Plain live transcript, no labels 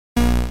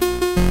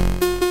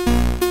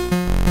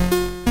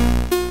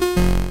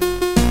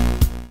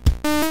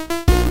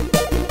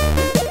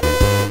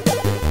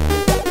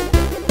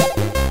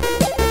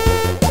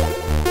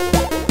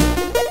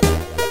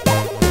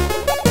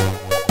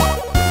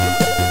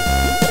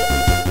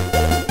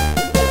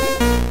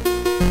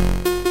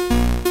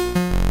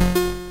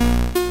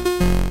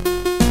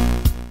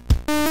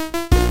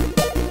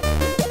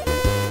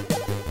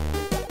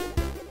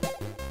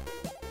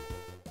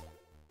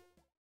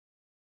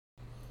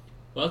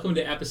welcome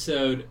to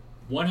episode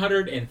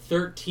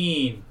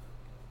 113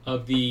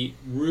 of the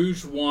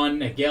Rouge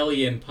One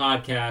Hegelian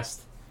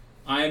podcast.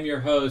 I am your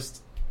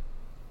host,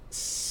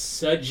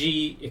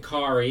 Suji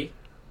Ikari.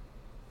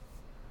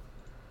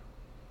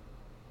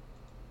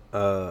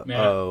 I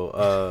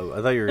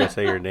thought you were going to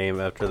say your name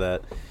after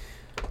that.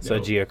 No.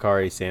 Suji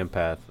Akari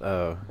Sampath.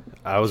 Oh,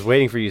 I was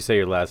waiting for you to say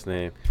your last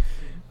name.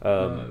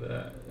 I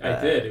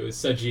did. It was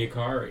Suji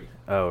Ikari.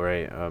 Oh,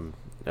 right.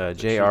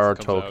 J.R.R.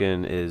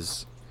 Tolkien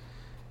is...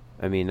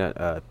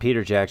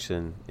 Peter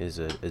Jackson is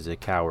a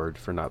coward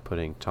for not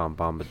putting Tom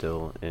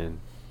Bombadil in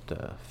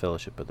the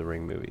Fellowship of the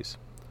Ring movies.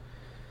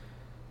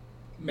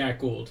 Matt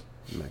Gould.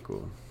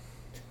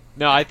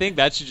 No, I think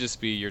that should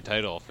just be your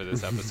title for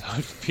this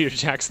episode. Peter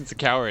Jackson's a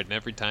coward, and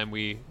every time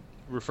we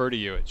refer to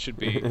you, it should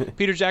be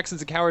Peter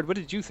Jackson's a coward. What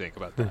did you think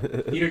about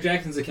that? Peter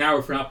Jackson's a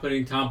coward for not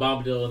putting Tom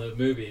Bombadil in the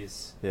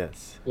movies.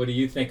 Yes. What do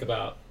you think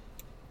about,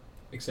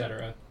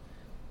 etc.?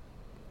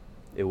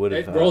 It would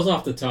have. It rolls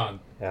off the tongue.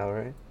 All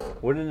right.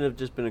 Wouldn't it have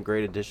just been a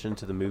great addition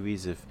to the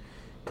movies if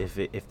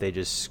they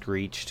just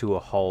screech to a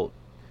halt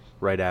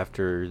right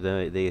after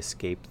they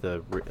escape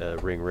the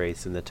ring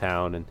race in the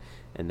town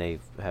and they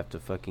have to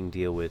fucking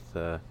deal with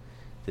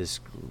this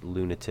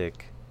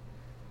lunatic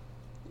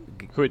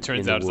who it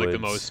turns out is like the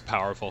woods. most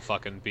powerful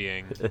fucking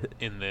being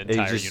in the He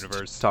entire just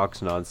universe.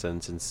 talks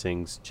nonsense and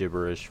sings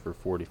gibberish for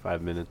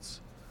 45 minutes.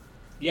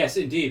 Yes,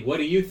 indeed. What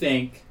do you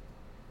think,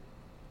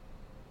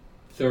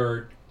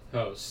 third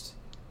host?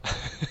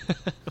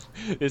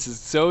 This is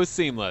so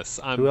seamless.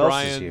 I'm Who else is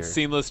Brian, here?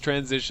 seamless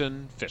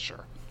transition,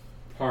 Fisher.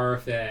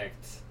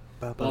 Perfect.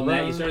 Well,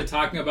 Matt, you started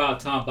talking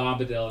about Tom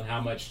Bombadil and how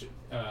much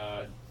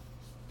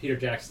Peter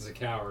Jackson's a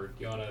coward.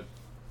 You want to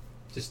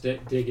just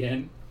dig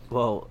in?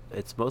 Well,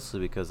 it's mostly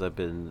because I've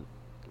been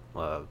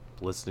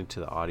listening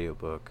to the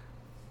audiobook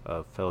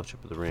of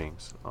Fellowship of the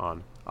Rings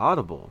on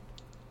Audible.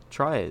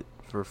 Try it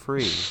for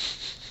free.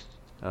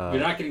 You're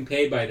not getting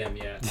paid by them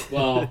yet.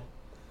 Well,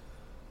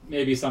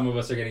 maybe some of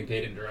us are getting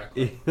paid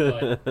indirectly.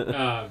 But,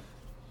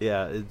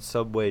 yeah, in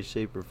some way,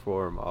 shape, or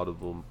form,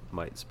 Audible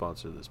might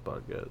sponsor this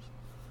podcast.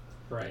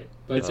 right.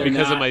 But It's they're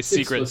because of not my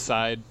secret explicit.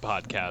 side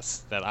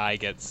podcast that I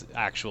get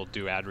actual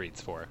do ad reads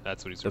for.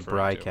 That's what he's The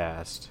referring to.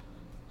 Brycast.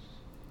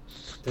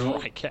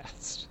 Don't.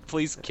 Brycast.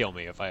 Please kill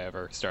me if I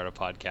ever start a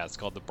podcast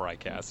called the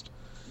Brycast.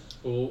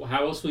 Well,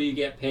 how else will you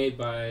get paid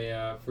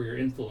by for your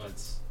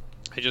influence?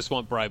 I just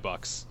want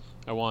Brybucks.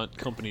 I want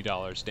company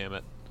dollars, damn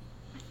it.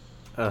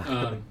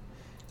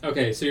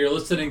 Okay, so you're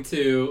listening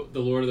to the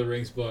Lord of the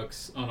Rings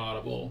books on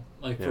Audible,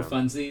 like for Yeah.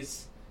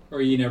 funsies,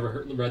 or you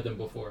never read them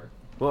before?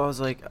 Well, I was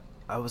like,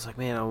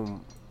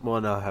 man,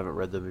 I haven't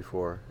read them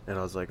before, and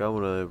I was like, I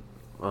want to.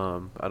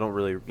 I don't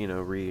really,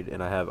 read,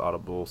 and I have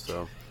Audible,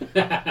 so.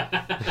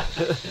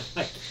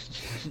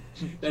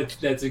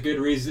 That's a good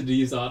reason to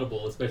use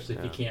Audible, especially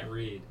if you Yeah. can't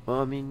read.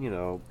 Well, I mean,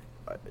 you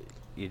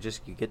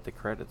get the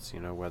credits,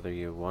 whether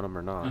you want them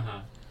or not. Uh-huh.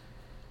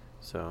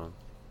 So,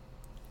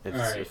 All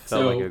right, it felt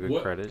so like a good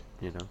what- credit,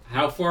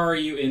 How far are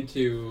you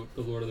into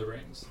the Lord of the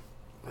Rings?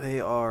 They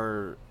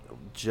are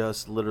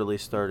just literally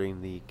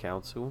starting the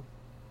council.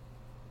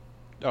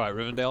 Oh, at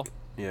Rivendell?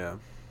 Yeah.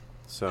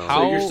 So.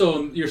 How-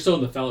 So you're still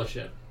in the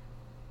Fellowship.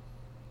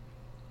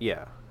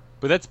 Yeah.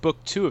 But that's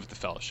book 2 of the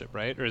Fellowship,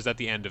 right? Or is that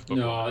the end of book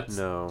 1?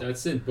 No,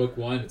 that's in book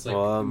 1. It's like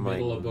Well, the I'm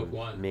middle like, of book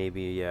 1.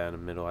 Maybe, in the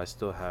middle. I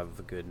still have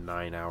a good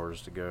 9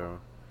 hours to go.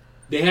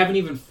 They haven't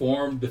even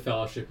formed the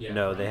Fellowship yet.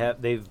 No, right?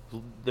 they have.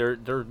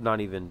 They're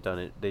not even done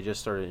it. They just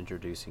started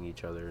introducing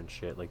each other and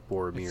shit, like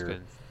Boromir.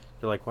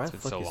 They're like, why the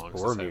it's been fuck so is long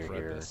since I've Boromir read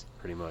here? this.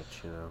 Pretty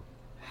much,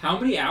 How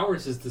many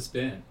hours has this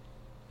been?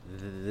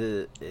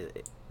 The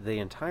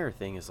entire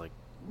thing is like,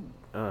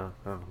 let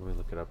me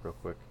look it up real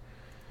quick.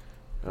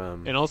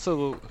 And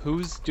also,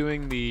 who's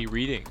doing the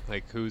reading?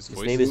 Like, whose His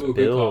voice name is is Ooh, good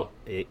Bill call.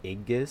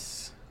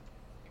 Ingus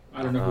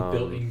I don't know who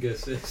Bill Um,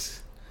 Ingus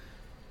is.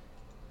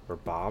 or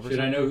Bob or Should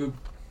I something. know who?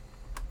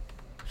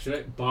 Should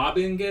I Bob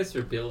Ingus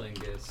or Bill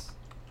Ingus?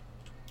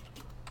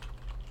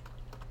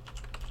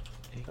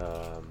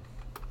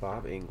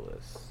 Bob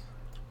Inglis.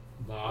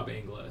 Bob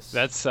Inglis.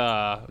 That's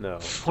No,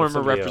 that's former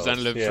somebody else.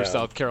 representative Yeah. for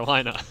South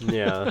Carolina.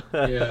 Yeah.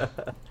 Yeah.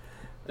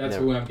 That's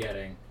No. who I'm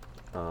getting.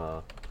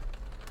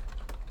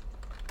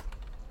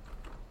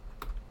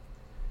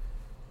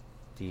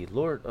 The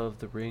Lord of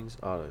the Rings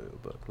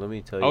audiobook. Let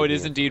me tell you. Oh, it the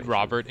is indeed information.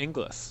 Robert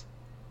Inglis.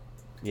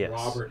 Yes.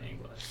 Robert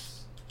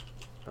Inglis.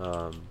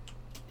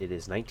 It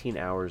is 19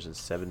 hours and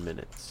 7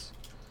 minutes.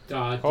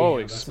 God damn,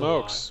 Holy that's a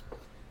smokes.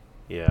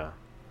 Yeah.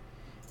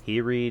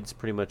 He reads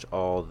pretty much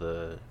all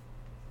the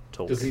Tolkien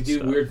lot. Does he do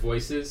stuff. weird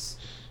voices?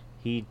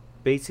 He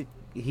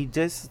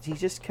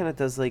just kind of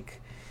does like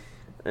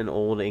an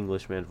old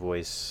Englishman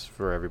voice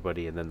for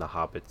everybody, and then the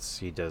Hobbits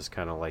he does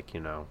kind of like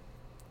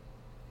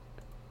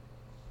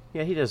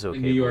yeah, he does okay.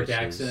 A New York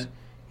voices. accent?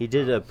 He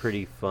did a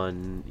pretty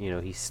fun,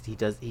 he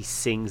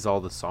sings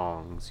all the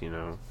songs,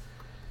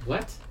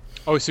 What?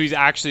 Oh, so he's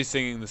actually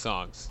singing the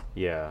songs.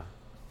 Yeah.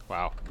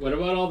 Wow. What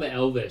about all the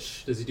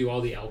Elvish? Does he do all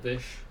the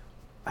Elvish?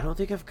 I don't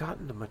think I've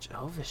gotten to much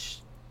Elvish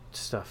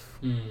stuff.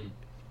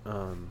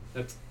 Hmm.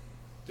 That's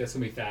that's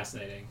gonna be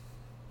fascinating.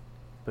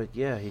 But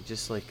yeah, he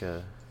just like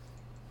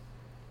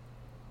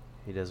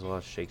he does a lot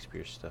of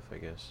Shakespeare stuff, I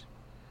guess.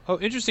 Oh,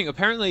 interesting.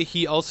 Apparently,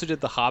 he also did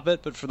The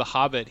Hobbit, but for The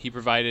Hobbit, he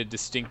provided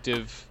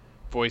distinctive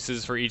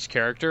voices for each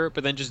character,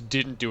 but then just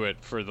didn't do it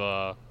for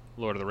the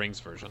Lord of the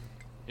Rings version.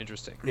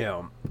 Interesting.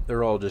 Yeah,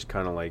 they're all just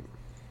kind of like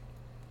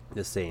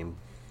the same,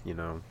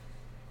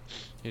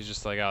 He's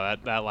just like, oh,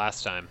 that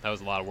last time, that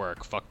was a lot of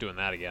work. Fuck doing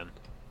that again.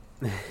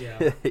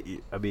 Yeah.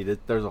 I mean,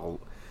 there's a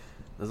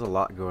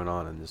lot going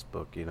on in this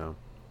book, a lot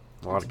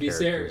to of be fair,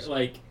 characters.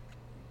 like,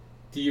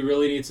 do you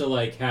really need to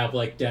like have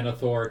like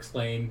Denethor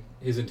explain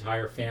his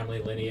entire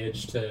family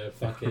lineage to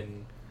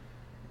fucking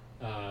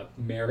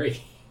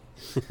Mary?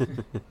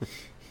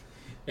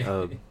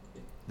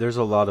 There's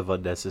a lot of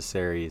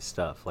unnecessary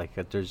stuff. Like,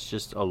 there's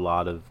just a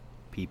lot of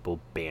people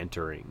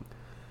bantering,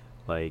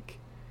 like,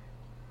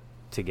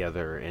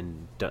 together,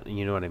 and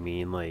you know what I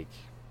mean? Like,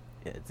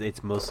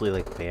 it's mostly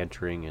like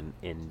bantering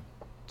and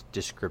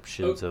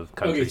descriptions of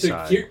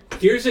countryside. Okay, so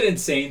here's an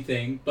insane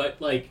thing, but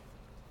like,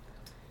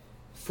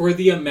 for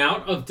the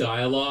amount of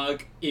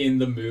dialogue in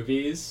the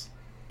movies,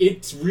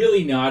 it's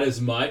really not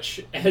as much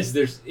as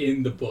there's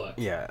in the book.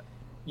 Yeah.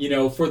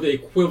 For the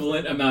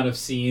equivalent amount of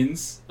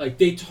scenes, like,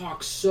 they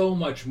talk so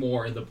much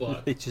more in the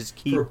book. They just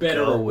keep for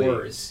better going. or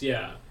worse,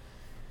 yeah.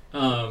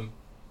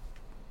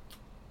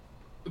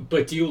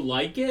 But do you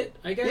like it?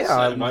 I guess. Yeah,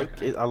 I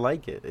like it. I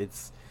like it.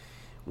 It's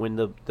when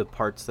the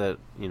parts that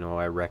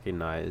I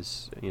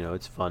recognize.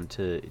 It's fun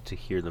to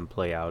hear them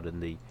play out in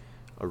the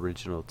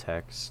original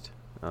text.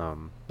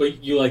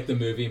 But you like the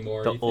movie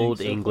more? The you old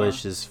think, so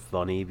English far? is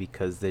funny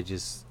because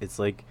it's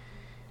like,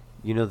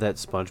 that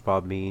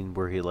SpongeBob meme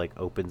where he like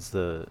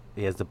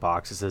he has the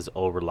box that says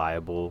 "Oh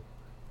reliable,"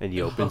 and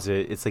he opens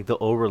it. It's like the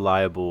 "Oh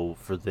reliable"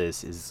 for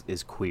this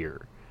is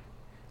queer.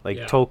 Like,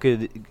 Yeah.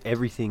 Tolkien,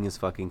 everything is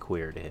fucking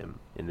queer to him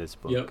in this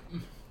book. Yep.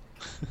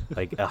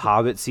 Like, a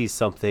hobbit sees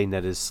something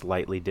that is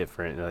slightly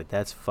different, and like,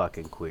 that's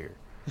fucking queer.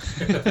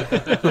 You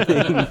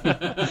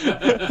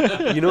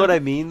know what I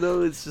mean,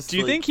 though? It's just. Do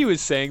you think he was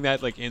saying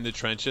that like in the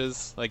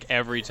trenches, like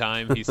every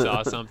time he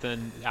saw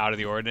something out of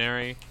the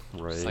ordinary?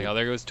 Right. It's like, oh,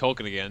 there goes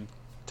Tolkien again,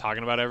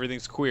 talking about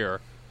everything's queer.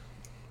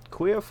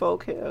 Queer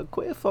folk here,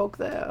 queer folk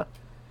there.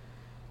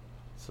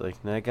 It's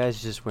like, that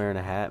guy's just wearing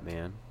a hat,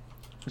 man.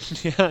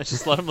 Yeah,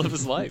 just let him live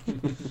his life.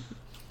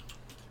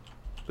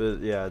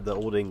 But yeah, the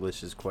old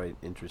English is quite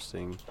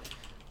interesting.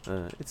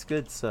 It's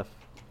good stuff.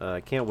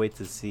 I can't wait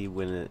to see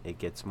when it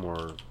gets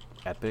more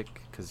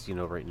epic, because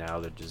right now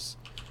they're just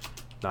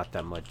not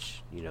that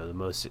much. The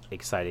most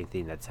exciting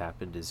thing that's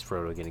happened is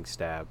Frodo getting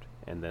stabbed,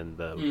 and then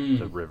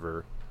the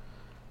river.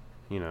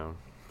 So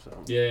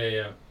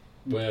Yeah.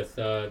 With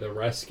the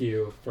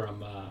rescue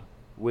from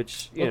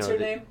which what's her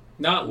name?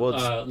 Not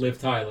Liv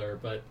Tyler,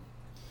 but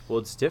well,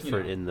 it's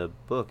different in the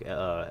book.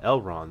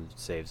 Elrond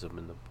saves him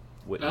in the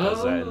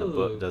does that in the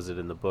book. Does it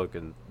in the book,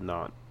 and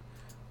not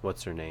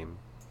what's her name?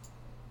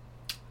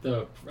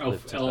 The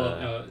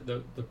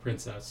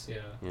princess, yeah.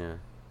 Yeah.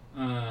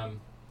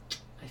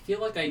 I feel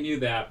like I knew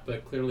that,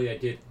 but clearly I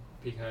did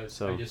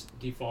because I just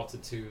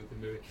defaulted to the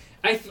movie.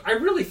 I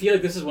really feel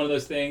like this is one of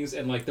those things,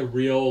 and like the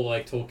real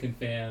like Tolkien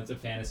fans and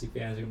fantasy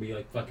fans are gonna be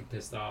like fucking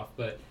pissed off,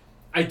 but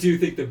I do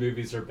think the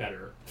movies are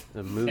better.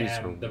 The movies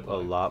are a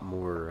lot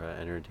more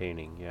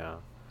entertaining. Yeah.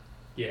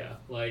 Yeah,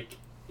 like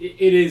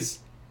it is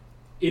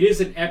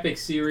an epic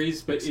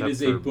series, but it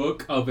is a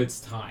book of its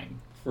time.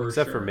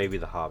 Except for maybe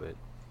The Hobbit.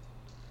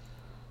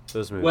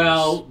 Those movies.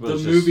 Well, the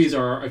movies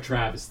are a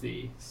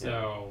travesty,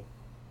 so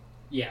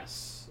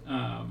yes,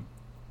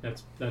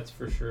 that's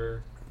for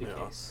sure the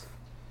case.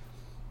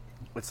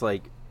 It's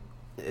like,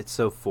 it's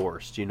so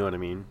forced. You know what I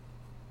mean?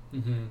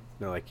 Mm-hmm.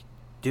 They're like,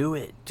 do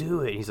it.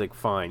 He's like,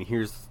 fine.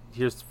 Here's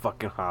the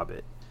fucking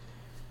Hobbit.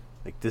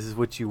 Like, this is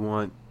what you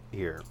want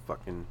here.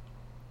 Fucking,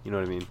 you know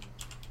what I mean?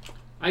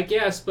 I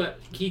guess,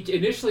 but he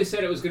initially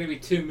said it was going to be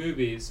 2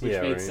 movies,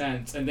 which made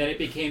sense, and then it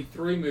became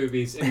 3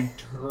 movies,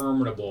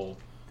 interminable.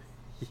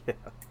 Yeah.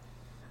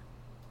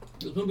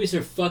 Those movies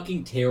are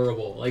fucking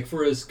terrible. Like,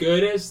 for as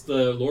good as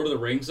the Lord of the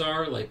Rings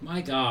are, like,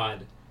 my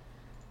God,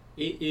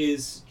 it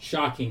is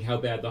shocking how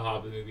bad the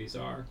Hobbit movies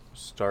are.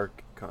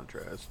 Stark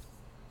contrast.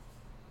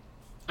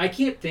 I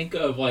can't think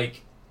of,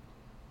 like,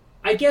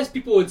 I guess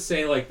people would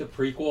say, like, the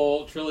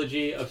prequel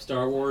trilogy of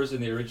Star Wars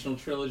and the original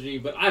trilogy,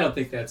 but I don't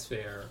think that's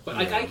fair. But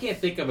like, I can't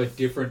think of a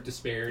different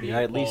disparity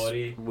in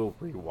quality. At least we'll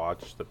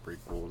rewatch the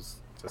prequels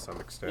to some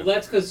extent. Well,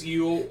 that's because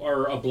you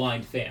are a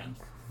blind fan.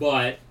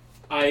 But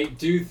I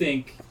do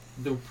think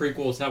the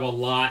prequels have a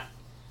lot.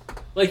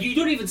 Like, you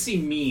don't even see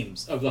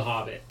memes of The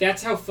Hobbit.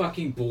 That's how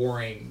fucking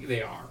boring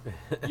they are.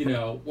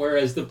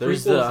 Whereas the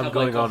prequels have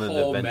like a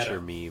whole an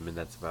adventure meta. meme, and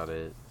that's about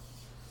it.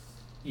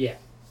 Yeah.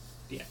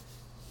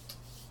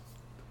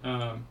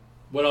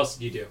 What else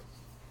did you do?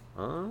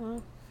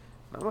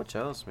 Not much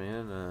else,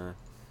 man.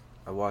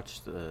 I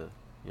watched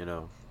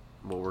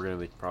what we're gonna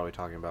be probably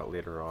talking about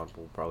later on.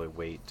 We'll probably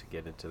wait to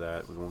get into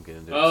that. We won't get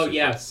into. Oh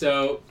yeah,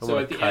 so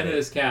at the end of it.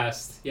 this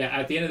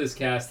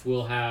cast,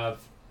 we'll have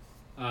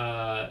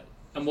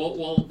and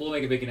we'll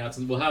make a big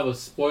announcement. We'll have a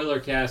spoiler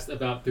cast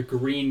about The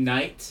Green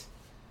Knight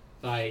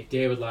by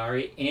David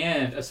Lowery,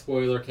 and a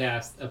spoiler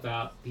cast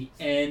about the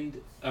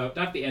end of,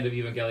 not the end of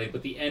Evangelion,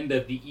 but the end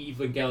of the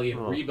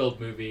Evangelion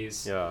rebuild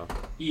movies. Yeah.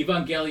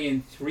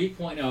 Evangelion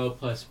 3.0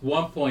 plus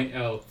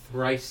 1.0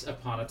 Thrice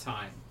Upon a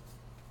Time.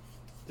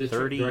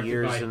 30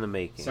 years in the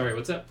making. Sorry,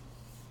 what's up?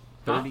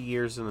 30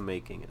 years in the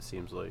making, it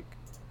seems like.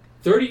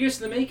 30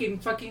 years in the making,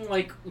 fucking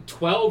like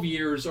 12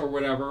 years or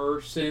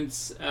whatever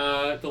since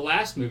the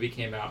last movie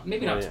came out.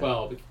 Maybe not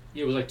 12.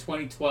 It was like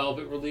 2012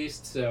 it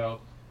released, so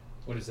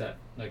what is that?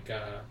 Like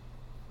forever.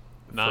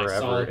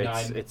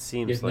 Nine, it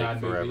seems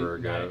like forever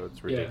movie, ago.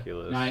 It's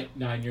ridiculous. Yeah,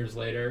 9 years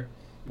later.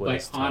 By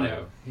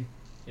Anno.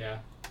 Yeah.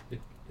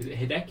 Is it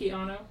Hideki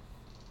Anno?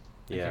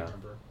 I can't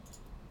remember.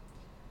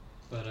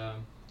 But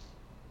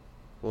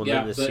well,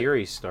 then the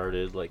series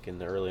started like in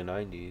the early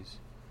 90s.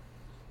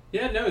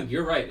 Yeah, no,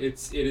 you're right. It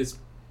has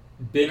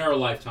been our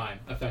lifetime,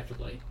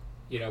 effectively.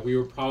 You know, we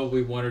were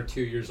probably 1 or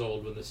 2 years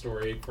old when the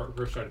story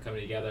first started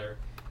coming together,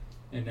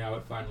 and now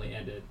it finally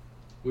ended,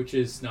 which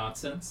is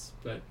nonsense,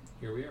 but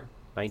here we are.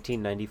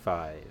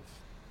 1995.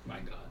 My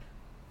God.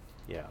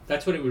 Yeah.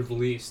 That's when it was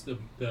released, the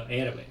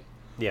anime.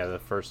 Yeah, the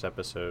first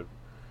episode.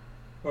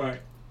 All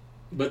right.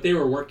 But they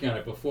were working on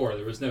it before.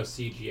 There was no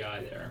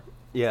CGI there.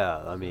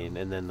 Yeah, I mean,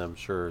 and then I'm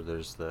sure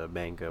there's the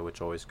manga,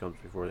 which always comes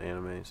before the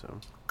anime, so...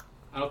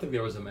 I don't think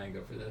there was a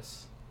manga for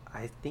this.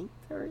 I think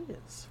there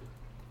is.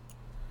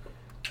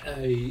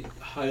 I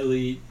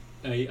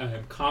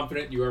am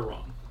confident you are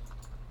wrong.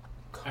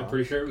 I'm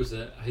pretty sure it was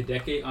a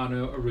Hideki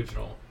Anno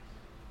original.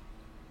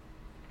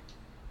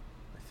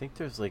 I think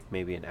there's like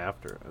maybe a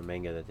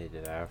manga that they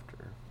did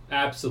after.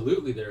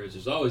 Absolutely there is.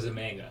 There's always a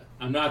manga.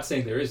 I'm not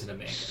saying there isn't a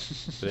manga.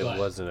 But it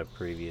wasn't a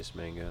previous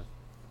manga.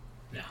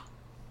 No.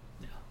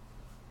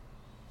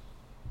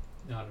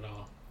 Not at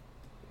all.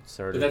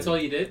 But that's all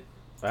you did?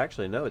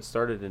 Actually, no. It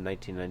started in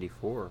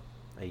 1994,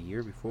 a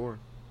year before.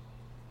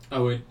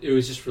 Oh, it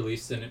was just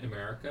released in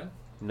America?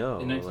 No.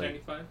 In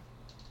 1995?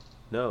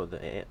 No,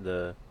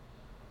 the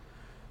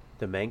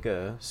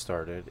manga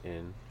started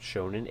in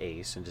Shonen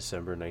Ace in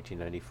December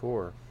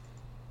 1994.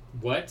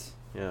 What?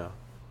 Yeah.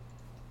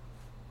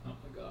 Oh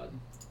my God.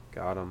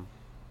 Got him.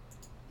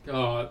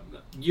 Oh,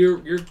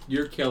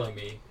 you're killing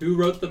me. Who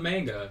wrote the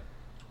manga?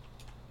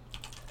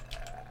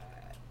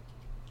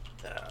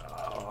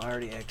 I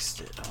already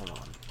X'd it. Hold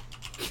on.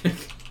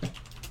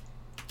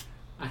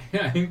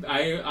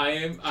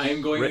 I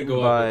am going to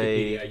go by, up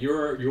Wikipedia.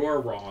 You're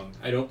wrong.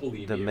 I don't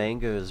believe the you. The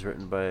manga is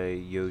written by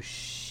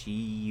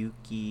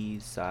Yoshiyuki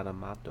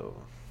Sadamoto.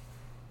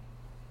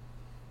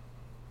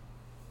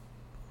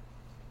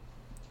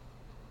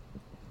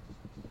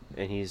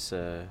 And he's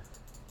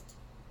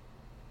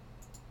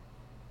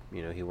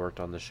he worked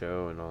on the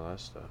show and all that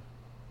stuff.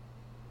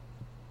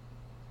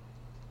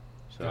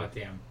 So.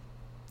 Goddamn.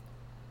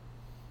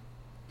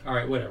 All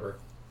right, whatever.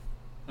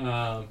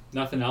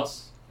 Nothing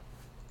else?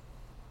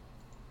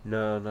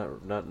 No,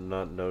 not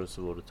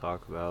noticeable to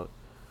talk about.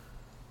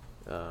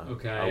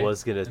 Okay. I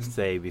was gonna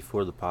say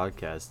before the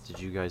podcast, did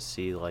you guys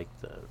see like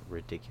the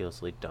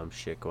ridiculously dumb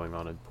shit going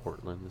on in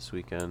Portland this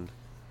weekend?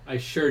 I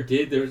sure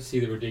did see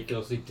the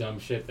ridiculously dumb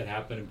shit that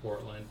happened in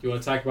Portland. You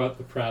want to talk about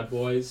the Proud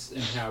Boys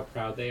and how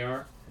proud they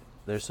are?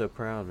 They're so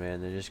proud,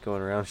 man. They're just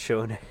going around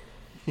showing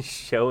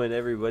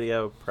everybody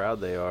how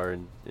proud they are,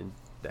 and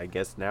I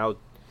guess now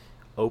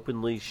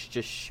openly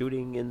just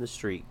shooting in the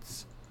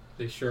streets.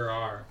 They sure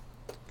are.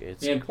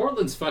 Man,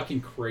 Portland's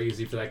fucking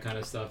crazy for that kind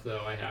of stuff,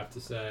 though, I have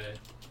to say.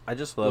 I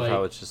just love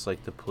how it's just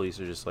like the police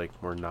are just like,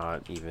 we're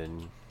not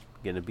even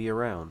gonna be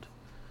around.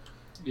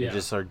 Yeah. They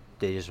just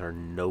are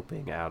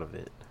noping out of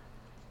it,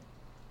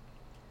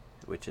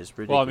 which is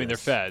ridiculous. Well, I mean, they're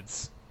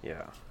feds.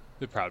 Yeah.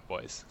 The Proud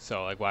Boys.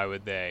 So, like, why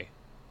would they?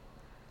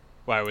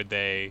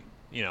 The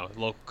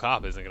local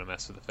cop isn't gonna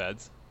mess with the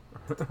feds.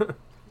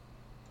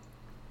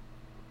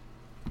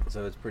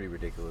 So it's pretty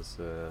ridiculous.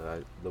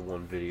 The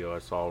one video I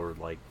saw were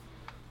like,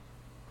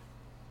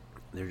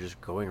 they're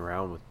just going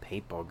around with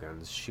paintball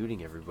guns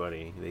shooting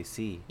everybody they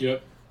see.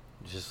 Yep.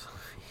 Just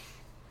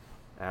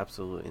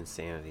absolute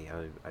insanity.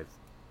 I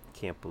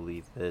can't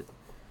believe that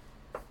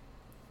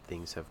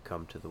things have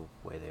come to the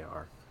way they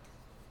are.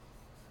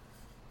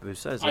 But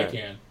besides that, I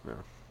can. No.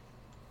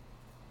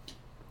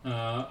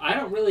 I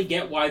don't really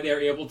get why they're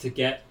able to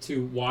get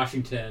to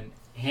Washington,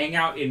 hang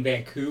out in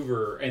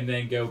Vancouver, and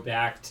then go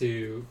back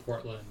to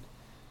Portland.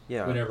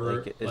 Yeah.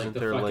 Whenever, isn't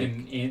there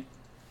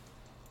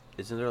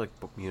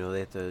they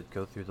have to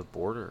go through the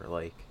border,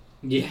 like...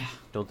 Yeah.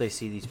 Don't they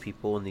see these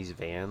people in these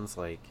vans,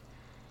 like,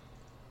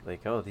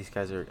 oh, these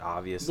guys are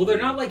obviously... Well,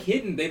 they're not, like,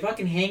 hidden. They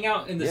fucking hang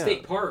out in the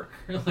state park.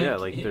 Like,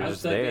 they're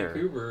just there.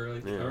 Vancouver.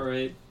 Like, all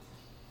right.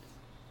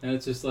 And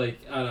it's just like,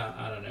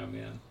 I don't know,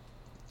 man.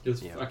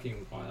 It's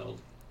fucking wild.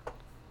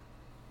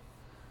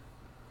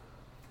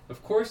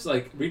 Of course,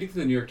 like, reading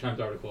through the New York Times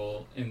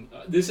article, and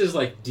this is,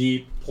 like,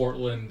 deep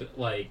Portland,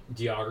 like,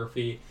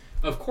 geography.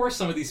 Of course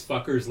some of these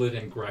fuckers live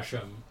in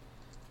Gresham.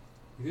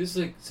 This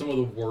is, like, some of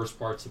the worst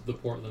parts of the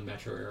Portland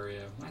metro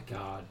area. My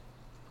God.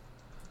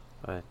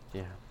 But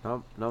yeah,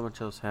 not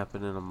much else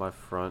happening on my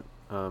front.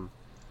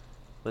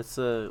 Let's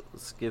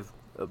give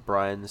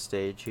Brian the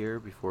stage here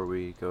before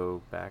we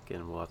go back,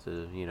 and we'll have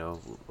to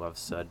we'll have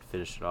Sud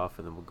finish it off,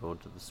 and then we'll go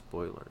into the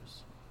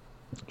spoilers.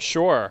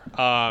 Sure.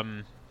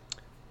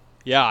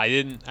 Yeah, I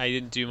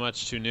didn't do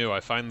much too new. I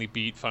finally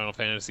beat Final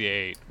Fantasy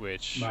VIII,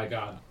 which My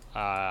God.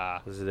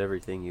 Was it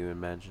everything you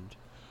imagined?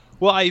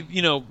 Well,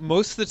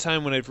 most of the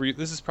time when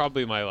this is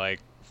probably my like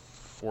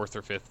fourth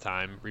or fifth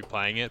time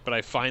replaying it, but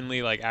I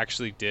finally like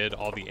actually did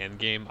all the end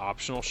game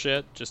optional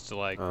shit just to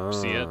like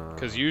see it,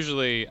 because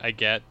usually I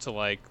get to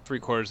like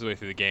 3/4 of the way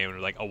through the game and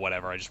I'm like, oh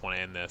whatever, I just want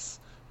to end this.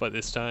 But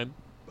this time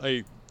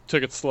I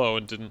took it slow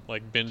and didn't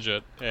like binge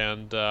it,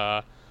 and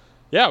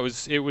yeah,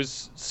 it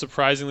was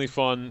surprisingly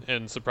fun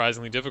and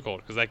surprisingly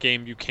difficult, because that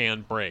game you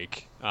can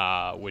break,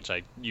 which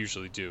I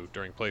usually do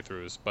during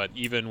playthroughs. But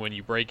even when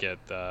you break it,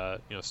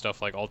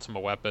 stuff like Ultima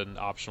Weapon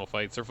optional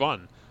fights are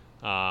fun,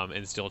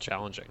 and still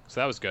challenging.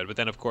 So that was good. But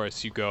then of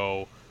course you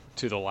go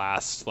to the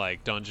last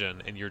like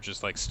dungeon and you're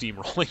just like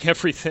steamrolling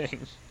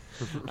everything.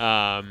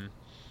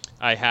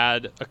 I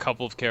had a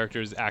couple of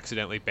characters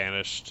accidentally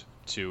banished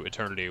to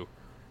Eternity,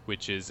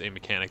 which is a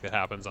mechanic that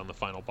happens on the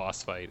final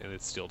boss fight, and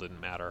it still didn't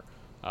matter.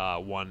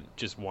 One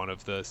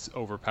of the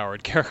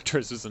overpowered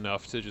characters was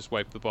enough to just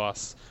wipe the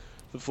boss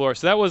the floor.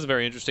 So that was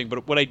very interesting.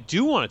 But what I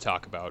do want to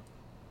talk about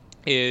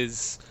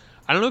is,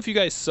 I don't know if you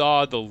guys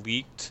saw the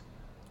leaked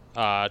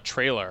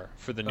trailer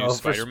for the new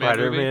Spider-Man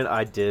movie.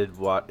 I did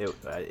watch it.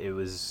 It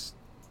was,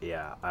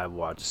 yeah, I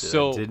watched it.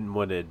 So, I didn't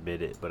want to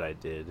admit it, but I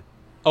did.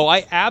 Oh,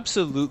 I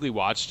absolutely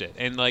watched it,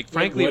 and like,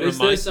 frankly, what is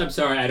this? I'm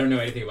sorry, I don't know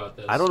anything about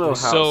this. I don't know how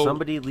So,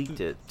 somebody leaked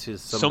it to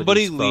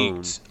somebody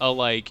phone.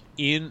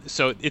 Leaked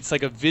so it's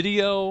like a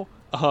video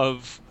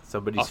of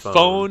Somebody's a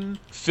phone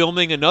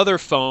filming another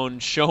phone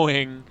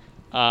showing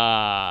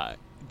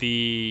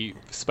the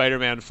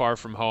Spider-Man Far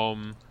From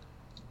Home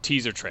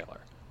teaser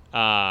trailer.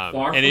 Far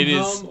From and it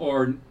Home is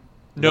or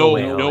No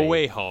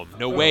Way Home.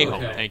 Oh, Way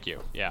Home. okay. Thank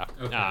you. Yeah.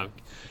 Okay.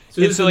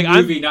 So this is like, the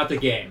movie, not the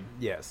game.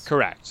 Yes.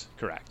 Correct.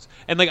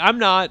 And like, I'm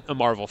not a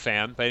Marvel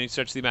fan by any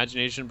stretch of the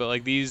imagination, but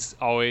like, these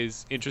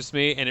always interest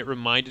me, and it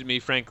reminded me,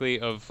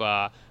 frankly, of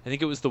I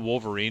think it was the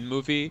Wolverine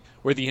movie,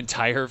 where the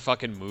entire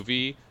fucking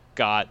movie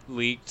got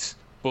leaked,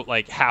 but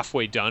like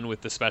halfway done with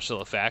the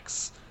special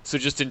effects. So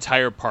just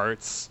entire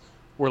parts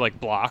were like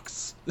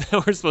blocks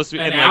that were supposed to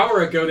be. An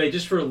hour ago, they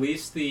just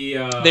released the.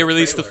 They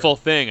released the trailer. full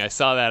thing. I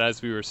saw that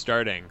as we were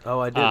starting. Oh,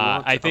 I did.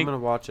 Watch I it. think I'm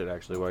gonna watch it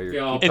actually while you're.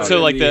 Yeah, I'll keep And put so,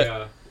 it like,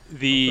 in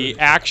the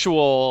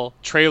actual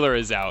trailer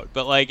is out,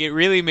 but like, it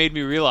really made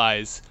me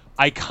realize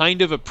I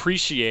kind of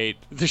appreciate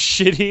the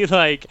shitty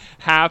like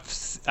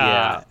half.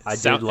 I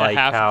did like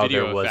half how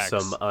video there was effects.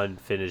 some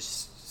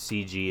unfinished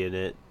CG in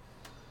it.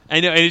 I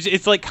know, and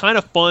it's like kind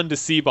of fun to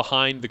see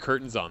behind the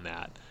curtains on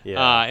that.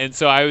 Yeah. And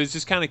so I was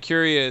just kind of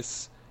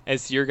curious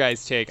as to your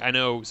guys' take. I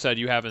know, Sud,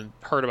 you haven't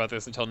heard about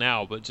this until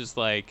now, but just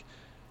like,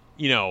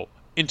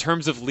 in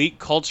terms of leak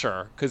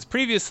culture, because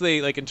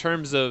previously, like in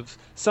terms of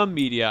some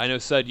media, I know,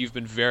 Sud, you've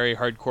been very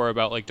hardcore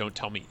about like, don't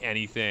tell me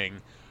anything,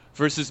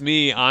 versus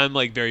me, I'm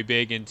like very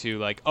big into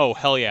like, oh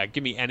hell yeah,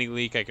 give me any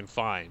leak I can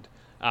find.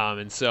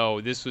 And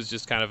so this was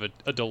just kind of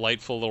a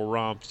delightful little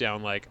romp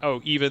down like,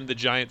 oh, even the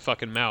giant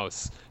fucking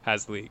mouse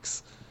has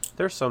leaks.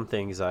 There's some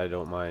things I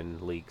don't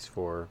mind leaks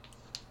for.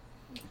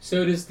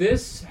 So does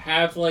this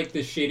have like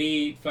the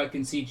shitty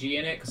fucking CG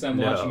in it? Because I'm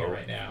watching it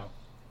right now.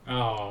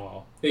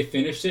 Oh, they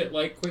finished it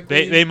like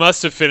quickly. They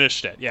must have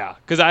finished it, yeah.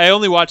 Because I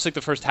only watched like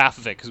the first half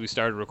of it because we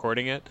started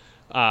recording it,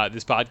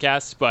 this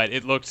podcast. But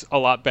it looked a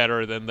lot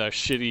better than the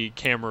shitty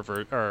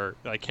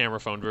camera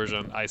phone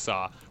version I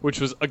saw,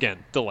 which was again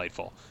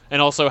delightful,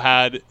 and also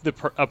had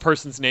a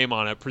person's name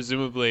on it,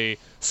 presumably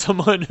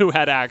someone who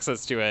had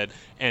access to it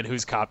and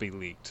whose copy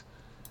leaked.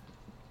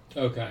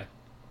 Okay.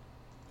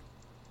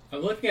 I'm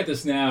looking at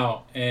this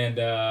now, and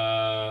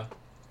I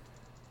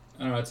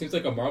don't know. It seems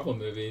like a Marvel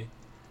movie.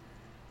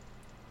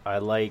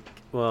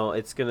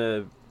 It's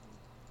gonna.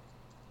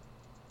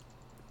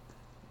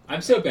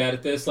 I'm so bad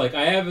at this. Like,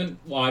 I haven't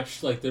watched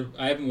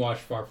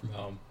Far From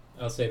Home.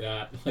 I'll say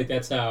that. Like,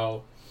 that's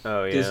how.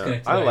 Oh yeah,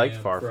 disconnected I I liked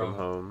am Far from- From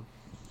Home.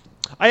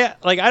 I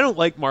don't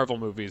like Marvel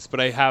movies, but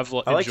I have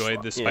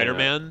enjoyed the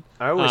Spider-Man.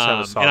 I always have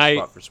a soft and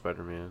spot for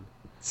Spider-Man.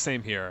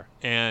 Same here,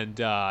 and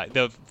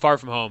the Far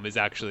From Home is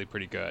actually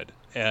pretty good.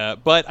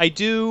 But I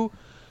do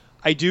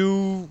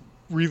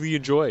really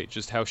enjoy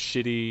just how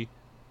shitty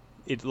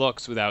it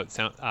looks without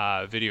sound,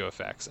 video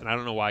effects, and I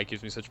don't know why it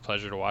gives me such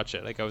pleasure to watch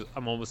it. Like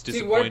I'm almost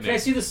disappointed. Can I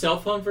see the cell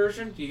phone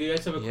version? Do you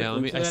guys have a quick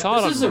look at that? I saw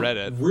it on This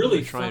Reddit. is a really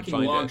I'm trying to fucking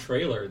find long it.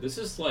 trailer. This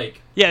is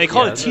like Yeah, they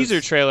call it a that's-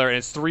 teaser trailer, and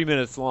it's 3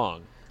 minutes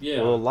long.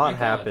 yeah. Well, a lot my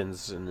God.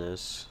 happens in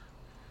this,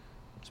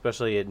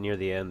 especially near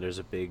the end. There's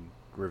a big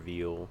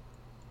reveal.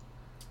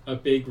 A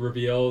big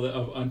reveal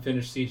of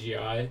unfinished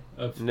CGI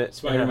of N-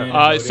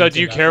 Spider-Man. So do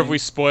you care if we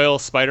spoil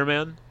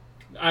Spider-Man?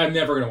 I'm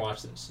never gonna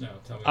watch this. No,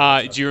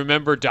 tell me. Do you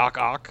remember Doc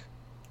Ock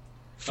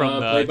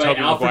from the played by Tobey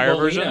Alfred Maguire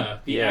Molina, version?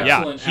 The Yeah. Yeah,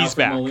 excellent he's Alfred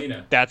back.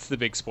 Molina. That's the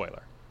big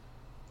spoiler.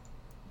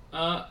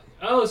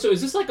 Oh, so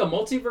is this like a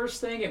multiverse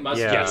thing? It must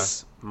be.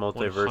 Yes.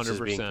 Multiverse is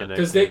being 100%. connected.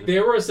 Because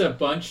there was a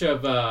bunch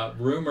of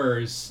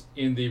rumors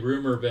in the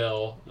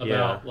Rumorville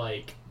about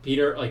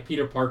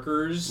Peter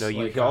Parker's. No,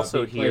 you like, can also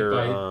being played hear.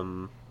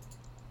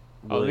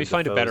 by- Let me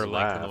find a better Dafoe's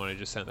link than laugh. the one I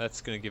just sent.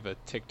 That's going to give a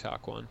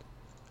TikTok one.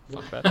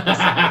 Fuck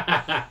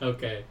that.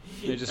 Okay.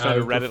 They just found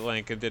a Reddit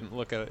link and didn't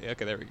look at it.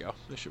 Okay, there we go.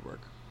 This should work.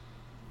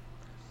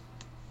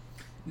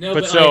 No,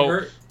 But but so- I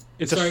heard,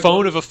 It's sorry, a phone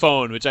what- of a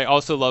phone, which I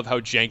also love how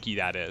janky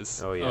that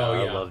is. Oh yeah, Oh,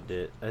 I yeah. loved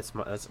it. That's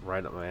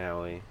right up my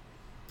alley.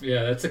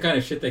 Yeah, that's the kind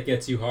of shit that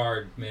gets you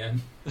hard,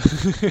 man.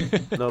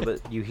 No, but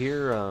you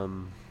hear.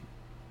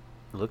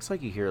 It looks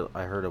like you hear.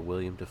 I heard a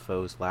William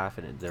Dafoe's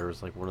laughing, and there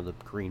was like one of the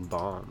green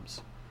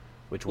bombs,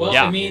 which Well, was.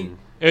 Yeah. I mean,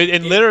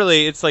 And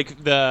literally, it's like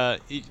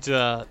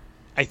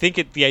I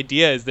think the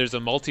idea is there's a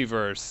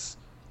multiverse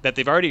that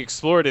they've already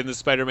explored in the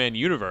Spider-Man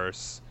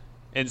universe,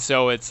 and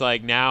so it's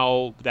like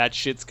now that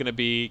shit's gonna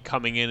be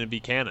coming in and be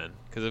canon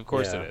because of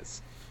course Yeah. it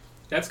is.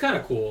 that's kind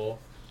of cool.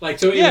 Like,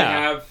 so you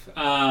have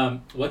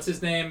what's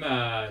his name,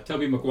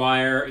 Tobey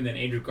Maguire, and then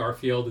Andrew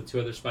Garfield, the two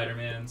other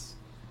Spider-Mans.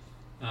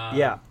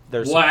 Yeah,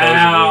 there's.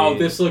 Wow,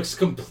 supposedly- this looks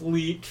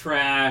complete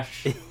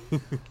trash.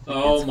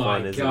 Oh It's my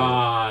fun, isn't it?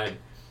 god.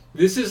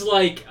 This is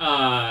like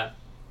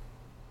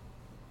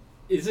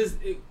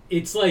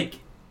it's like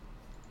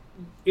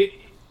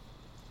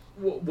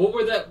what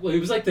were that? It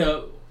was like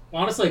the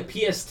honestly like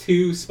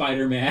PS2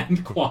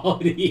 Spider-Man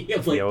quality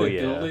of like Oh, the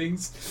yeah.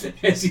 buildings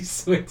as he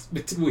swings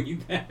between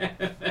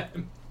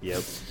them.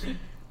 Yep.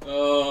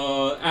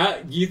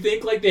 You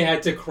think like they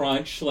had to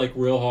crunch like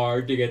real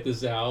hard to get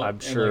this out? I'm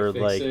and, sure.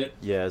 fix Like it?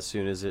 yeah, as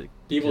soon as it.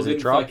 People 'cause it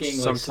didn't dropped fucking,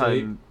 like,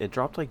 sometime. It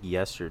dropped like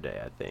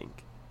yesterday, I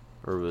think.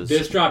 Or it was.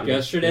 This dropped it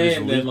was- yesterday, it was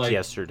and then, leaked like-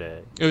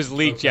 yesterday. It was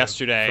leaked Okay.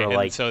 yesterday, For, and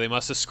like- so they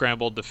must have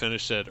scrambled to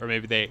finish it, or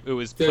maybe it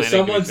was There's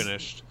planning to be someone's-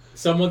 finished.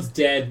 Someone's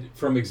dead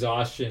from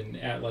exhaustion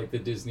at like the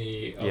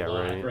Disney Yeah,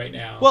 lot right.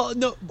 now. Well,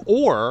 no,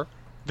 or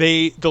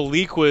the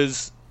leak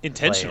was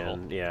intentional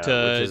Planned, yeah,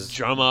 to which is-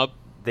 drum up.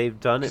 They've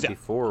done it Yeah.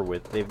 before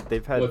with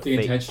they've had with the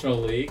fake, intentional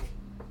leak.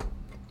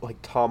 like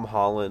Tom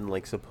Holland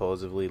like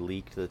supposedly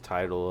leaked the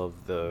title of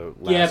the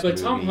last Yeah, but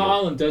Tom movie.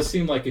 Holland does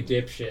seem like a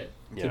dipshit,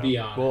 to Yeah. be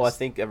honest. Well, I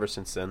think ever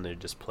since then they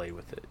just play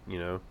with it, you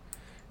know.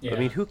 Yeah. I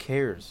mean, who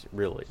cares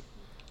really?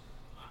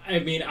 I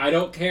mean, I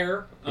don't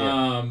care.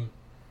 Yeah.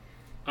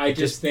 I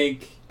just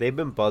think They've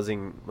been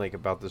buzzing like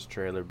about this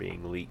trailer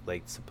being leaked,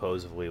 like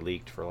supposedly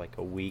leaked for like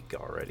a week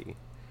already.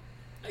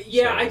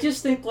 yeah, So- I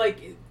just think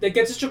like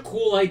that's such a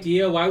cool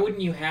idea. Why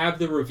wouldn't you have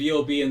the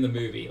reveal be in the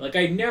movie? Like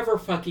I never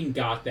fucking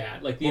got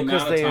that. Like the Well, 'cause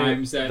amount of they-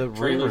 times that the trailers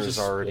rumors just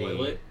already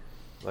spoil it.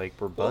 Like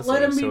we're Well, buzzing,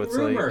 let them be so it's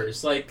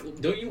rumors.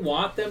 Like, don't you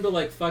want them to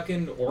like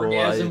fucking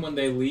orgasm I- when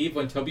they leave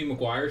when Tobey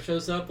Maguire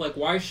shows up? Like,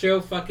 why show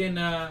fucking?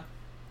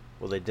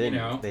 well, they didn't.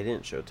 know. They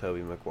didn't show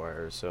Tobey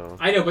Maguire, so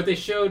I know, but they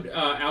showed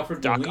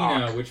Alfred Doc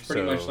Molina, Ock. which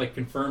pretty So- much like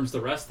confirms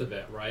the rest of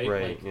it, right?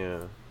 right, Like, yeah.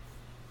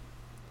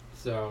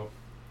 So,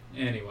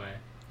 anyway,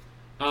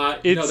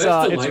 It's no,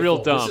 that's it's real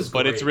delightful. dumb, This is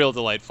but it's great. real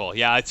delightful.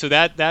 Yeah, so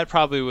that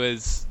probably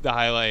was the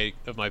highlight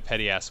of my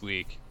petty ass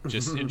week.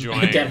 Just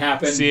enjoying That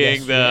happened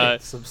seeing the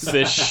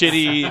yesterday.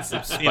 shitty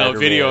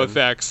video Spider-Man.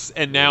 effects.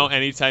 And now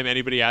anytime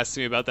anybody asks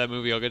me about that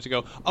movie, I'll get to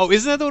go, "Oh,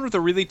 isn't that the one with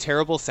the really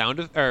terrible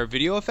or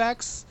video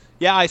effects?"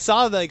 Yeah, I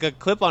saw like a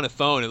clip on a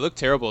phone. It looked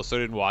terrible, so I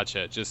didn't watch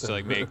it just to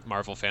like make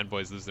Marvel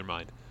fanboys lose their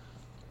mind.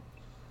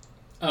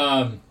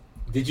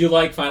 Did you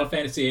like Final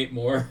Fantasy VIII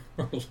more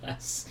or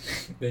less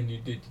than you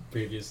did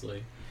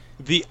previously?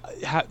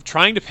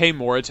 Trying to pay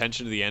more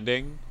attention to the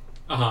ending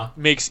Uh-huh.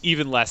 makes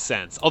even less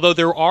sense. Although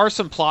there are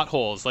some plot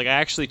holes. Like I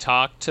actually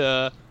talked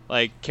to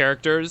like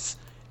characters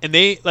and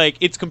they like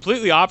it's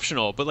completely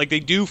optional, but like they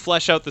do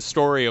flesh out the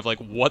story of like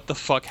what the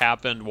fuck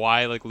happened,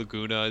 why like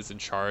Laguna is in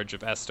charge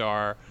of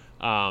Estar,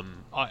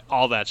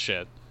 all that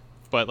shit.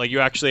 But like you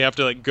actually have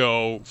to like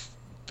go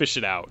fish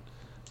it out.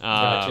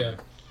 Gotcha.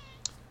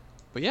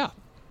 But yeah,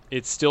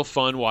 it's still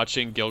fun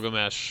watching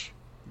Gilgamesh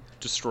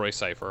destroy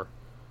Cypher.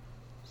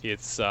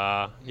 It's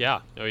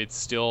it's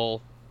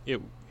still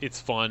it's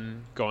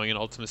fun going in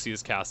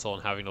Ultimacia's castle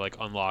and having to like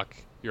unlock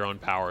your own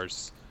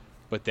powers.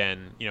 But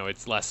then,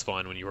 it's less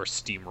fun when you are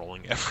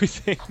steamrolling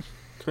everything.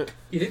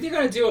 You think they're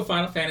gonna do a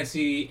Final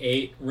Fantasy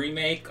VIII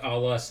remake a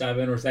la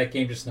 7, or is that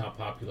game just not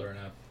popular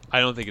enough? I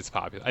don't think it's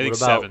popular. I think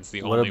What about- 7's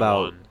the what only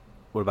about- one.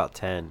 What about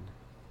 10?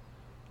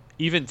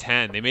 Even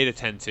 10, they made a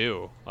 10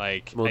 too.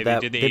 Like Well, they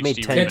did the they made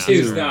HD 10 10-2 remaster.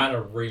 is not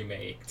a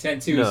remake.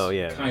 10-2 No, is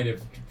yeah. kind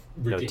of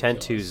No,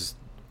 ridiculous. 10-2's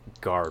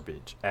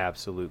garbage.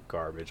 Absolute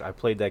garbage. I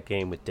played that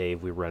game with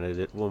Dave. We rented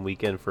it one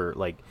weekend for,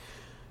 like,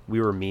 we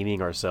were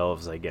memeing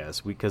ourselves, I guess.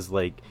 Because,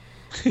 like,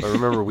 I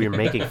remember we were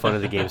making fun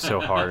of the game so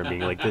hard and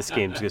being like, this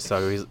game's just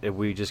so...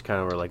 We just kind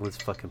of were like, let's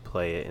fucking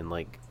play it and,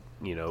 like,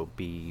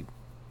 be,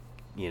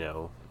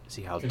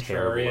 see how terrible it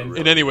Contrarian. really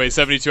And anyway,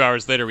 72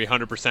 hours later, we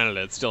 100%ed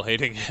it, still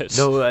hating it.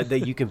 No,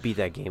 you can beat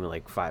that game in,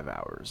 like, 5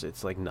 hours.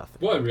 It's, like, nothing.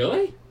 What,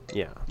 really?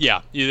 Yeah.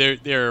 Yeah,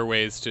 there are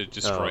ways to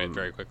destroy it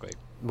very quickly.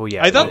 Well,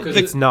 yeah. I thought but the-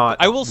 it's not...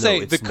 I will no, say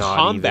it's the not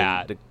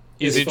combat even,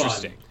 is It's fun.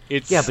 interesting.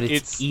 It's Yeah, but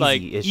it's easy.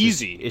 like it's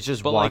easy. Just, it's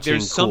just but watching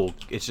like, cool.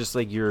 It's just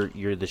like you're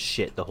the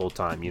shit the whole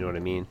time. You know what I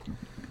mean?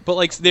 But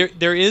like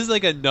there is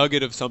like a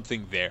nugget of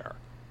something there,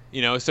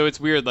 you know. So it's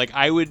weird. Like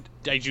I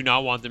do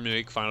not want them to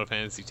make Final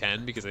Fantasy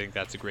X because I think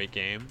that's a great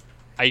game.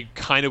 I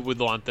kind of would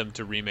want them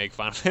to remake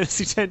Final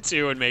Fantasy X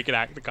too and make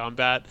it the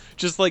combat.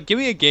 Just like give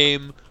me a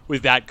game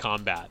with that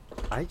combat.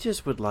 I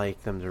just would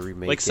like them to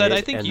remake. Like said, it,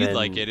 I think and you'd then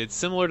like it. It's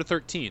similar to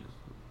 13.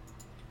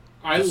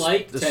 I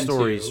like the 10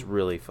 story's too,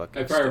 really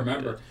fucking. if I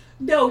remember.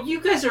 No, you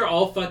guys are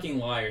all fucking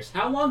liars.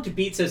 How long to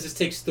beat says this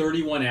takes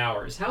 31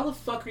 hours? How the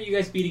fuck are you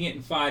guys beating it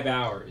in 5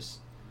 hours?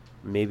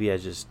 Maybe we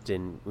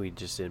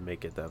just didn't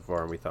make it that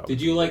far, and we thought. Did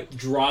you like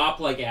drop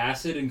like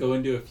acid and go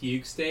into a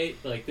fugue state?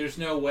 Like, there's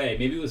no way.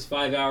 Maybe it was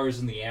 5 hours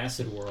in the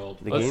acid world.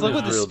 Let's look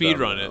what the speed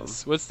run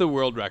is. What's the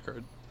world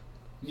record?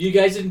 You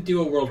guys didn't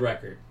do a world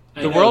record.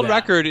 The world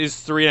record is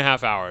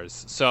 3.5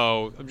 hours.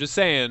 So I'm just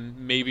saying,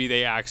 maybe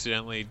they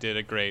accidentally did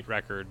a great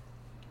record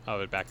of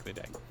it back in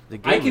the day.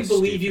 I can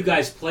believe you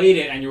guys played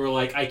it and you were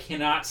like, I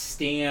cannot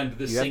stand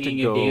the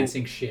singing and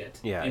dancing shit.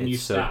 Yeah, and it's you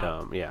so stopped.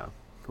 dumb. Yeah,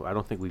 I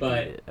don't think we beat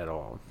it at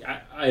all.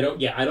 I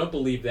don't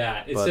believe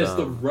that. It says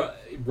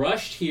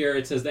rushed here.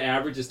 It says the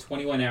average is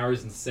 21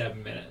 hours and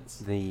 7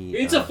 minutes.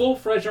 It's a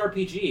full-fledged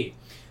RPG.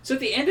 So at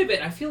the end of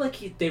it, I feel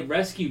like they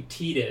rescued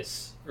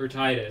Titus.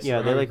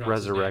 Yeah, they like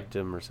resurrect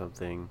him or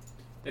something.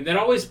 And that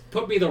always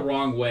put me the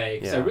wrong way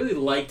because I Yeah. really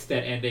liked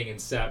that ending in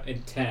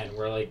 10,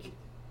 where like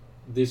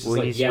this is Well,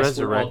 like he's yes,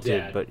 we're all resurrected,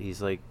 dead. but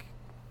he's like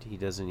he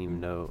doesn't even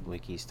know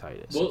like he's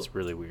Titus. Well, it's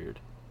really weird.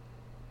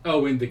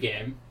 Oh, in the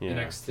game, Yeah. in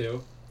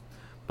X2.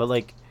 But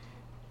like,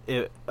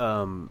 10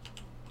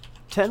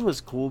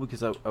 was cool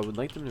because I would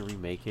like them to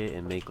remake it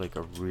and make like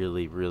a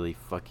really really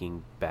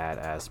fucking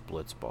badass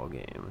Blitzball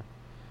game.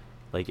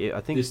 Like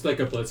I think Just like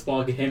a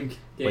Blitzball game.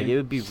 like it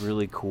would be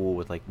really cool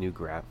with like new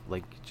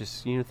like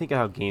just think of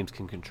how games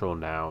can control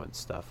now and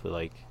stuff. But,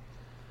 like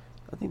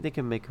I think they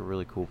can make a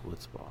really cool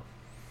Blitzball.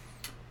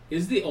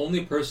 Is the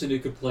only person who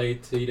could play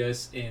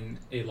Titus in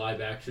a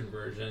live action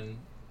version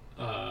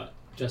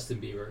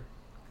Justin Bieber?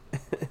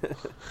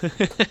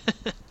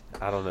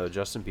 I don't know.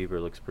 Justin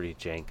Bieber looks pretty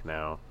jank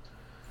now.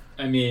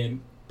 I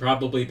mean,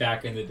 probably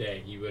back in the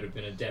day, he would have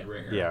been a dead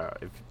ringer. Yeah,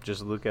 if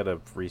just look at a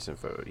recent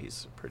photo,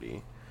 he's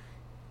pretty.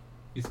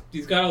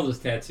 He's got all those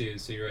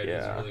tattoos, so you're right. It Yeah.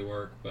 doesn't really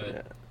work.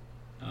 But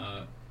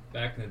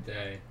back in the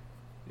day,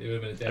 it would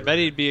have been a dead I bet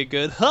ringer. he'd be a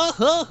good ha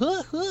ha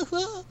ha ha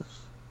ha.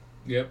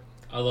 Yep,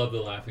 I love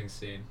the laughing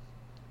scene.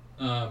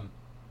 Man,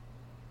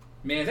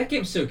 that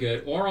game's so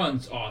good.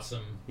 Auron's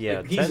awesome. Yeah,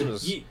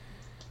 Like,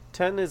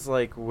 10 is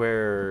like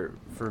where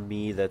for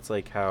me that's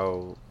like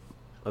how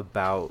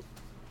about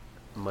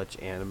much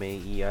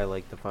anime-y I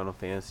like the Final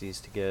Fantasies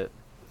to get.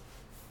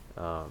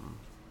 not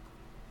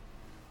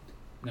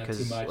too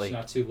 'cause, much, like,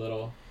 not too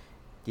little.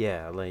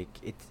 Yeah, like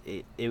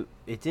it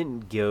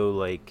didn't go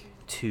like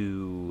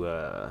too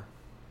I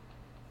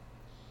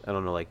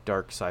don't know, like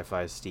dark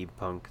sci-fi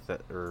steampunk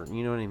or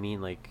you know what I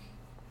mean, like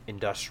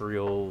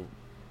industrial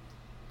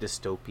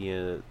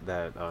dystopia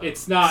that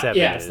It's not. 7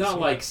 Yeah, it's is, not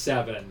like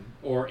 7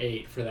 or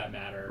 8 for that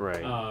matter.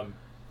 Right.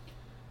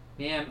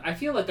 Man, I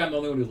feel like I'm the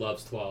only one who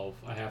loves 12.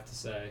 I have to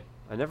say.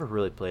 I never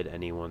really played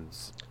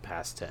anyone's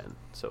past 10,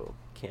 so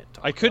can't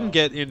talk. I couldn't Oh.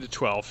 get into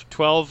 12.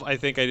 12, I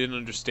think I didn't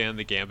understand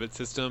the gambit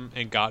system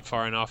and got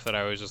far enough that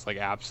I was just like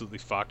absolutely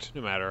fucked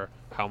no matter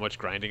how much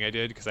grinding I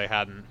did because I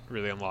hadn't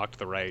really unlocked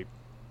the right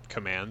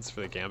commands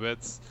for the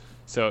gambits.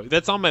 So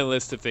that's on my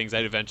list of things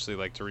I'd eventually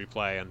like to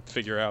replay and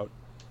figure out.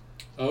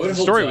 Oh, it The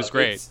holds story up. was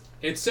great.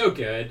 It's so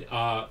good.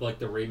 Like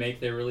the remake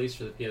they released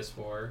for the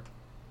PS4,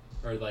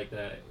 or like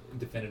the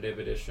definitive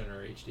edition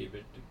or HD.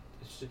 But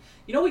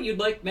you know what you'd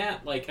like,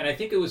 Matt? Like, and I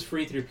think it was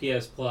free through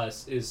PS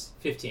Plus. Is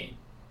 15.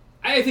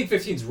 I think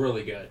 15's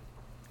really good.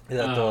 Is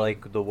that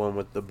like the one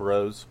with the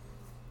bros?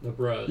 The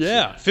bros.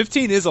 Yeah,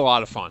 15 is a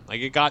lot of fun.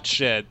 Like, it got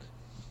shit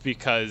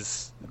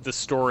because the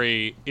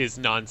story is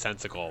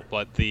nonsensical,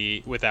 but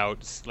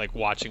without like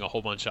watching a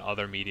whole bunch of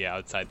other media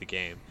outside the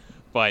game.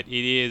 But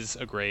it's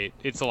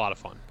a lot of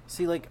fun.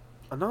 See, like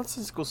a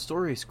nonsensical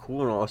story is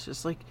cool and all. It's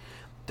just like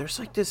there's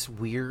like this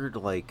weird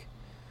like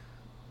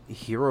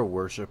hero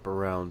worship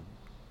around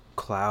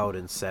Cloud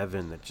and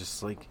 7 that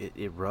just like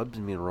it rubbed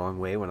me the wrong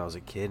way when I was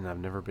a kid, and I've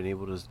never been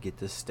able to get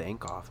this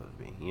stank off of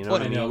me. You know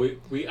what I mean?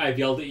 know. I've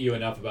yelled at you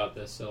enough about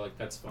this, so like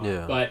that's fine.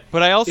 Yeah.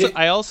 But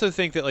I also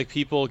think that like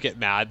people get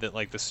mad that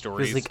like the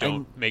stories like,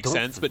 don't make don't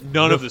sense, but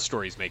none of the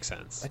stories make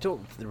sense. I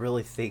don't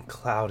really think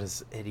Cloud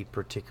is any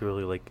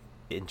particularly like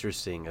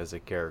interesting as a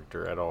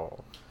character at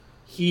all.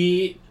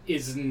 he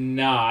is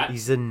not.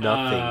 He's a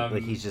nothing.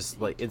 Like he's just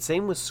like, and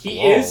same with Squall.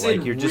 He is like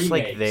in you're remake, just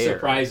like there.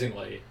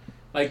 surprisingly.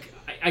 Like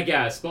I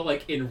guess, but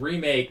like in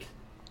remake,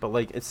 But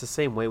like it's the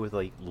same way with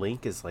like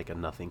Link is like a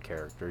nothing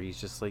character. He's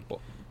just like,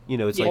 you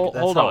know, it's Yeah. like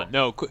that's Hold how- on,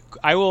 no,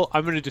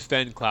 I'm going to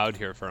defend Cloud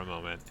here for a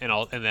moment, and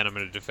then I'm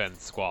going to defend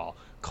Squall.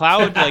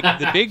 Cloud, like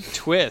the big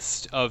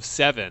twist of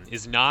 7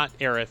 is not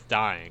Aerith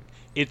dying.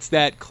 It's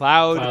that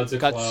Cloud Cloud's a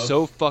got Cloud.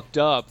 so fucked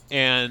up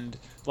and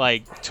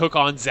like took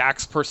on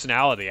Zack's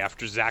personality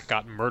after Zack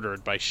got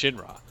murdered by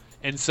Shinra.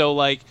 And so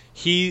like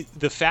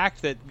the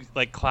fact that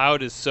like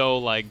Cloud is so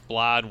like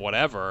blah and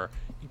whatever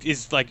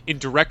is like in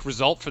direct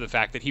result for the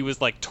fact that he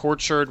was like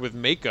tortured with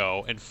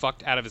Mako and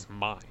fucked out of his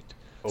mind.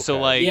 Okay. So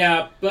like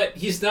yeah, but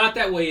he's not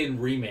that way in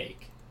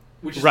remake,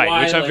 which is right,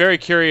 why, which I'm like, very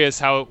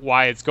curious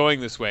why it's going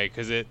this way,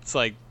 because it's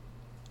like,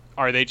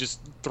 are they just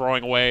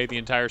throwing away the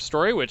entire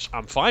story, which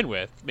I'm fine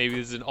with? Maybe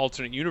this is an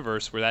alternate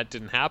universe where that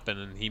didn't happen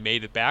and he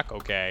made it back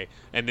okay,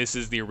 and this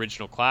is the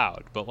original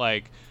Cloud. But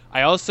like,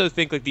 I also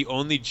think like the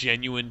only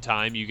genuine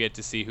time you get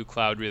to see who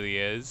Cloud really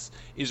is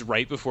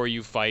right before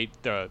you fight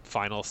the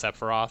final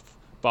Sephiroth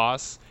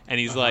boss, and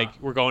he's like,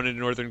 "We're going into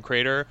Northern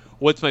Crater.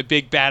 What's my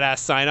big badass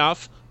sign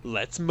off?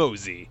 Let's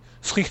mosey."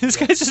 It's like, this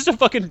guy's just a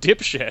fucking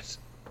dipshit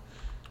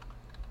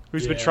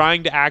who's been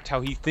trying to act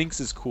how he thinks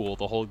is cool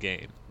the whole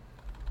game.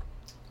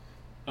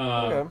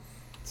 Okay.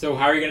 So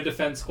how are you going to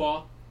defend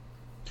Squall?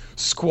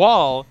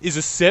 Squall is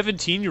a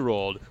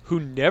 17-year-old who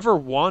never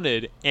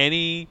wanted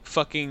any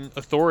fucking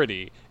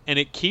authority, and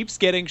it keeps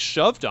getting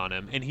shoved on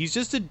him, and he's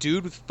just a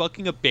dude with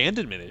fucking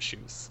abandonment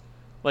issues.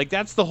 Like,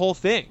 that's the whole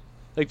thing.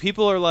 Like,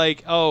 people are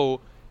like,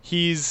 oh,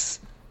 he's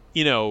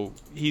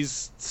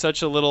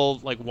such a little,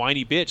 like,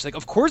 whiny bitch. Like,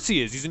 of course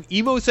he is. He's an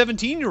emo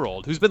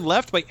 17-year-old who's been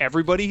left by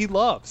everybody he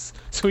loves.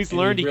 So he's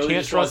learned he really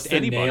can't just trust wants to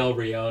anybody. nail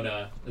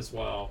Riona as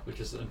well, which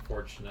is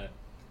unfortunate.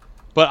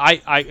 But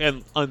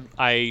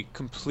I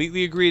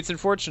completely agree it's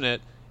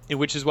unfortunate, and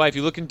which is why if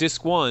you look in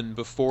Disc 1,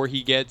 before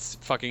he gets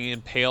fucking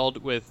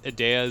impaled with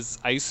Idea's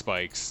ice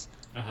spikes,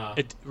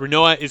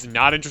 Rinoa is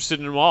not interested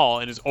in him all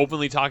and is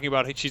openly talking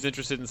about she's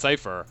interested in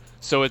Cypher.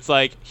 So it's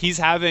like he's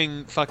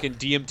having fucking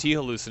DMT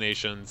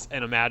hallucinations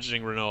and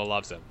imagining Rinoa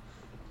loves him.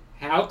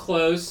 How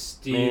close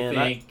do you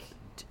think...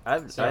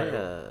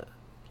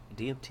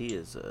 DMT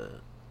is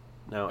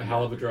no, a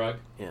hell of a drug?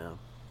 Yeah.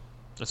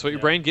 That's what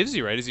your brain gives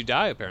you, right, as you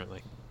die,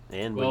 apparently.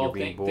 And when you're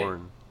being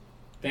born.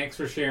 Thanks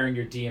for sharing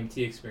your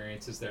DMT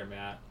experiences there,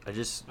 Matt. I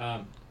just...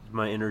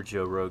 my inner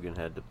Joe Rogan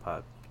had to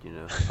pop in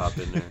there.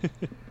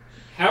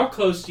 How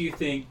close do you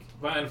think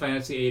Final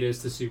Fantasy VIII is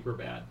to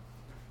Superbad?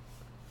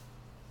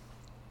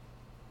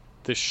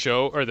 The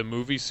show or the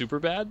movie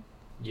Superbad?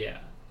 Yeah.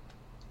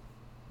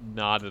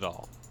 Not at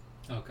all.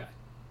 Okay.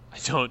 I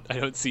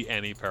don't see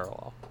any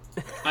parallel.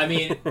 I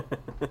mean,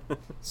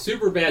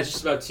 Superbad is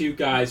just about two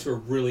guys who are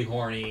really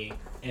horny,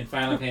 and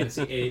Final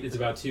Fantasy VIII is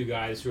about two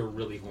guys who are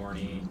really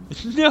horny.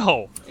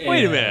 No!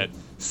 Wait a minute.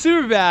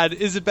 Superbad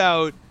is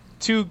about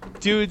two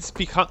dudes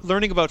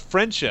learning about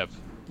friendship.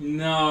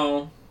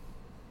 No.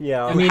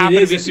 Yeah, I mean, happen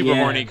to be super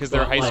horny because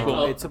they're high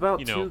school. It's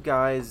about two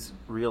guys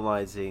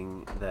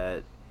realizing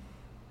that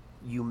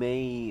you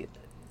may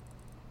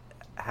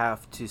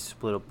have to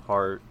split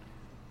apart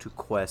to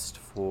quest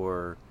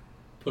for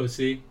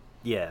pussy.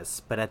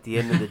 Yes, but at the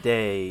end of the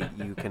day,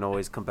 you can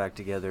always come back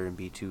together and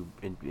be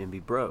and be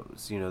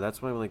bros. You know,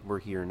 that's why we're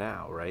here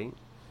now, right?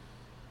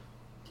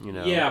 You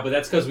know. Yeah, but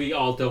that's because we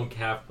all don't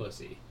have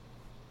pussy.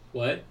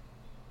 What?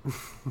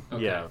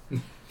 Okay. Yeah.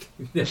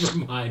 Never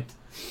mind.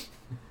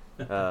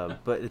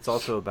 But it's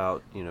also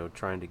about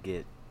trying to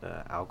get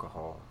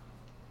alcohol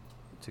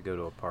to go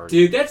to a party.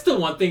 Dude, that's the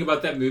one thing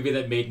about that movie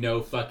that made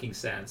no fucking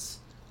sense.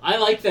 I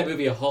liked that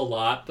movie a whole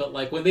lot, but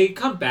like when they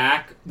come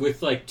back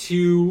with like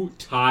 2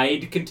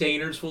 Tide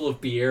containers full of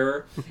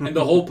beer, and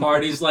the whole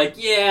party's like,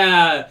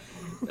 "Yeah,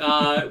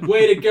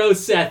 way to go,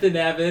 Seth and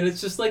Evan."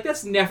 It's just like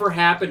that's never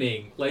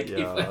happening. Like,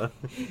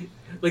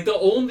 like the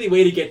only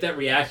way to get that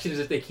reaction is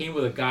if they came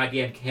with a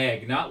goddamn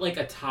keg, not like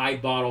a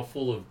Tide bottle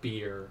full of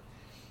beer.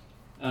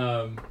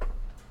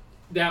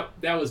 That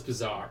was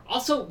bizarre.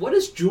 Also, what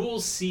does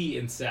Jules see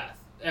in Seth,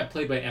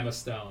 played by Emma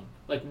Stone?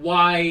 Like,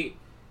 why?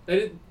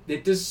 It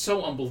is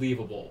so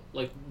unbelievable.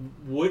 Like,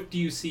 what do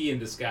you see in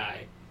this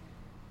guy?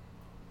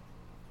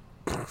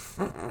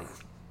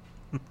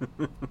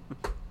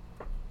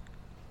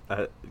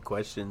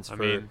 Questions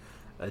for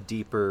a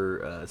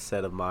deeper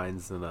set of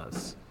minds than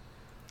us.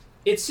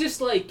 It's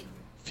just like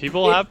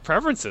people have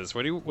preferences.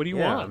 What do you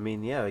want? I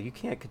mean, you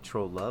can't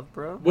control love,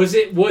 bro. Was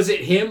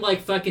it him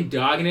like fucking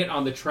dogging it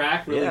on the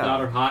track, really got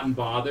her hot and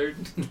bothered,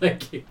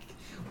 like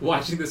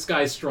watching this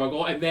guy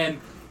struggle, and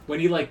then when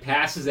he like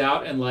passes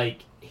out and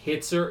like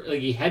hits her,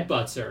 like he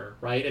headbutts her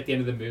right at the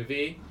end of the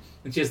movie,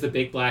 and she has the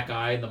big black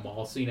eye in the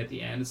mall scene at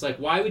the end. It's like,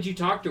 why would you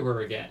talk to him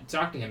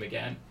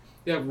again?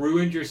 That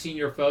ruined your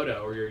senior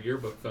photo or your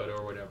yearbook photo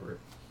or whatever.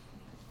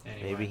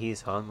 Anyway. Maybe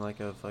he's hung like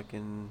a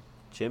fucking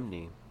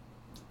chimney.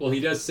 Well, he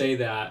does say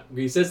that.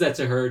 He says that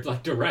to her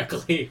like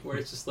directly, where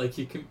it's just like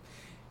you can.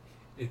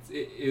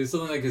 It was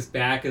something like his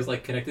back is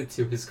like connected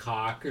to his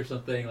cock or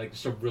something, like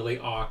just a really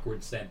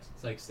awkward sentence,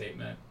 like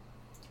statement.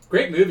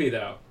 Great movie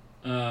though.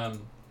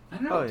 I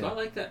don't know. Oh, yeah. Do I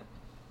like that?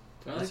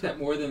 Do I like that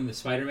more than the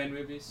Spider-Man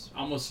movies?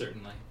 Almost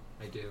certainly,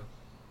 I do.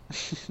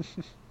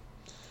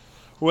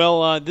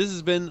 Well, this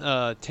has been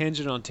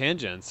Tangent on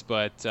Tangents,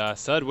 but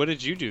Sud, what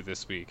did you do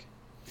this week?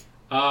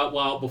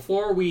 Well,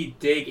 before we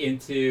dig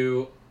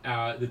into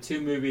the 2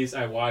 movies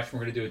I watched, we're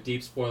going to do a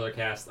deep spoiler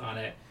cast on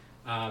it.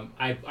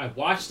 I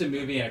watched a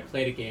movie and I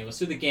played a game. Let's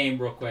do the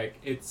game real quick.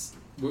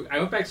 I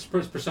went back to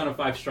Persona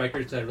 5 Strikers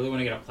because I really want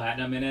to get a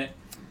platinum in it.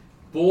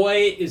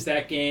 boy, is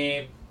that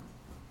game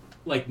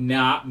like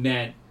not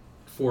meant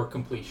for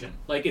completion.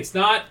 Like, it's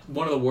not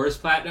one of the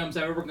worst platinums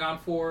I've ever gone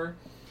for,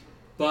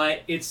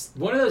 but it's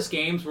one of those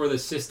games where the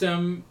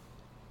system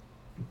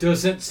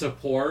doesn't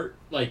support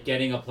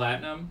getting a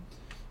platinum.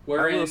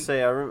 I will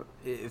say,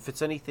 if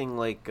it's anything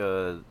like,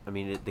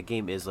 the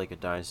game is like a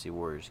Dynasty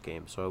Warriors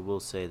game, so I will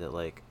say that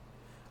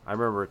I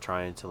remember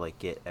trying to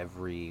get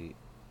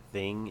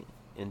everything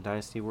in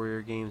Dynasty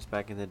Warrior games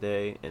back in the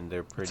day, and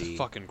they're pretty. It's a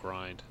fucking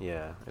grind.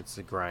 Yeah, it's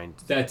a grind.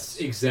 That's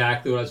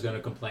exactly what I was going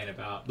to complain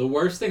about. The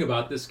worst thing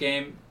about this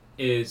game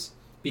is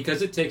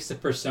because it takes the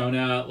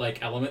Persona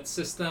element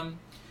system,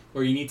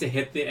 where you need to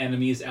hit the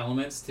enemy's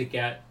elements to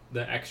get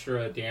the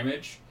extra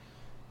damage.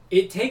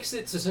 It takes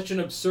it to such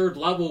an absurd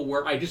level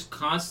where I just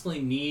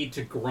constantly need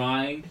to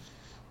grind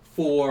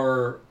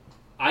for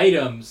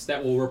items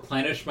that will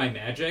replenish my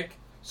magic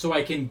so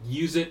I can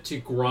use it to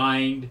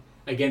grind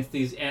against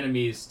these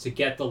enemies to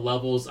get the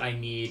levels I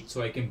need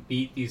so I can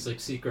beat these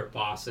secret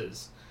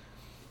bosses.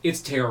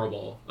 It's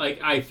terrible.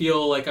 I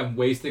feel like I'm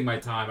wasting my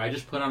time. I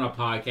just put on a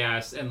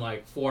podcast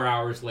and 4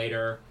 hours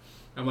later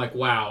I'm like,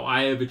 wow,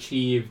 I have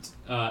achieved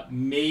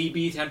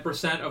maybe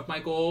 10% of my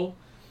goal.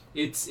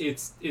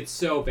 It's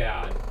so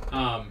bad,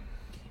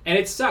 and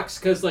it sucks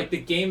because the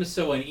game is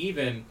so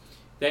uneven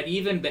that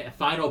even the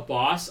final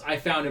boss I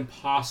found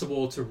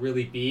impossible to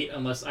really beat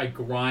unless I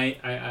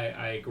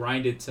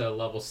grinded to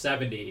level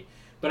 70.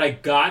 But I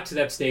got to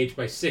that stage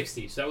by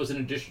 60, so that was an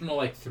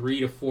additional 3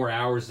 to 4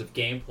 hours of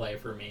gameplay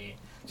for me,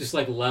 just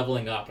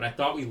leveling up. And I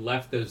thought we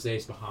left those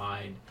days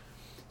behind.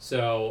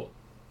 So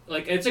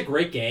it's a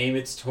great game.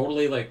 It's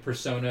totally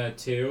Persona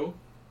 2,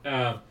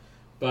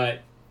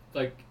 but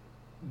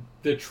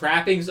the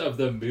trappings of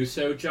the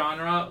Musou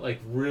genre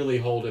really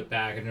hold it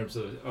back in terms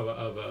of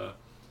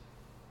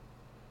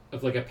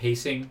a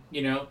pacing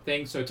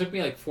thing. So it took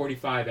me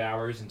 45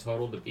 hours in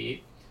total to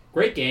beat.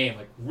 Great game,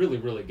 really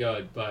really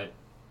good, but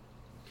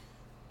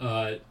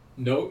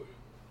no,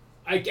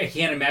 I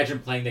can't imagine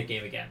playing that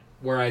game again.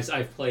 Whereas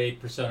I've played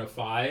Persona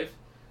 5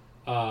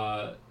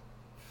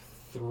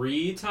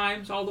 3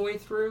 times all the way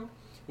through,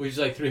 which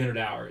is 300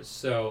 hours.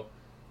 So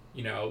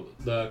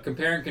the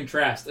compare and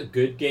contrast a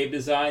good game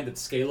design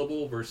that's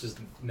scalable versus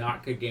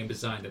not good game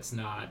design that's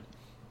not.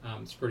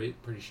 It's pretty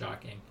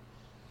shocking.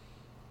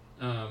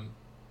 I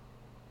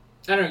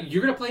don't know. Are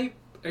you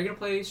gonna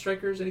play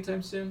Strikers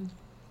anytime soon,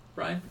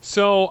 Brian?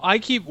 So I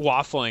keep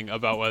waffling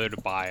about whether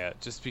to buy it,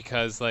 just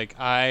because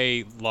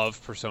I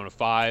love Persona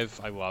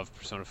 5. I love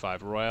Persona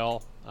 5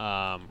 Royale.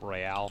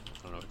 Royale.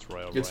 I don't know if it's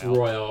Royal. It's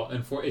Royal,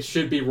 and it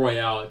should be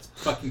Royale. It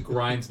fucking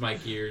grinds my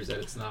gears that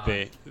it's not.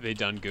 They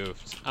done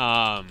goofed.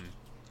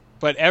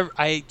 But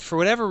I for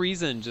whatever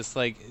reason just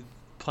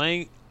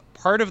playing.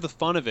 Part of the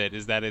fun of it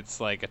is that it's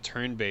a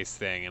turn-based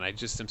thing, and I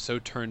just am so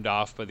turned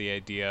off by the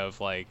idea of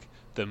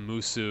the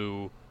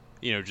Musou,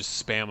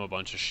 just spam a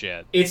bunch of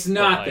shit. It's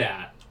not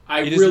that.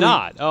 It is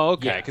not. Oh,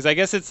 okay. Because I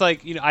guess it's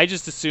I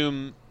just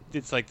assume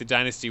it's the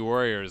Dynasty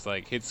Warriors,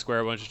 hit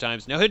square a bunch of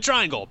times. Now hit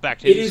triangle. Back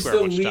to hitting square a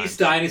bunch of times. It is the least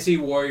Dynasty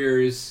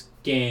Warriors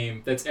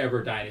game that's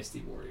ever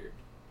Dynasty Warrior.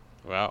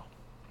 Wow.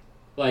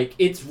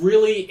 It's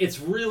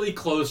really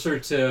closer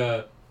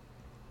to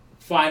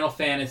Final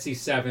Fantasy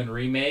VII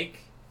Remake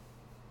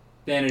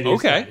than it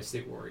is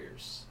Dynasty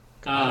Warriors.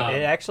 It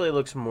actually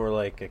looks more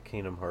like a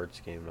Kingdom Hearts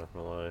game, not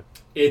gonna lie.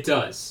 It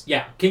does.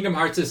 Yeah, Kingdom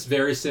Hearts is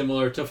very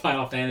similar to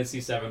Final Fantasy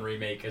VII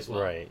Remake as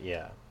well. Right,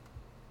 yeah.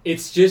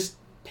 It's just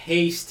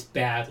paced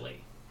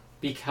badly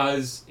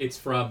because it's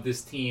from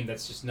this team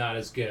that's just not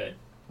as good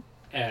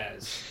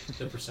as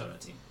the Persona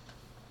team.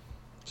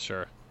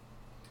 Sure.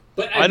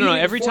 But I don't know,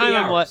 every time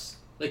hours.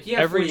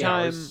 Every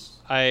time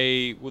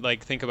I would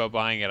think about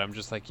buying it, I'm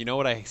just you know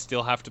what, I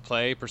still have to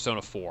play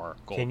Persona 4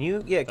 Gold. Can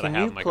you play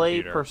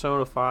computer.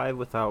 Persona 5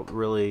 without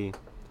really...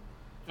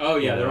 Oh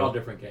yeah, they're all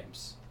different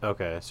games.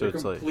 Okay, so they're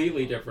it's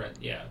completely different.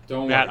 Yeah,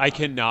 don't Matt, worry. I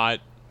cannot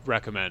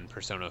recommend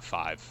Persona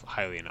 5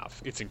 highly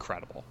enough. It's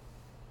incredible.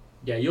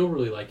 Yeah, you'll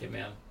really like it,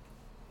 man.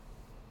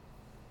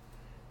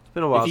 It's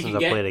been a while since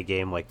I played a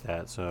game like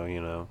that,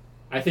 so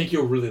I think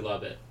you'll really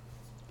love it.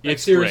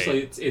 It's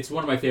seriously, great. it's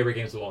one of my favorite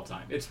games of all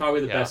time. It's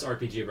probably the best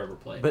RPG I've ever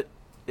played. But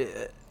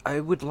I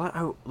would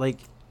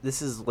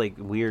this is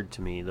weird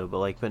to me though,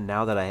 but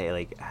now that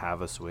I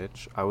have a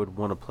Switch, I would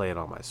want to play it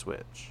on my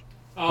Switch,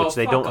 which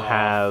they don't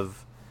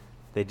have.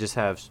 They just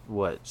have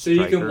what? So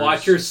Strikers? You can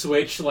watch your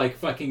Switch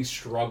fucking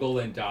struggle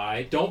and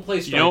die. Don't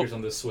play Strikers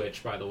on the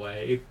Switch, by the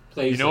way. It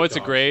plays. It's a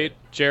great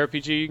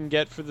JRPG you can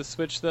get for the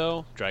Switch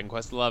though. Dragon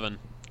Quest XI,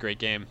 great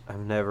game.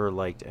 I've never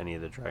liked any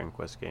of the Dragon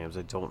Quest games.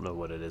 I don't know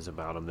what it is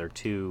about them. They're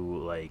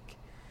too They're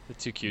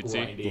too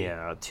cutesy. Grindy.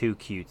 Yeah, too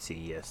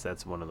cutesy. Yes,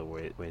 that's one of the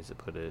ways to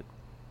put it.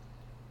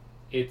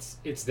 It's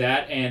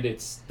that, and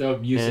it's the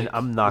music. And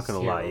I'm not gonna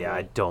lie, yeah,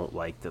 I don't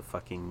like the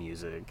fucking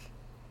music.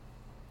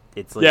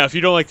 It's if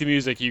you don't like the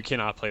music, you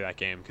cannot play that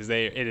game because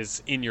it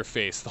is in your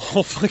face the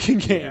whole fucking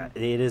game. Yeah,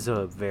 it is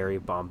a very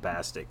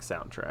bombastic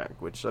soundtrack,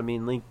 which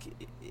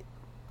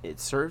it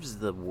serves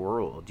the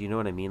world. You know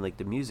what I mean?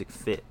 The music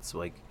fits.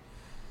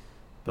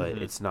 but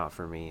it's not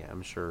for me.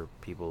 I'm sure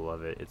people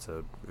love it. It's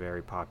a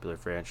very popular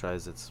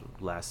franchise. It's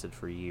lasted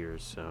for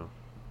years, so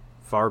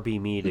far be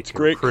me to It's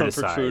great comfort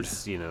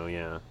criticize. food.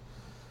 Yeah.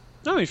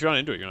 No, if you're not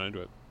into it, you're not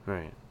into it.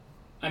 Right.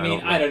 I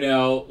mean, I don't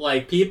know.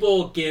 Like,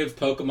 people give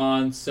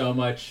Pokemon so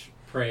much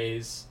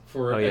praise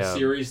for a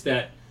series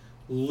that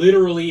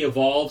literally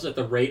evolves at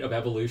the rate of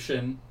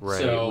evolution. Right.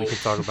 So we could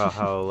talk about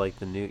how, like,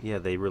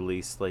 they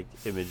released, like,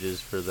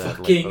 images for that,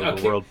 fucking,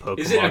 like, World Pokemon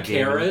is it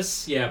game.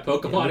 Akaris? Yeah,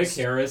 Pokemon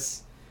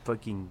Akaris.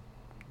 Fucking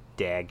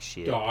dag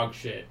shit. Dog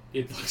shit.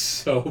 It looks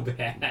so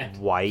bad.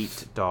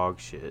 White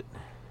dog shit.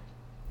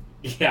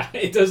 Yeah,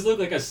 it does look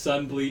like a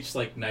sun-bleached,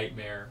 like,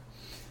 nightmare.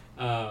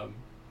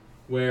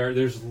 Where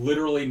there's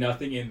literally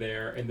nothing in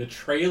there, and the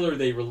trailer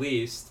they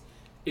released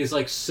is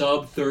like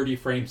sub 30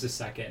 frames a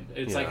second.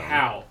 It's like,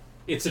 how?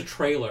 It's a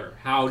trailer.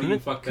 How do you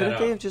fuck that up?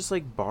 Couldn't they have just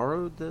like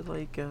borrowed the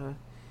like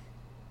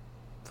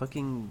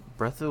fucking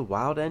Breath of the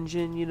Wild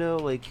engine?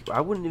 Like I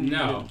wouldn't even.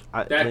 No,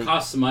 that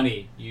costs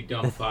money. You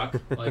dumb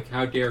fuck. Like,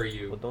 how dare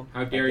you? Well,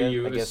 how dare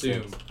you I guess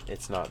assume?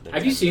 It's not.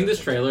 Have you seen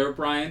this trailer,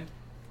 Brian?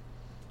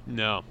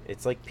 No.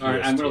 It's like PS2. All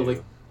right, I'm gonna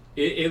look.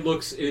 It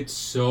looks. It's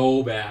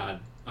so bad.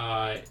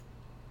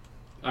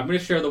 I'm going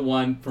to share the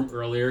one from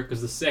earlier because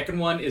the second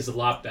one is a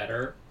lot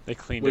better. They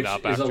cleaned it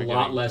up which is after a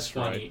lot getting less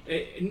funny.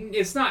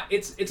 It's not.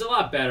 It's a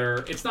lot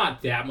better. It's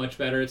not that much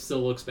better. It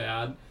still looks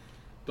bad,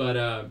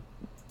 but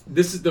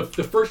this is the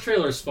first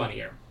trailer is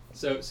funnier.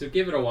 So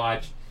give it a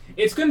watch.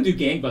 It's going to do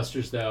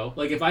gangbusters though.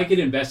 Like, if I could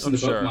invest in the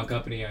Pokemon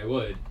Company, I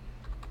would.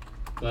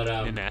 But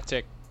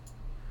Niantic.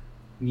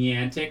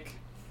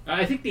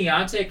 I think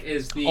Niantic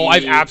is the. Oh,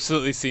 I've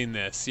absolutely seen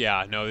this.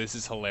 Yeah, no, this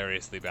is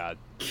hilariously bad.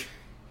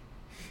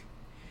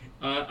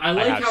 I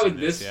like how in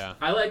this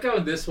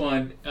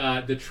one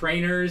the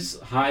trainers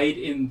hide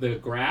in the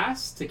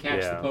grass to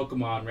catch the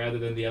Pokemon rather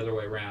than the other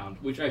way around,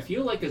 which I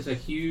feel like is a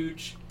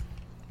huge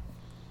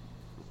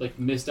like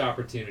missed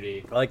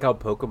opportunity. I like how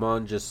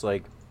Pokemon just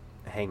like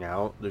hang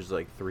out. There's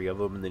like 3 of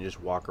them, and they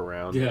just walk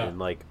around and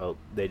like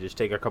they just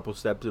take a couple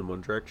steps in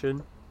one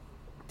direction,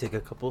 take a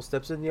couple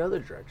steps in the other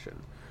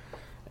direction,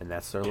 and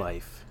that's their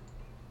life.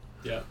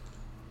 Yeah,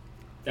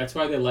 that's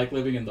why they like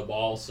living in the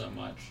ball so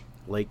much.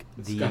 Like,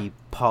 the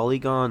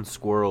polygon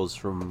squirrels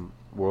from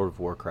World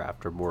of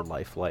Warcraft are more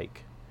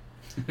lifelike.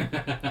 You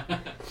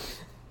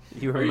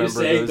remember Are you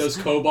saying those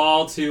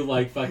kobolds who,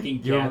 like,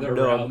 fucking gather around?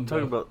 No, I'm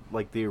talking about,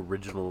 like, the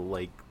original,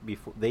 like,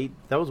 before...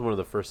 That was one of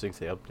the first things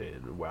they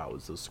updated in WoW,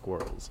 was those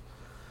squirrels.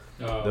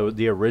 Oh.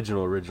 The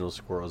original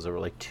squirrels that were,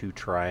 like, 2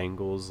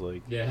 triangles,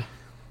 like... Yeah.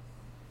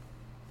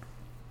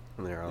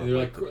 And they're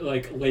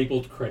like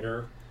labeled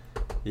critter.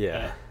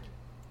 Yeah.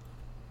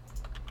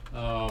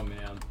 Oh,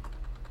 man.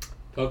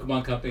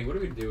 Pokemon Company, what do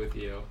we do with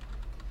you?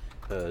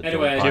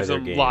 Anyway, give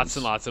them lots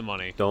and lots of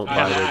money. Don't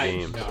buy their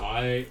games. No,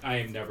 I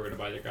am never going to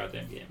buy their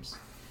goddamn games.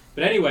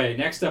 But anyway,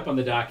 next up on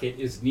the docket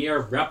is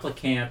Nier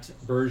Replicant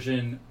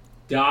version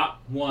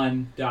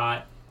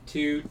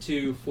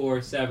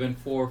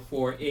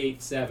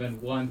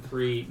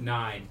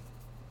 .1.22474487139 ...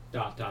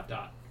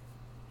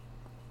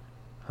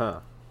 Huh.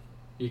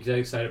 You guys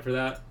excited for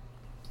that?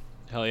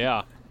 Hell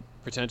yeah.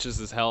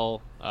 Pretentious as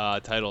hell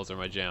titles are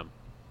my jam.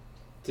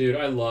 Dude,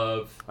 I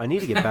need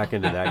to get back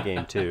into that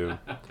game too.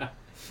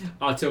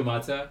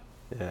 Automata.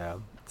 Yeah.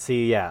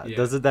 See,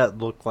 doesn't that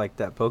look like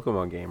that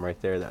Pokemon game right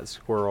there? That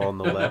squirrel on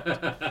the left.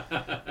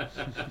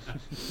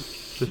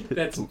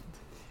 That's.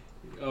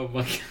 Oh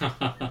my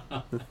god.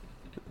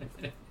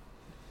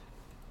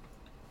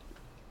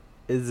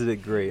 Isn't it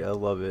great? I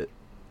love it.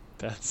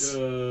 That's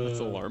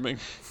alarming.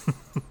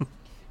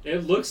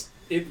 It looks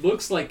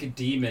like a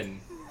demon.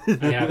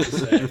 I have to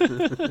say.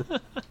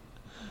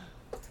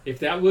 If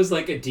that was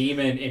like a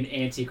demon in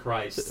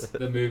Antichrist,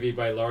 the movie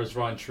by Lars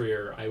von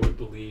Trier, I would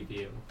believe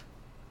you.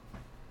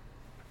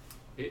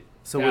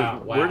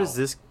 Where does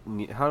this?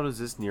 How does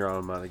this Nier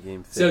Automata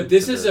game fit? So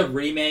this is a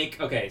remake.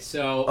 Okay,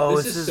 so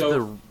this is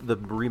the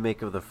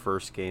remake of the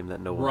first game that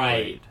no one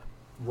played.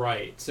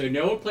 Right. So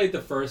no one played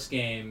the first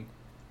game,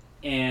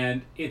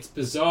 and it's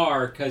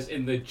bizarre because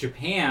in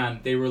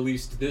Japan they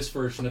released this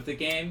version of the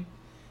game.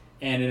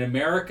 And in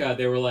America,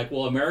 they were like,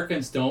 well,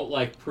 Americans don't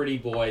like pretty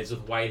boys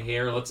with white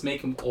hair. Let's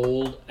make them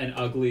old and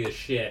ugly as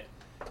shit.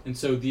 And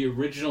so the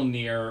original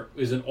Nier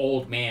is an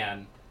old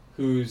man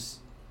who's,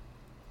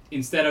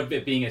 instead of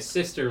it being a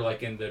sister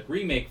like in the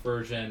remake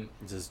version,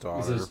 it's his daughter.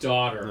 It's his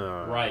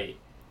daughter, right.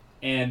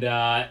 And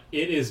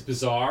it is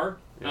bizarre.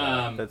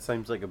 Yeah, that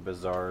seems like a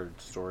bizarre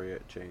story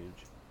change.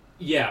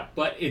 Yeah,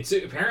 but it's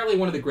apparently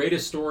one of the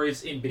greatest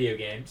stories in video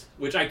games,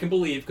 which I can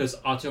believe because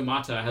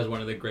Automata has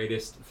one of the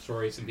greatest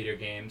stories in video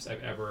games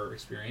I've ever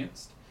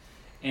experienced.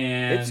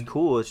 And it's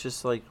cool. It's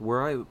just like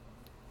where I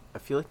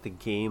feel like the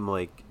game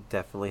like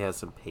definitely has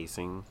some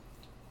pacing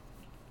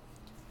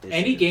issues.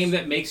 Any game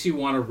that makes you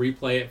want to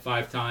replay it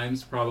 5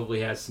 times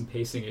probably has some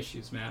pacing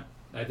issues, Matt.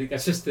 I think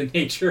that's just the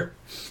nature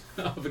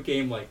of a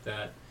game like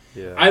that.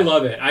 Yeah. I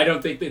love it. I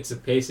don't think it's a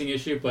pacing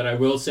issue, but I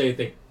will say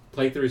that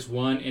playthroughs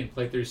 1 and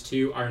playthroughs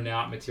 2 are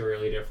not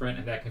materially different,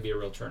 and that can be a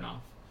real turnoff.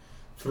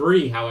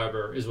 3,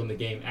 however, is when the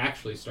game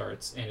actually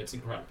starts, and it's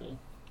incredible.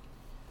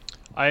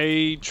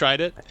 I tried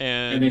it,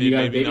 and then you it got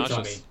a made me baby nauseous.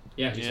 tummy.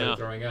 Yeah, he started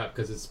throwing up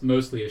because it's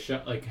mostly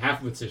like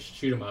half of it's a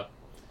shoot 'em up.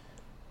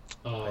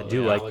 Oh, I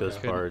do yeah, like Galaga. those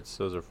parts.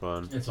 Those are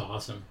fun. It's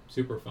awesome,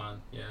 super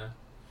fun. Yeah.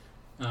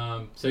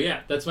 So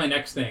yeah, that's my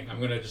next thing. I'm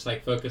gonna just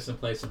like focus and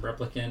play some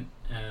Replicant,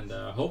 and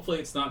hopefully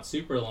it's not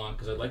super long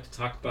because I'd like to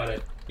talk about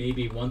it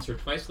maybe once or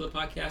twice for the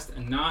podcast,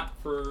 and not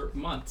for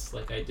months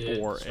like I did.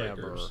 Forever.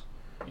 Strikers.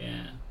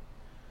 Yeah.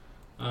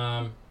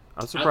 I'm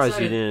surprised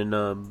you outside-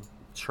 didn't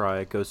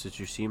try Ghost of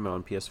Tsushima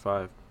on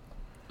PS5.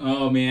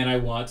 Oh man, I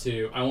want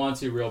to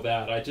real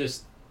bad. I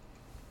just,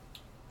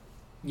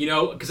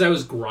 because I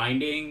was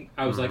grinding,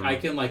 I was like, I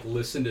can like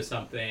listen to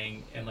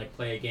something and like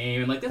play a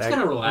game, and like that's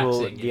kind of relaxing.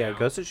 Well, you know?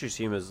 Ghost of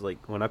Tsushima is like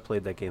when I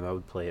played that game, I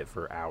would play it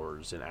for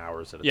hours and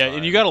hours at a Yeah, time.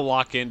 and you got to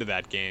lock into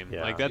that game.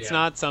 Yeah. Like that's Yeah.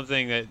 not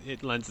something that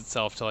it lends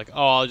itself to like,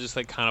 oh, I'll just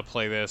like kind of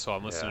play this while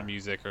I'm listening Yeah. to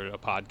music or a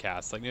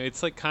podcast. Like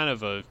it's like kind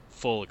of a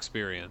full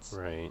experience.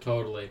 Right.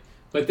 Totally.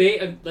 But they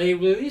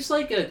released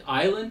like an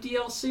island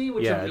DLC,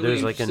 which I'm really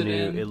there's like a interested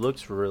new. in. It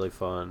looks really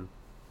fun.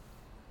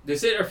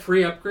 Is it a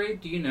free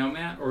upgrade? Do you know,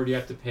 Matt, or do you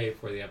have to pay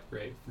for the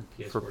upgrade from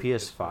PS4? For to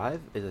PS5,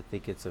 I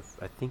think it's a.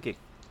 I think it.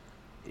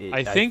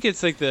 I think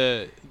it's like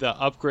the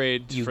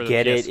upgrade you for the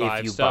get it PS5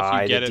 if you stuff.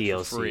 buy You get the it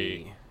DLC. for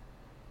free.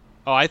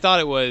 Oh, I thought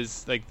it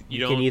was like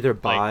You don't can either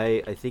like,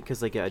 buy. I think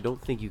because like I don't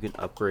think you can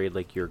upgrade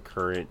like your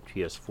current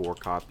PS4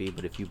 copy,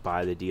 but if you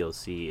buy the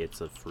DLC,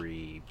 it's a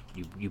free.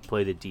 You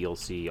play the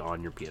DLC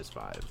on your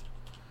PS5.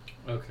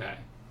 Okay.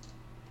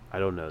 I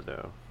don't know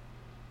though.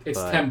 It's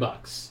But-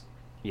 $10.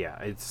 Yeah,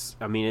 it's.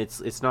 I mean,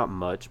 it's not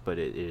much, but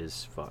it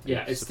is fun.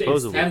 Yeah, it's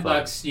supposedly $10.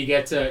 fun. You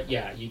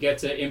get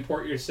to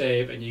import your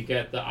save, and you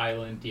get the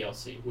island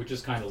DLC, which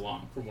is kind of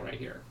long from what I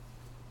hear.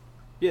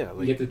 Yeah, You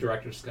like get the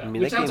director's cut, I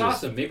mean, which that sounds game is-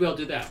 awesome. Maybe I'll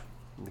do that.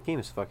 the game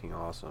is fucking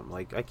awesome.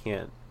 Like I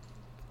can't.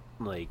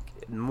 Like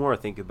the more I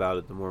think about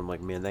it, the more I'm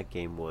like, man, that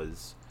game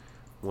was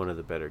one of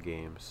the better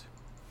games.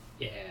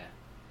 Yeah.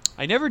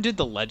 I never did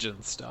the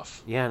Legends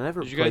stuff. Yeah, I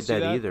never Did you played guys do that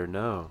that? either.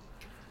 No.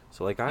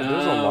 So like,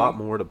 there's a lot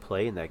more to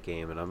play in that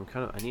game, and I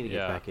need to get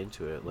Yeah. back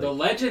into it. Like, The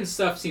Legend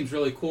stuff seems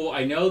really cool.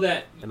 I know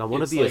that. and I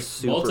want to it's be a like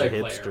super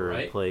multiplayer,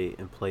 hipster right?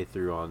 and play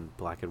through on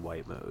black and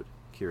white mode,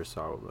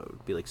 Kurosawa mode.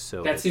 Be like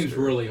so. That seems hipster.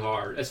 really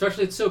hard.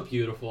 Especially, it's so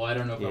beautiful. I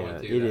don't know if I Yeah,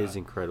 want to do it that. is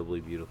incredibly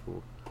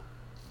beautiful.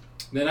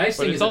 The nice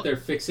But thing it's is all- that they're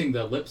fixing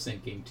the lip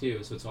syncing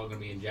too, so it's all going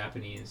to be in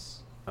Japanese.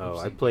 Oh,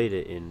 lip I syncing. played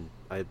it in.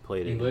 I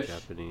played it English? in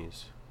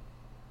Japanese.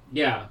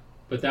 Yeah,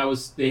 but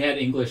they had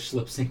English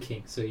lip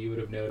syncing, so you would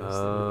have noticed. that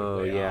it Oh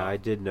would be way yeah, off. I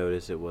did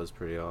notice it was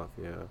pretty off.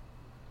 Yeah.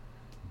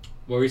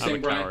 What were you I'm a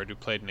saying, Brian? coward who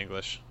played in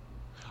English.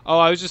 Oh,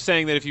 I was just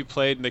saying that if you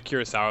played in the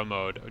Kurosawa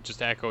mode, just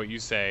to echo what you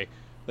say,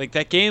 like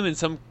that game in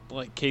some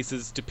like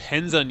cases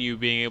depends on you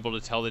being able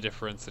to tell the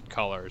difference in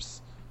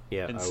colors.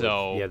 Yeah. And I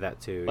so, yeah, that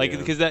too. Like yeah.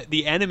 because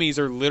the enemies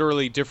are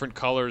literally different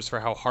colors for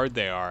how hard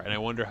they are, and I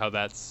wonder how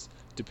that's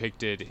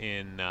depicted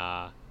in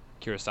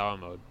Kurosawa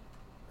mode.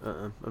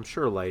 I'm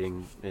sure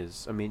lighting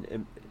is. I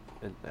mean,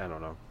 I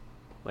don't know.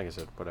 Like I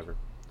said, whatever.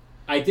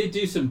 I did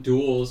do some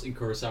duels in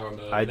Kurosawa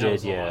mode. I and that did,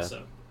 was yeah.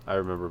 Awesome. I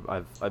remember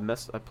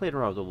I played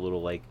around with a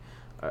little like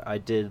I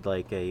did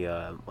like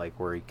a like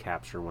where he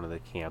captured one of the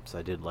camps.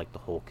 I did like the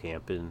whole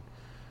camp in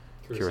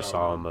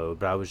Kurosawa mode,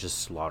 but I was just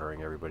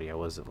slaughtering everybody. I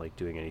wasn't like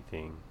doing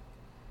anything.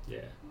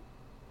 Yeah.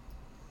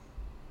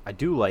 I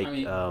do like I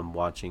mean-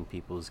 watching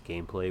people's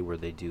gameplay where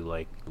they do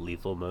like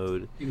lethal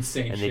mode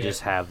Insane and shit. they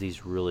just have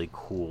these really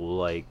cool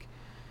like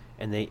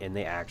and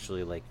they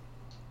actually like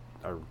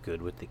are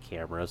good with the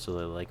camera, so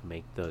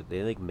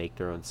they make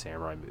their own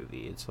samurai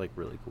movie. It's like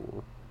really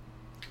cool.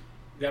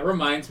 That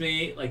reminds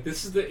me, like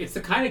it's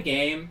the kind of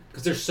game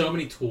because there's so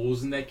many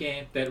tools in that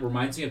game that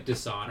reminds me of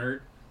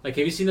Dishonored. Like,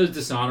 have you seen those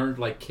Dishonored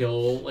like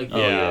kill like Oh,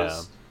 Yeah.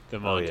 videos? The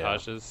Oh, yeah.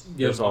 montages.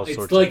 Yeah, There's all it's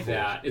sorts like of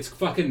that. It's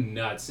fucking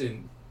nuts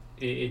in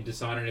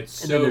Dishonored. It's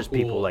And so then there's cool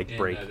people like in,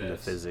 breaking the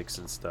this. physics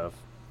and stuff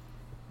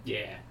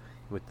Yeah,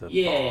 with the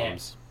Yeah.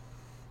 bombs.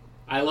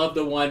 I love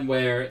the one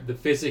where the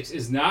physics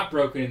is not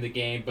broken in the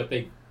game, but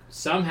they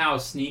somehow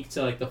sneak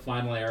to like the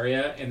final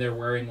area and they're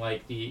wearing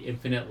like the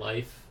infinite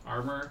life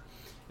armor,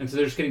 and so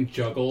they're just getting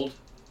juggled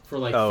for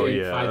like Oh,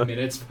 5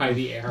 minutes by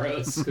the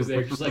arrows because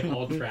they're just like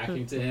all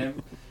tracking to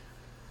him.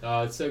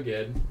 Oh, it's so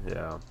good.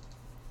 Yeah.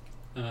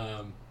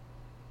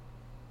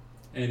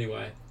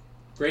 Anyway,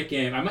 great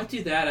game. I might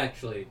do that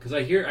actually because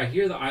I hear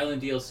the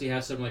Island DLC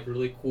has some like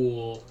really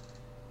cool,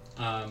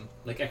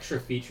 like extra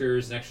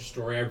features and extra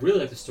story. I really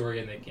like the story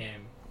in that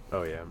game.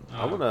 Oh yeah.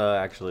 I want to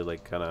actually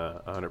like kind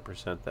of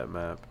 100% that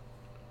map.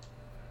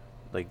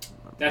 Like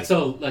That's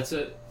a get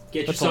That's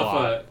a yourself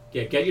lot.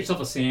 get yourself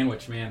a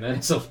sandwich, man. That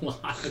is a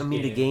lot. I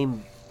mean, the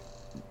game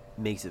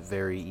makes it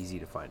very easy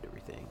to find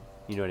everything.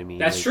 You know what I mean?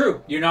 That's Like,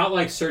 true. You're not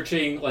like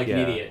searching like an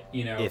Yeah. idiot.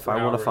 You know, If for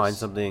I want to hours. find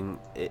something,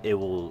 it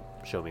will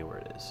show me where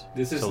it is.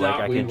 This is so not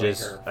like I Wind can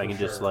just Waker, I for can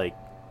just sure. like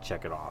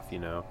check it off. You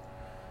know?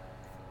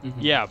 Mhm.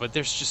 Yeah, but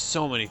there's just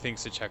so many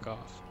things to check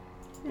off.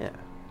 Yeah.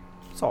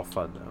 It's all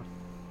fun though.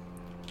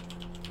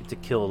 Get to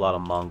kill a lot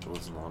of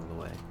Mongols along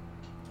the way.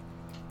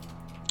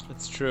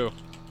 That's true.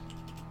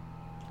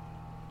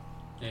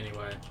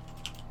 Anyway.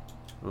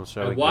 Well,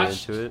 shall we get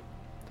into it?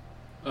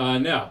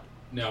 No.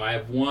 I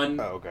have one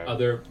okay.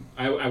 other.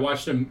 I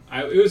watched them.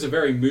 It was a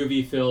very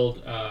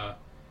movie-filled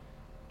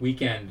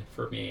weekend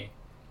for me,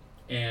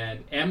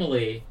 and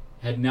Emily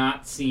had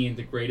not seen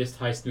the greatest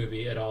heist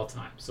movie at all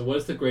time. So, what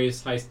is the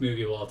greatest heist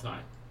movie of all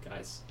time,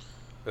 guys?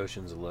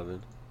 Ocean's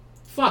 11.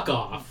 Fuck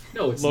off!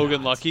 No, it's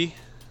Logan not. Lucky.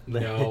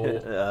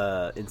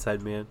 No.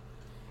 Inside Man.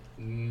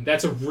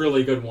 That's a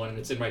really good one, and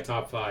it's in my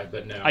top 5.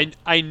 But no.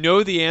 I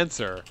know the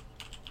answer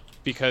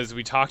because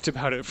we talked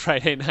about it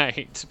Friday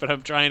night, but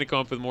I'm trying to come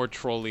up with more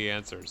trolly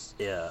answers.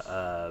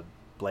 Yeah.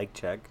 Blank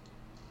Check.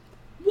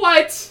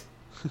 What?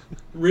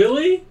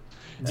 Really?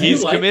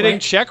 He's committing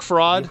check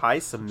fraud. He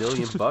heists $1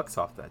 million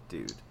off that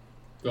dude.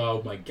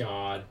 Oh my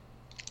god.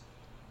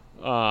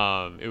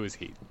 It was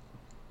Heat.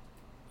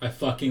 I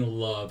fucking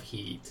love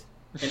Heat.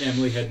 And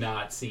Emily had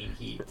not seen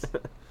Heat.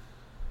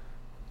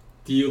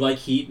 Do you like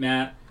Heat,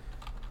 Matt?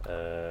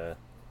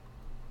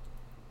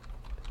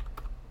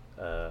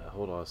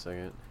 Hold on a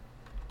second.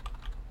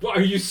 What,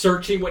 are you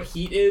searching what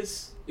Heat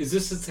is? Is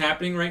this what's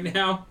happening right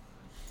now?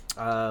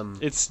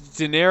 It's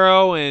De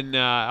Niro and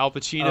Al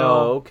Pacino.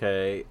 Oh,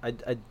 okay.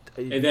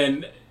 And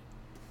then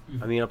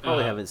I mean, I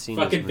probably haven't seen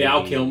fucking this Val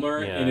movie,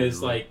 Kilmer in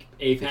his like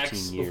Apex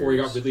 15 before he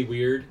got years. really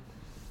weird.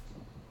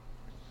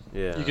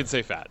 Yeah. You can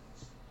say fat.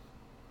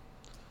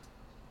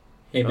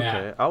 Hey Matt.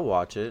 Okay, I'll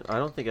watch it. I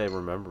don't think I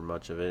remember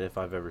much of it if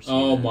I've ever seen it.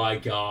 Oh my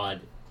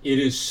god. It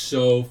is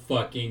so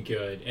fucking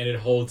good and it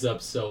holds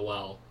up so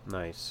well.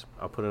 Nice.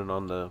 I'll put it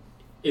on the...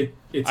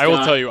 I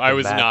will tell you, I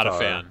was Batar. not a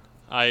fan.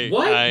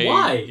 What?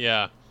 Why?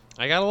 Yeah.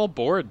 I got a little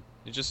bored.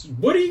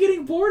 What are you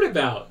getting bored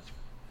about?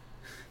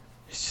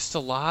 It's just a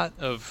lot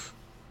of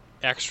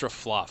extra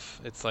fluff.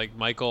 It's like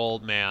Michael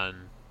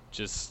Mann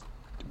just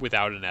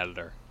without an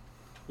editor.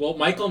 Well,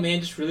 Michael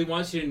Mann just really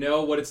wants you to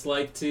know what it's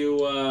like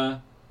to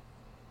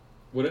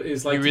what it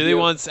is like. He to really be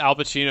wants Al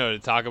Pacino to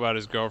talk about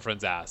his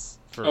girlfriend's ass.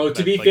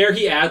 To be fair,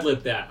 he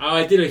ad-libbed that. Oh,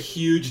 I did a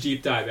huge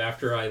deep dive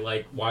after I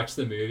like watched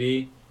the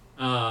movie,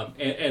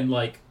 and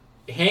like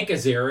Hank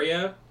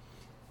Azaria,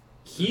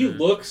 he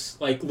looks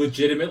like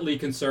legitimately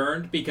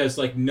concerned because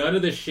like none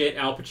of the shit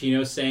Al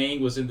Pacino's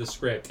saying was in the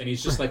script, and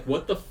he's just like,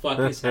 "What the fuck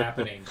is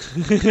happening?"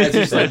 As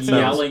he's like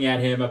yelling at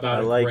him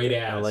about a great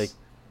ass. I like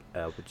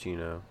Al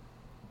Pacino.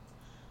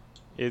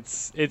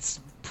 It's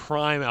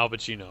prime Al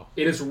Pacino.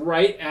 It is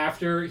right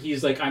after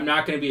he's like, I'm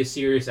not going to be a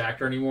serious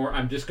actor anymore.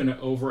 I'm just going to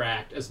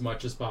overact as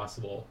much as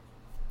possible.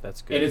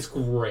 That's good. And it's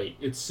great.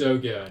 It's so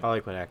good. I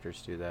like when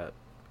actors do that.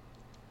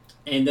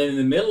 And then in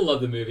the middle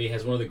of the movie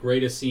has one of the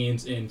greatest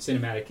scenes in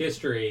cinematic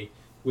history,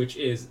 which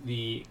is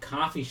the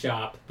coffee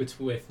shop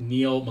with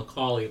Neil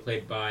McCauley,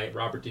 played by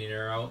Robert De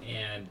Niro,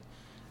 and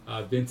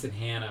Vincent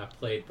Hanna,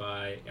 played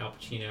by Al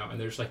Pacino. And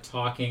they're just like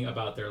talking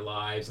about their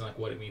lives and like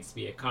what it means to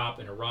be a cop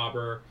and a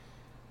robber.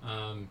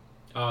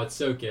 It's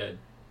so good.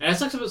 And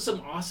it's like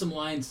some awesome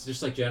lines,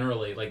 just like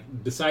generally, like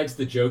besides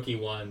the jokey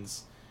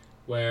ones,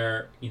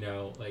 where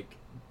like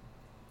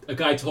a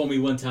guy told me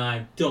one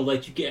time, don't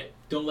let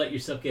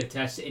yourself get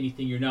attached to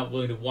anything you're not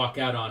willing to walk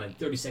out on in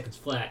 30 seconds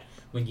flat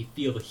when you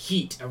feel the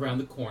heat around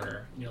the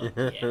corner. And you're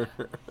like, yeah.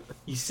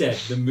 He said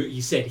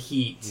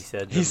heat.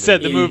 He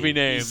said the movie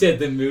name. He said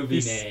the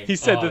movie name. He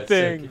said the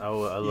thing.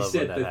 Oh, I love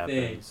when that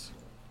happens.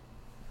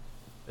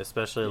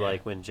 Especially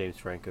like when James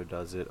Franco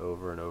does it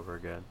over and over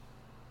again.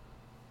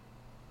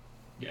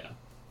 Yeah.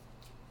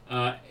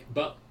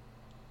 But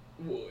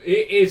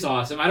it's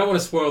awesome. I don't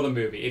want to spoil the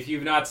movie. If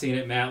you've not seen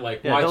it, Matt,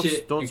 watch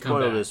it. Don't and come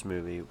spoil back. this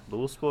movie. But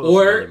we'll spoil some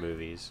other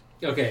movies.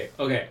 Okay.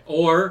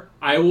 Or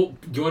I will.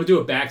 Do you want to do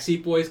a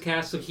Backseat Boys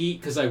cast of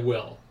Heat? Because I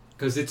will.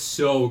 Because it's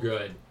so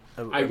good.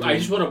 I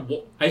just want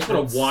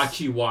to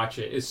watch you watch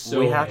it. It's so.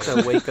 We have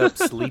to wake up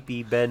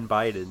sleepy Ben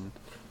Biden.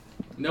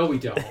 No, we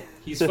don't.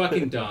 He's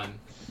fucking done.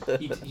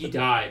 He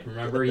died.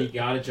 Remember, he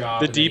got a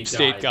job. The deep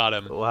state got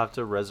him. We'll have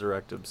to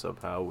resurrect him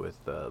somehow with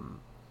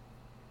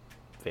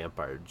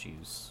vampire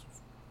juice.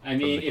 I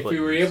mean, if we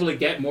were able to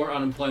get more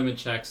unemployment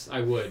checks,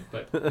 I would.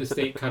 But the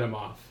state cut him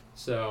off,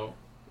 so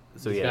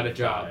he's got a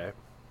job. Die.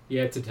 He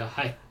had to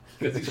die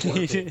because he's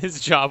working. His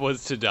job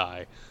was to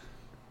die.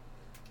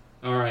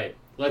 All right,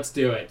 let's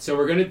do it. So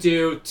we're gonna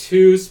do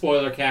 2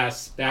 spoiler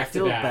casts back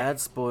to back. I feel bad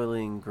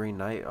spoiling Green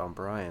Knight on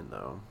Brian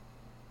though.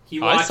 He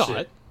watched I saw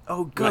it.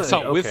 Oh, good. I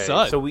saw it with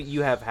Sud. So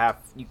you have half.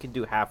 You can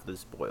do half the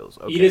spoils.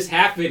 Okay. He does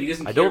half of it. He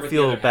doesn't. I care don't about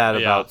feel the other bad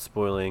half. about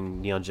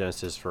spoiling Neon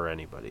Genesis for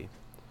anybody.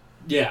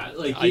 Yeah,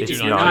 like I if do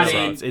you're not. not in,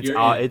 Nonsense.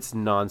 you're in. It's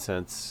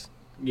nonsense.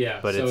 Yeah,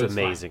 but so it's fine.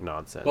 amazing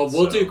nonsense. But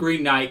we'll do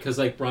Green Knight because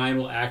like Brian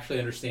will actually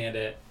understand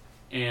it,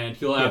 and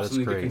he'll have that's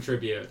something to great.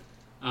 contribute.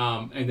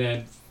 And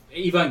then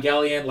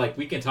Evangelion, like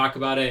we can talk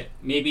about it.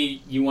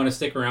 Maybe you want to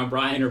stick around,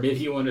 Brian, or maybe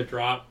you want to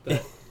drop.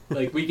 But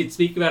like we could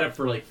speak about it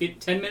for like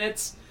 10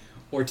 minutes,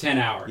 or 10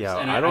 hours. Yeah,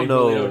 and I don't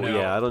know. Really don't know.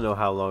 Yeah, I don't know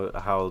how long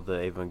the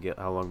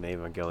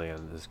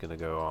Evangelion is gonna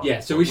go on.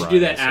 Yeah, so we should do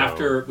that so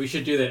after. We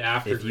should do that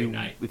after Green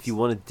Knight. If you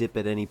want to dip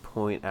at any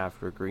point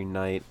after Green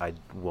Knight, I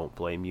won't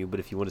blame you. But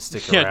if you want to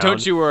stick Yeah, around,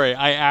 don't you worry.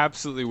 I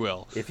absolutely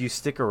will. If you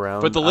stick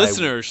around, But the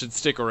listeners should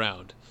stick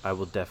around. I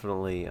will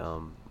definitely.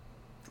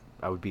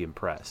 I would be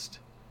impressed.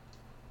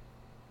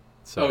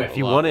 So Okay. if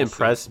you want to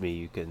impress me,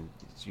 you can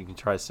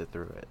try to sit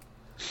through it.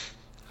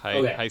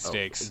 High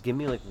stakes. Give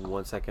me like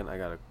 1 second. I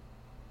gotta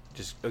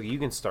just. Okay, you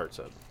can start,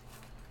 Sub.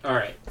 All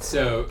right.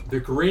 So The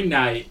Green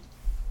Knight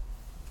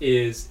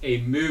is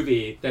a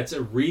movie that's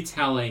a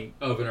retelling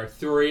of an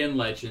Arthurian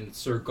legend,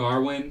 Sir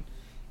Gawain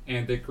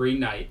and the Green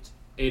Knight.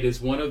 It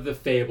is one of the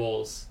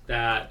fables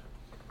that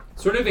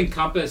sort of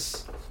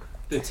encompass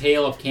the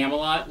tale of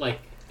Camelot. Like,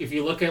 if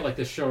you look at like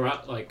the show,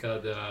 like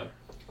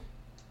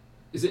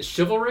is it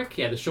chivalric?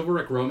 Yeah, the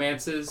chivalric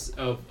romances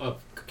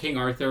of King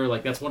Arthur.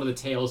 Like, that's one of the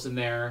tales in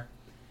there,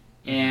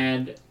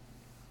 and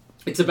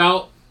it's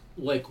about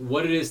like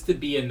what it is to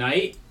be a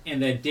knight.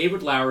 And then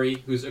David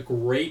Lowery, who's a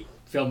great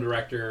film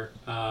director,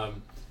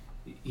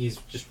 he's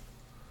just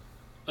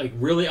like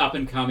really up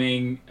and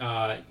coming.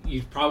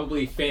 He's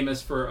probably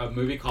famous for a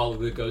movie called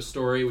The Ghost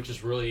Story, which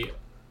is really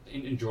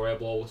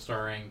enjoyable,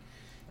 starring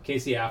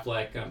Casey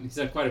Affleck. He's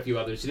done quite a few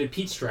others. He did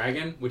Pete's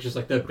Dragon, which is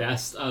like the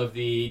best of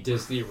the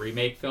Disney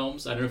remake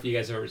films. I don't know if you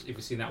guys if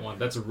you've seen that one.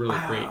 That's a really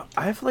great.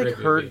 I've like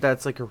heard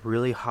that's like a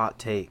really hot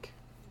take.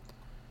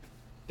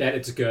 That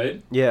it's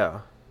good. Yeah.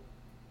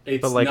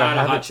 It's but like not I a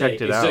hot haven't checked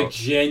take. it It's out. like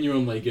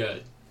genuinely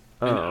good.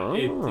 Oh.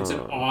 It's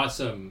an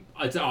awesome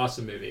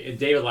movie, and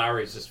David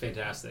Lowery is just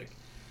fantastic.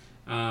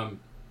 But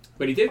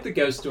he did The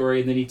Ghost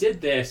Story, and then he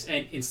did this,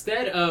 and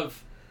instead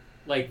of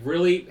like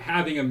really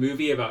having a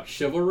movie about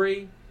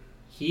chivalry,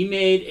 he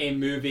made a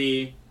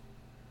movie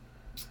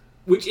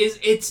which is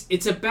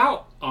it's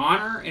about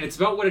honor, and it's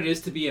about what it is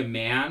to be a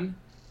man.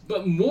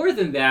 But more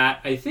than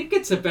that, I think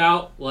it's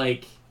about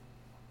like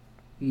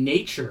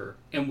nature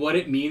and what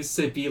it means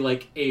to be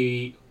like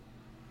a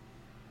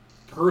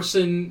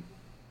person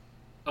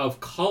of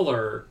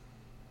color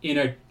in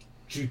a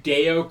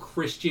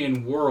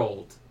Judeo-Christian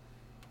world,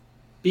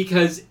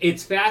 because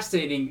it's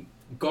fascinating.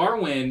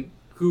 Gawain,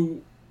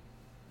 who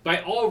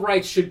by all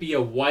rights should be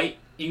a white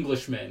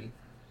Englishman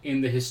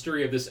in the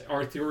history of this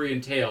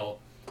Arthurian tale,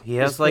 he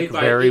has like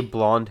very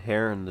blonde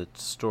hair in the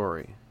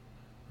story,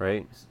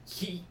 right?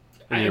 In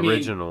the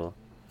original.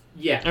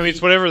 Yeah. I mean,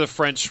 it's whatever the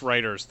French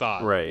writers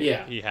thought. Right.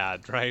 Yeah. He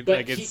had, right? But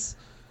like it's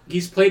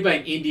he's played by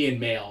an Indian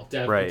male,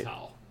 Dev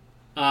Patel.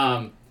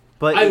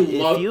 But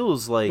it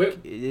feels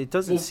like it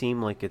doesn't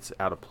seem like it's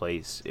out of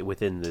place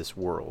within this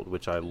world,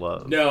 which I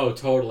love. No,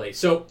 totally.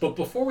 So, but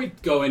before we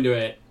go into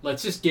it,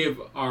 let's just give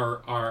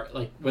our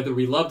like whether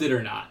we loved it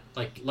or not.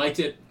 Like, liked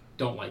it,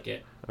 don't like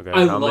it. Okay.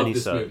 I How love many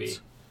this subs? movie.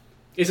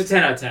 It's a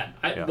 10 out of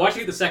 10.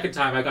 Watching it the second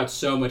time, I got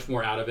so much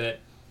more out of it.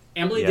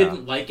 Emily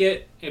didn't like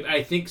it.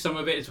 I think some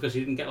of it is because she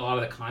didn't get a lot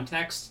of the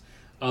context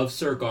of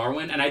Sir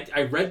Gawain. And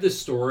I read this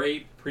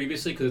story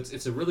previously because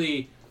it's a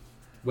really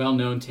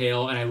well-known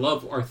tale, and I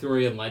love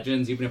Arthurian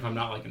legends, even if I'm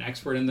not like an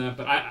expert in them.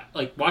 But I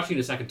like watching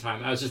it a second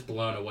time. I was just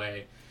blown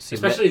away,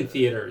 especially in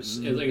theaters.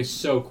 It's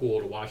so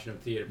cool to watch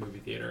it in movie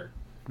theater.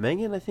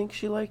 Megan, I think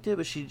she liked it,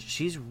 but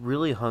she's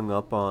really hung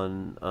up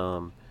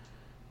on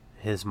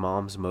his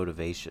mom's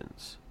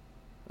motivations.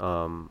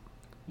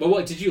 Well,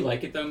 what did you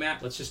like it though,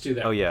 Matt? Let's just do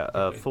that. Oh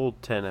yeah, full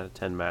 10 out of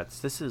 10 Matts.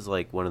 This is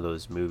like one of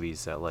those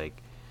movies that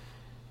like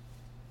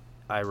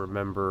I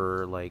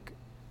remember like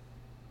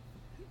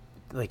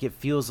it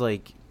feels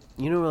like,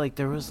 you know, like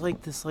there was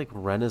like this like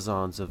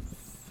renaissance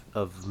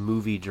of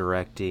movie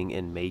directing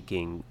and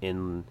making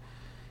in,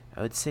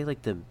 I would say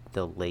like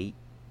the late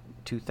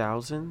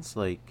 2000s,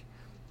 like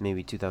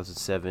maybe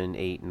 2007,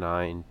 8,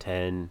 9,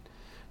 10.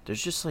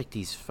 There's just like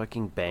these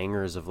fucking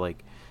bangers of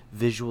like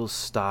visual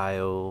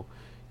style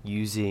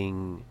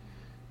using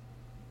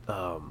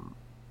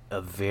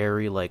a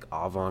very like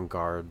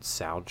avant-garde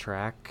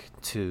soundtrack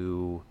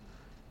to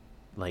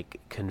like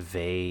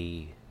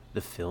convey the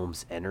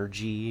film's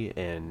energy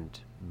and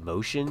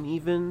motion,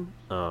 even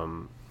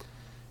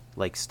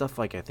like stuff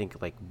like I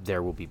think like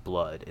There Will Be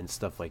Blood and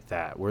stuff like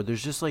that, where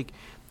there's just like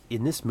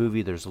in this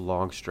movie there's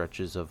long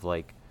stretches of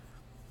like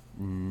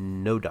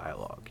no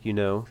dialogue, you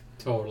know.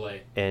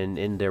 Totally. And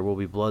in There Will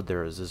Be Blood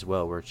there is as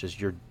well, where it's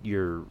just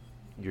you're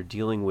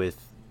dealing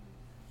with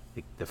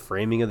the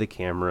framing of the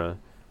camera,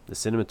 the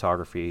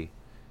cinematography,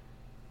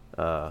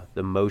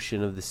 the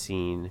motion of the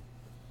scene,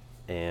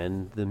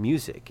 and the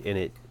music in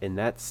it, and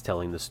that's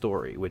telling the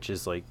story, which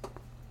is like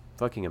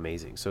fucking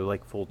amazing. So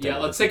like full 10. Yeah,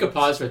 let's take a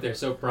pause right there.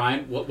 So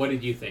Brian, what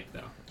did you think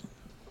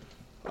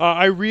though?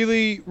 I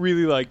really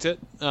liked it.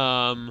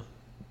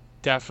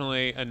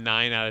 Definitely a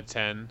 9 out of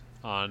 10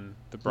 on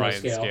the Brian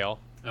scale.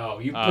 Oh,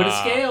 you put a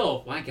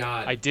scale. My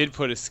God. I did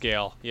put a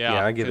scale.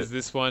 Yeah, I give it.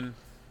 This one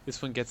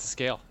gets a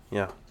scale.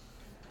 Yeah,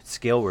 it's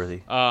scale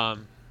worthy.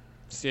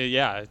 So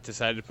yeah, I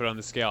decided to put it on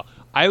the scale.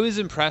 I was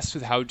impressed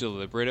with how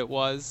deliberate it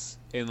was.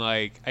 And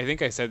like, I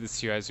think I said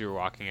this to you as you were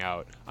walking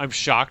out. I'm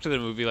shocked that a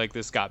movie like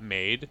this got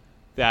made,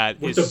 that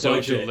With is the so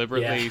budget,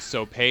 deliberately yeah.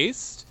 so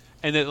paced,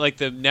 and that like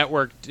the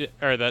network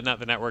or the not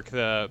the network,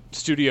 the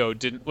studio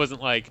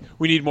wasn't like,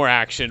 we need more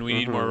action, we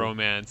need more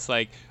romance.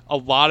 Like a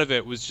lot of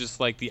it was just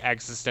like the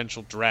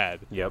existential dread.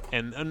 Yep.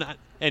 And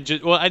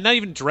just, well, not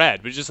even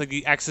dread, but just like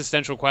the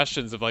existential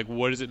questions of like,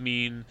 what does it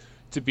mean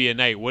to be a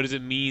knight? What does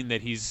it mean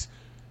that he's,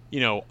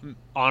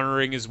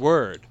 honoring his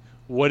word?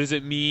 What does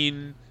it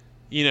mean,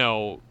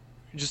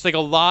 just like a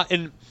lot.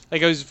 And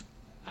like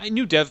I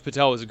knew Dev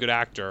Patel was a good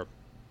actor,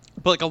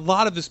 but like a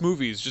lot of this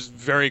movie is just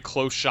very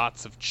close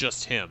shots of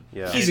just him.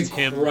 Yeah. And He's it's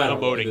him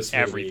incredible in emoting this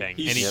movie. everything,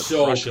 He's and he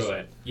so crushes good.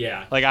 it.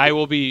 Yeah. Like I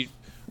will be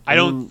I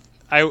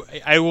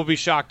will be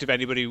shocked if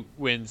anybody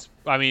wins.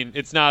 I mean,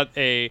 it's not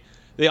the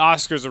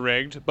Oscars are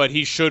rigged, but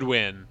he should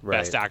win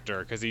Best Actor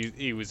because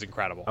he was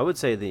incredible. I would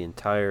say the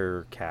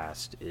entire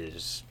cast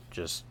is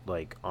just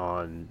like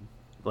on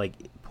like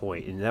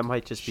point, and that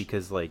might just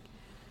because like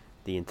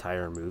the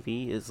entire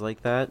movie is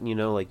like that.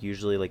 Like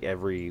usually like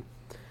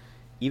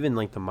even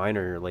like the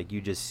minor, like you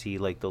just see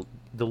like the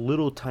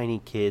little tiny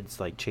kids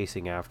like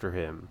chasing after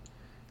him,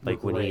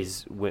 like when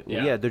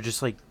they're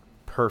just like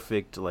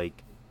perfect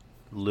like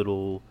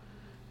little,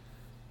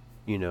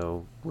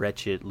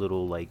 wretched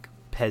little like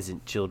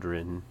peasant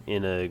children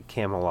in a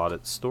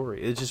Camelot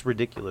story. It's just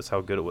ridiculous how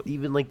good it was.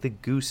 Even like the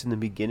goose in the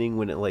beginning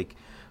when it like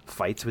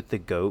fights with the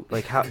goat,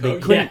 like how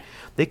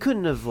they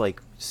couldn't have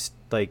like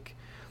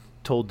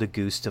told the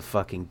goose to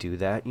fucking do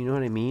that. You know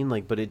what I mean?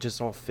 Like, but it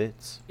just all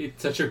fits.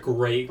 It's such a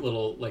great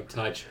little like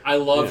touch. I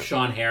love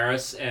Sean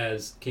Harris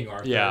as King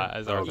Arthur. Yeah,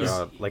 as Arthur.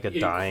 God, like a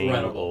dying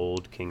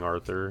old King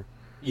Arthur.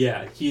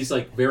 Yeah, he's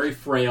like very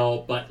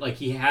frail, but like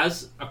he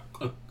has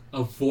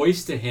a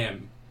voice to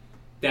him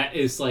that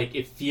is like,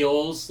 it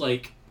feels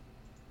like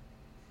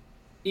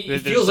it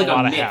feels like a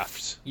lot myth. Of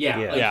heft.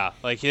 Yeah.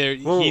 Like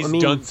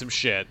he's done some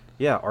shit.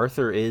 Yeah,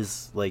 Arthur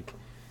is like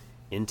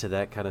into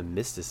that kind of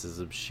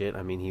mysticism shit.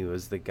 I mean, he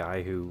was the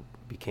guy who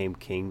became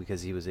king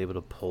because he was able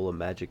to pull a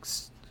magic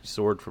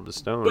sword from the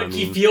stone. But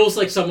he feels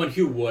like someone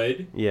who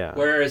would. Yeah.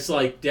 Whereas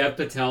like Dev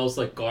Patel's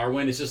like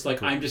Garwin is just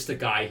like, I'm just a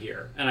guy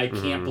here, and I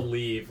can't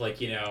believe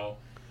like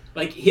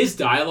like his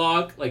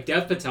dialogue, like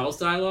Dev Patel's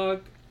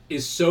dialogue,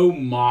 is so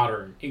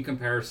modern in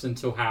comparison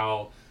to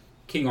how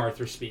King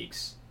Arthur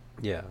speaks.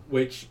 Yeah.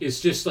 Which is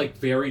just like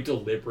very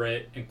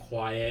deliberate and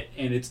quiet,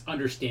 and it's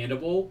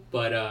understandable,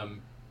 but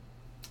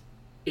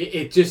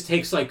it just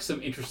takes like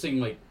some interesting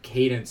like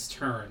cadence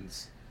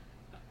turns.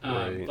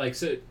 Like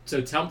so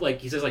tell like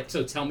he says like,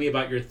 so tell me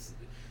about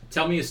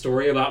tell me a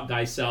story about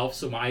thyself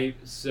so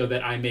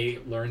that I may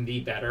learn thee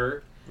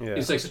better. Yeah.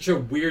 It's like such a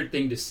weird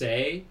thing to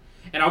say,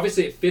 and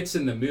obviously it fits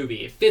in the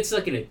movie. It fits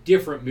like in a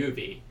different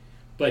movie,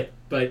 but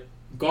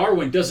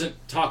Garwin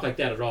doesn't talk like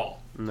that at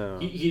all. No,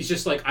 he's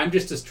just like, I'm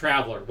just this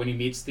traveler when he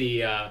meets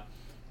the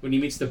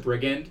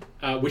brigand,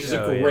 which is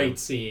a great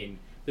scene.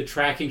 The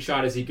tracking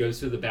shot as he goes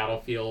through the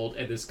battlefield,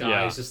 and this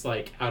guy is just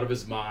like out of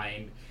his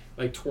mind,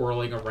 like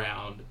twirling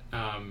around.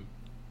 And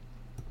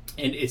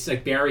it's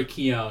like Barry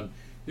Keoghan,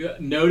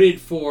 noted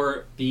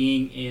for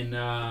being in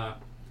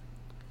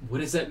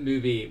what is that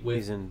movie with?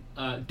 He's in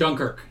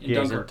Dunkirk. He's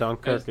in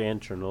Dunkirk and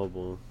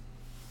Chernobyl.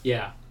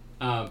 Yeah.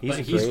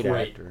 He's a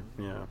great actor.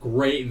 Yeah.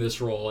 Great in this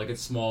role, like a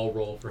small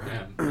role for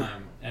him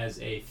as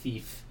a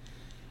thief.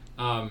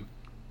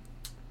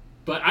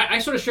 But I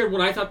sort of shared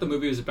what I thought the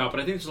movie was about, but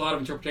I think there's a lot of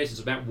interpretations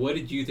of that. What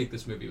did you think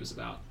this movie was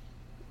about?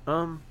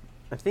 I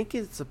think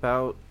it's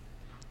about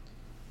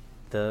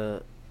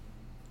the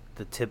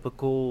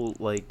typical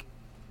like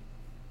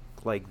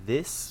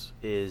this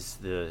is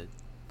the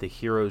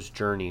hero's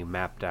journey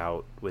mapped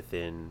out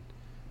within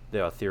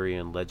the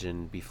Arthurian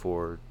legend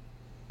before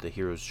the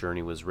hero's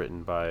journey was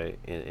written by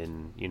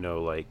in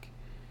like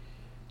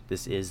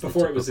this is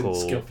before the typical,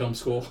 it was in film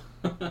school.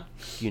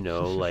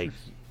 Like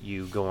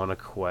you go on a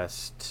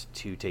quest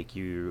to take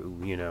you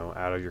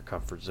out of your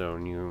comfort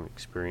zone. You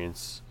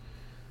experience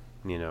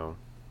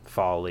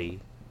folly,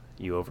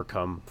 you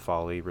overcome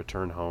folly,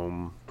 return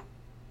home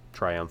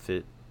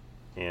triumphant,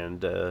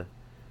 and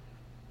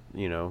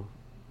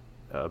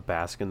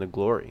bask in the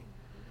glory.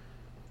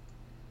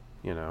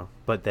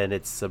 But then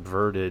it's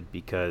subverted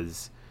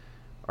because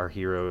our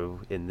hero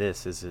in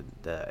this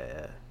isn't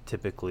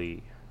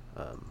typically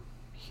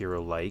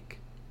hero-like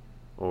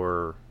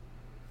or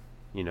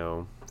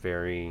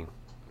very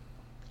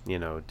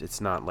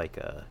it's not like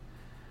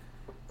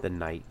the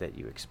knight that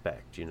you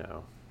expect.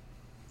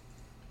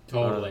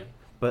 Totally.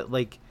 But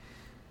like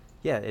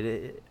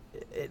there's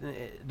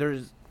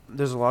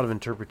a lot of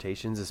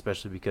interpretations,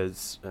 especially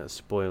because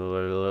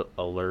spoiler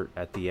alert,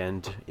 at the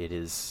end it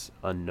is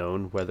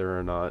unknown whether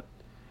or not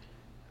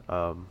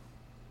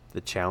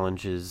the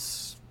challenge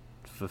is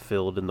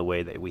fulfilled in the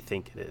way that we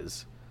think it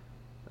is.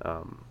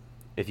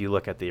 If you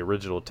look at the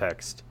original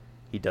text,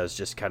 he does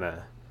just kind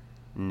of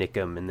nick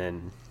him and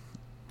then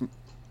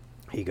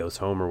he goes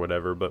home or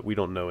whatever, but we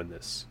don't know in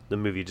this. The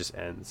movie just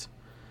ends,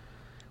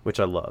 which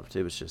I loved.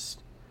 It was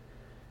just,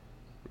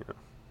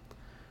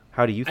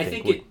 How do you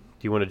think? Do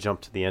you want to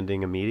jump to the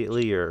ending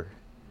immediately, or?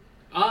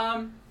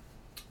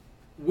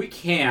 We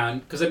can,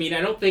 because I mean,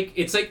 I don't think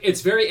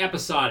it's very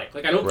episodic.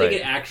 Like, I don't think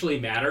Right. it actually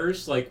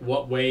matters, like,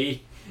 what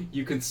way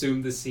you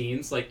consume the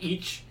scenes. Like,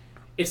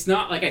 it's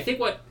not like, I think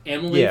what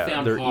Emily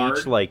found they're hard.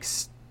 each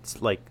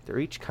like they're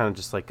each kind of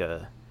just like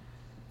a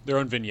Their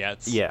own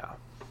vignettes. yeah.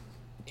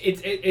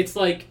 It's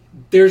like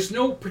there's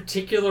no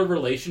particular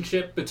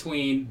relationship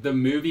between the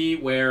movie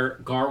where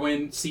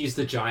Garwin sees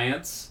the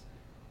giants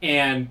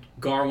and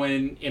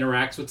Garwin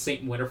interacts with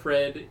Saint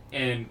Winifred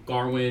and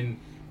Garwin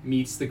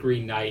meets the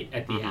Green Knight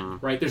at the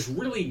end, right? There's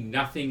really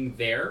nothing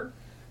there.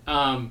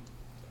 I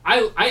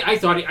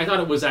thought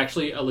it was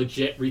actually a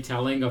legit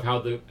retelling of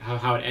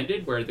how it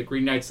ended, where the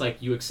Green Knight's like,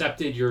 you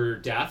accepted your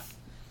death,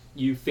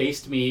 you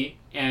faced me,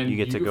 and You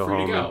get to were go free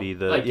home to go. and be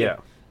the like,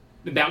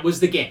 that was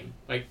the game.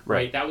 Like,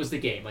 Right. that was the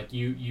game. Like,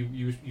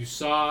 you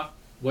saw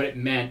what it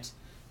meant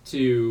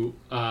to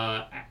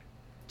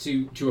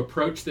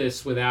approach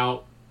this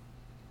without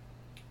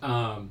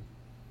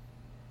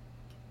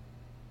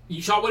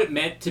you saw what it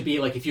meant to be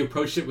like if you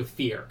approached it with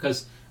fear,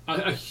 because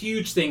a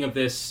huge thing of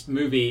this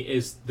movie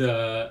is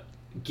the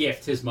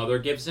gift his mother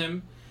gives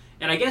him.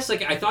 And I guess,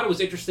 like, I thought it was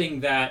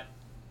interesting that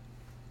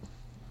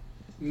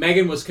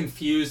Megan was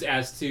confused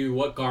as to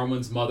what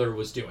Garwin's mother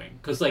was doing,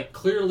 because, like,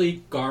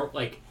 clearly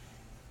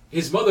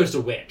his mother's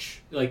a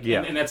witch, like,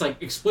 Yeah. and that's,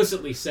 like,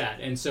 explicitly said.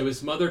 And so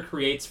his mother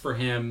creates for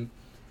him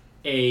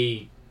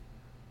a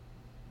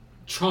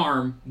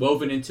charm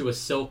woven into a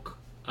silk,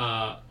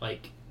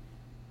 like,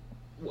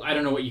 I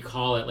don't know what you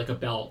call it, like a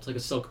belt, like a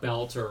silk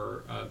belt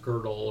or a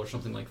girdle or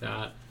something like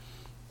that.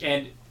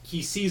 And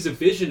he sees a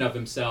vision of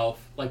himself,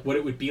 like what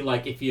it would be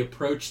like if he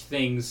approached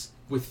things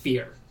with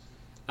fear.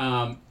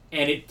 And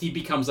he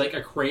becomes like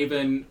a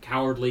craven,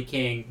 cowardly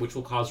king, which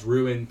will cause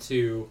ruin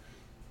to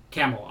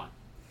Camelot.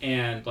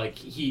 And like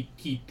he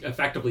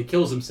effectively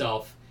kills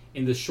himself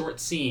in this short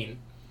scene.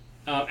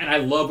 And I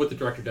love what the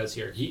director does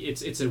here.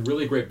 It's a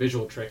really great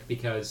visual trick,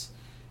 because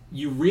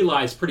you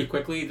realize pretty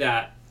quickly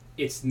that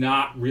it's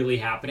not really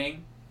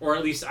happening, or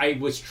at least I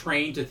was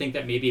trained to think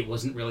that maybe it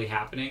wasn't really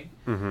happening.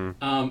 Mm-hmm.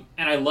 And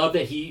I love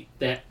that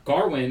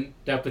Garwin,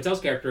 Dev Patel's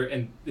character,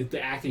 and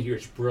the acting here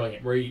is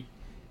brilliant, where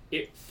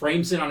it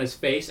frames it on his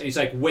face, and he's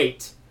like,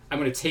 "Wait, I'm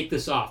going to take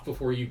this off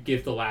before you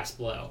give the last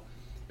blow."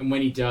 And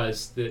when he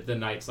does, the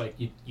knight's like,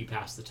 "You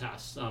passed the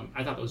test."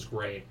 I thought that was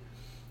great,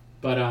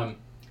 but I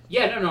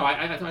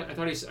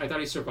thought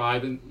he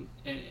survived, and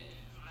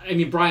I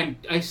mean, Brian,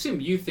 I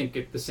assume you think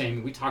it the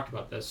same. We talked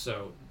about this,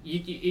 so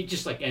it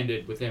just like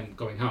ended with him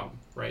going home,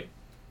 right?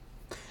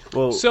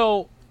 Well,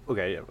 So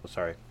okay, yeah,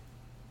 sorry.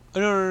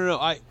 no.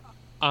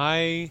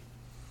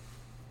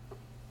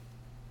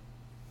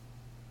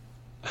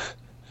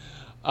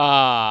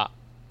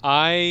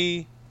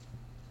 I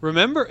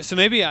remember. So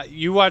maybe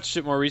you watched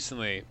it more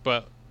recently,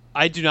 but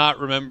I do not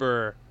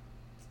remember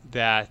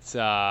that.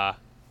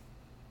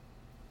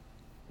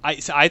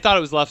 I thought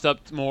it was left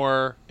up to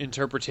more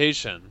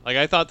interpretation. Like,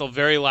 I thought the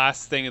very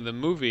last thing in the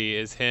movie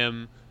is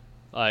him,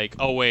 like,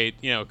 oh wait,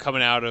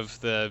 coming out of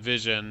the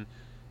vision,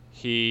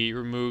 he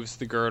removes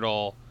the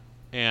girdle,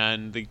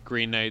 and the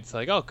Green Knight's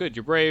like, oh good,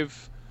 you're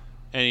brave,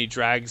 and he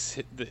drags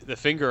the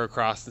finger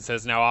across and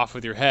says, now off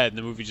with your head, and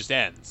the movie just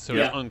ends. So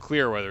Yeah. it's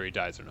unclear whether he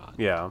dies or not.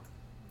 Yeah.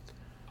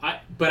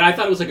 But I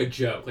thought it was like a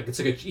joke, like it's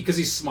like because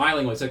he's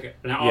smiling, it's like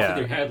now off Yeah. with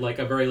your head, like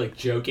a very like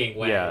joking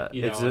way, Yeah,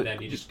 and then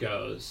he just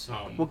goes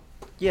home. Well,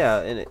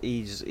 yeah, and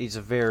he's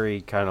a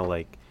very kind of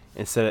like,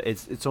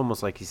 it's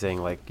almost like he's saying,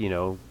 like,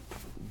 now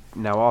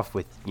off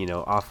with ye,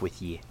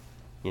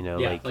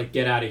 like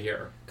get out of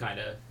here, kind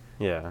of.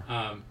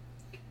 yeah.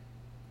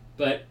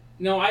 But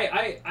no,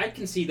 I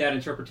can see that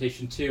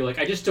interpretation too. Like,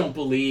 I just don't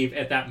believe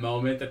at that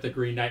moment that the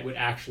Green Knight would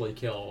actually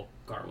kill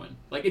Garwin.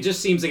 Like, it just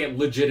seems like it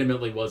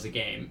legitimately was a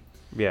game.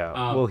 Yeah.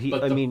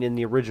 But I mean, in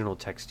the original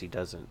text he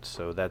doesn't,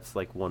 so that's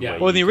like one Yeah. way.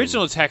 Well, in the you can-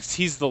 original text,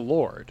 he's the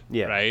Lord,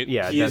 yeah, right?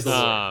 Yeah, He is the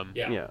that's- Lord. um,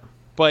 Yeah. yeah.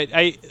 But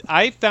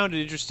I found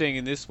it interesting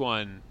in this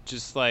one,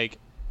 just like,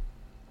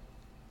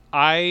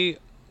 I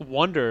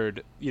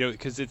wondered,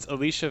 because it's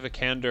Alicia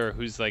Vikander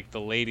who's like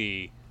the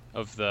lady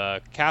of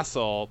the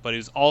castle, but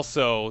who's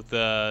also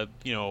the,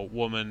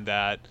 woman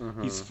that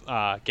he's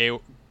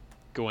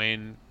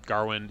Gawain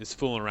Garwin is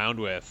fooling around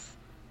with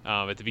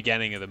at the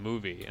beginning of the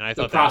movie. And I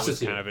The thought that was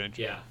prostitute. kind of an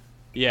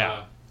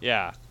Yeah.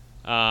 Yeah.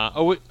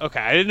 Okay.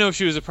 I didn't know if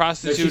she was a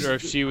prostitute she's- or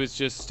if she was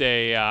just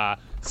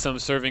some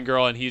serving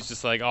girl, and he's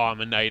just like, oh, I'm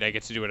a knight, I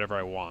get to do whatever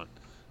I want.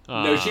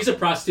 No, she's a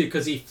prostitute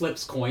because he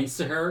flips coins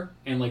to her,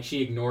 and like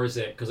she ignores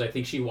it because I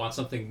think she wants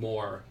something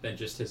more than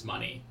just his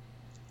money.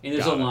 And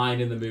there's Got a it.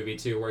 line in the movie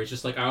too where he's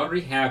just like, I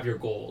already have your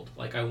gold.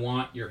 Like, I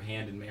want your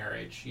hand in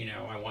marriage.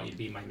 I want you to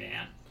be my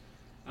man.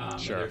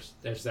 Sure. And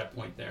there's that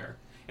point there.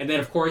 And then,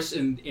 of course,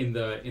 in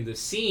the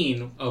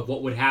scene of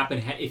what would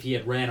happen if he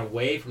had ran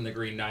away from the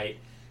Green Knight,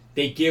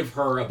 they give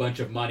her a bunch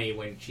of money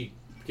when she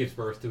gives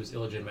birth to his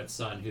illegitimate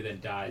son, who then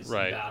dies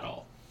Right. in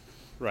battle.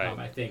 Right.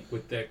 I think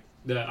with the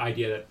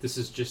idea that this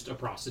is just a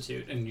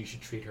prostitute and you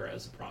should treat her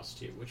as a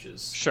prostitute, which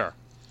is Sure.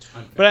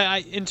 unfair.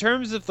 But in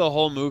terms of the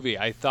whole movie,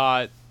 I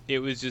thought it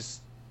was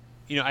just,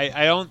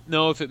 I don't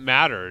know if it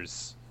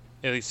matters,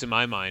 at least in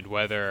my mind,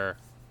 whether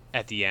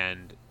at the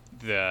end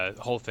the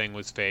whole thing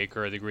was fake,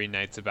 or the Green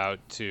Knight's about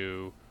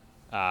to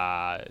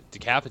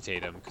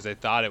decapitate him, because I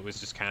thought it was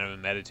just kind of a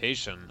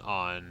meditation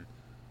on,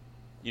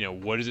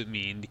 what does it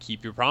mean to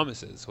keep your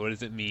promises? What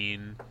does it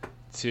mean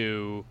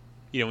to,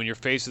 when you're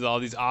faced with all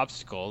these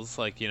obstacles,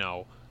 like, he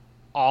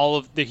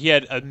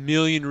had a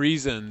million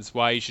reasons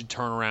why he should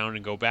turn around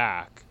and go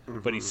back,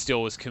 but he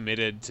still was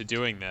committed to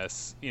doing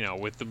this,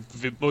 with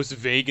the most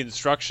vague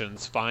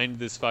instructions. Find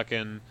this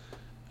fucking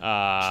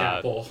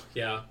chapel,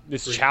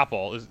 this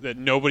chapel that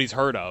nobody's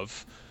heard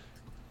of.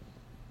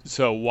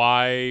 So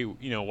why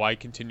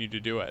continue to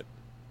do it?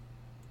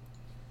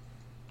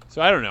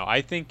 So I don't know.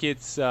 I think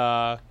it's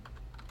I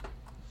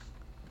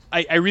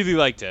really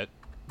liked it,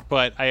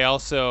 but I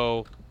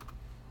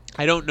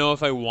don't know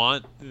if I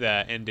want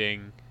the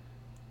ending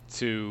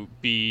to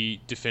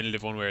be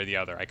definitive one way or the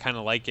other. I kind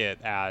of like it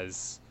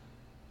as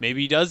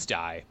maybe he does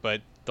die,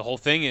 but the whole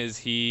thing is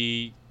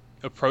he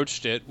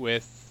approached it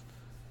with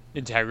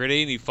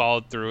integrity and he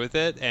followed through with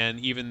it, and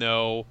even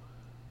though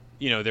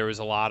there was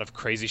a lot of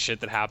crazy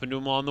shit that happened to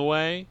him on the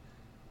way,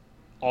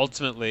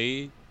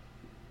 ultimately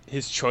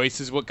his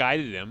choice is what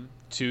guided him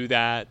to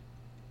that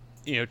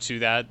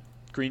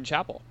Green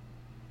Chapel.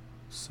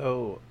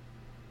 So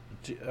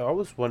I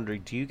was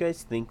wondering, do you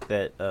guys think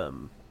that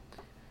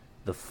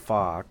the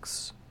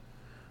fox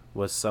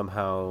was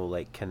somehow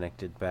like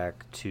connected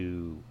back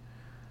to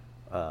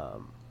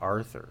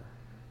Arthur?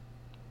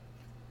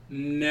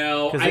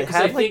 No, because it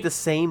had like the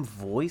same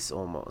voice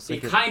almost.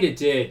 It kind of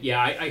did. Yeah,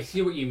 I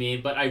see what you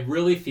mean, but I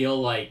really feel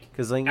like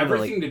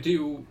everything to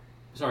do.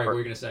 Sorry, what were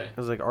you gonna say?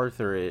 Because like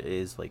Arthur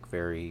is like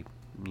very,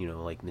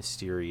 like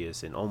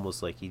mysterious, and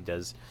almost like he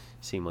does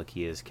seem like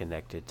he is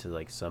connected to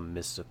like some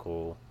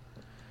mystical.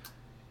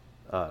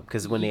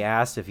 Because when they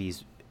asked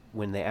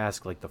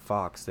like the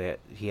fox,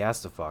 he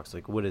asked the fox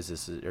like, "What is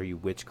this? Are you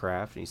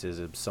witchcraft?" And he says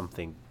it's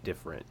something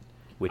different.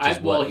 Which is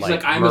he's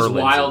like I'm Merlin's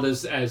as wild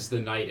as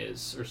the knight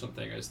is, or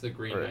something, as the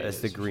Green Knight as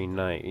is. the Green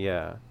Knight,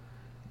 yeah.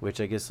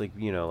 Which I guess, like,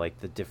 like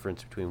the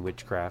difference between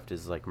witchcraft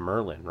is like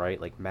Merlin, right?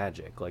 Like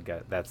magic, like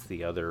that's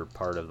the other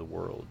part of the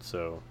world.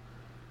 So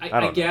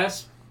I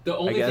guess the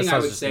only thing I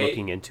was would just say,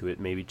 looking into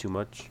it maybe too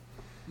much.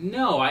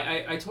 No,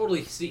 I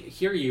totally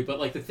hear you, but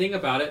like the thing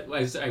about it,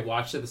 as I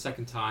watched it the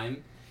second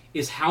time,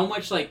 is how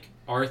much like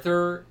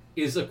Arthur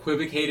is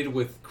equivocated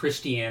with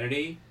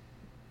Christianity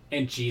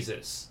and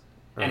Jesus.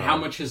 And how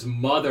much his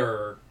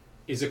mother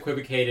is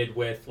equivocated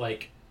with,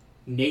 like,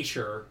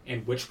 nature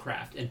and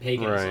witchcraft and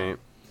paganism. Right.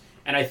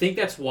 And I think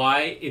that's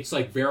why it's,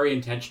 like, very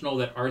intentional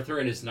that Arthur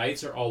and his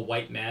knights are all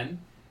white men,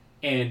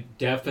 and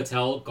Dev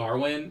Patel,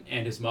 Garwin,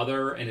 and his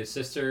mother and his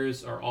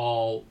sisters are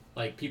all,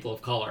 like, people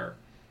of color.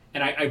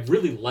 And I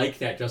really like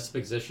that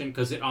juxtaposition,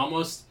 because it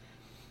almost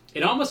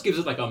gives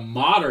it, like, a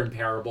modern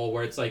parable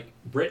where it's, like,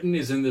 Britain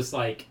is in this,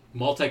 like,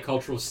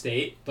 multicultural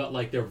state, but,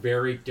 like, they're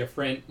very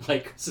different,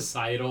 like,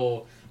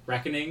 societal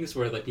reckonings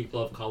where like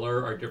people of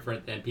color are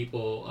different than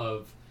people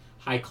of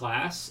high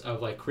class,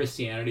 of like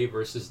Christianity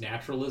versus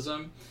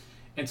naturalism.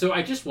 And so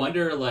I just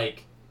wonder,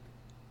 like,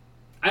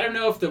 I don't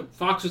know if the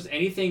fox was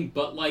anything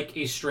but like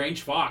a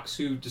strange fox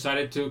who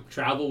decided to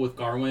travel with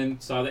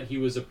Garwin, saw that he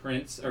was a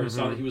prince, or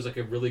saw that he was like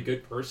a really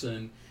good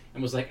person,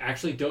 and was like,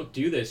 actually don't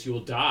do this, you will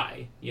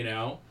die,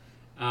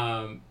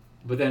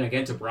 but then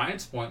again, to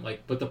Brian's point,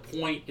 like, but the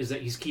point is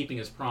that he's keeping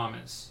his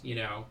promise,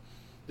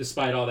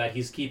 despite all that,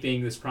 he's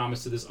keeping this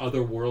promise to this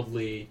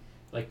otherworldly,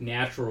 like,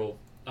 natural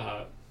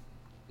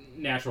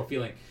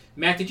feeling.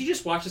 Matt, did you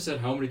just watch this at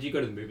home, or did you go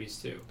to the movies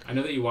too? I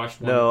know that you watched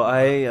one. No,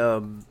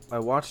 I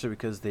watched it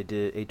because they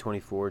did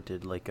A24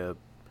 did like a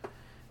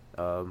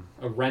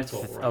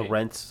rental, right? A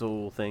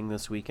rental thing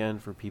this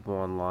weekend for people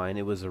online.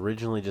 It was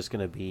originally just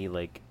going to be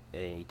like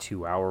a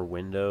 2-hour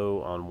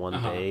window on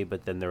one day,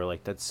 but then they were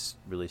like, that's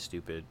really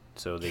stupid,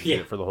 so they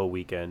did it for the whole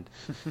weekend.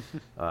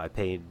 I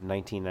paid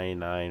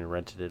 $19.99,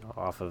 rented it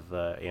off of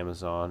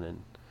Amazon,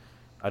 and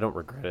I don't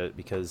regret it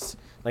because,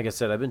 like I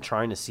said, I've been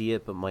trying to see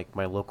it, but like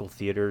my local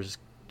theaters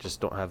just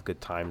don't have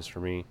good times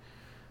for me.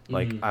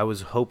 Like I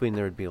was hoping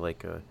there would be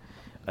like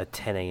a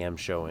 10 a.m.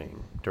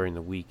 showing during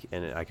the week,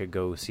 and I could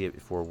go see it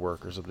before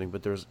work or something,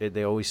 but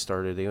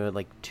they had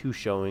like 2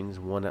 showings,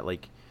 one at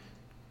like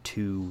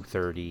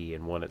 2:30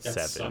 and one at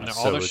 7.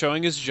 All they're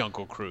showing is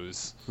Jungle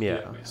Cruise.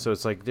 Yeah, so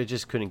it's like they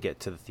just couldn't get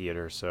to the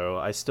theater, so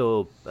I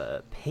still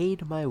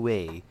paid my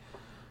way.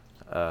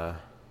 I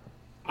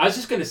was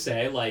just gonna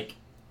say, like,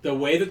 the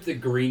way that the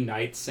Green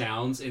Knight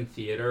sounds in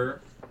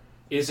theater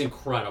is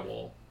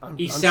incredible.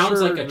 He sounds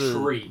sure like a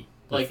tree.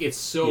 Like, it's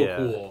so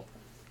cool.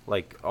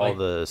 Like all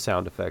the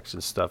sound effects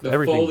and stuff.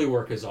 Everything. Foley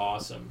work is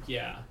awesome.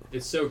 Yeah,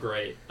 it's so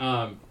great.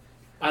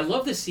 I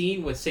love the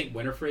scene with St.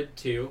 Winifred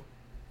too.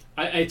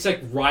 It's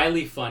like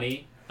wryly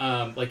funny.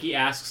 Like he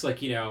asks, like,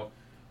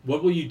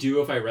 what will you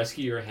do if I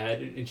rescue your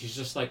head? And she's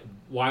just like,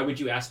 why would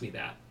you ask me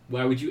that?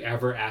 Why would you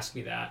ever ask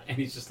me that? And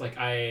he's just like,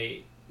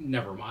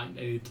 never mind.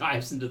 And he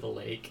dives into the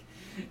lake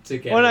to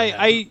get. Well,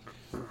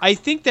 I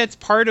think that's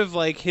part of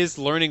like his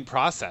learning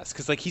process,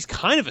 because like he's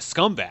kind of a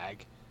scumbag.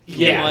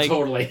 Yeah, like,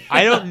 totally.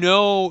 I don't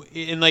know,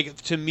 and like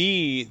to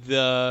me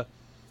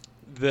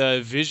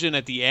the vision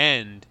at the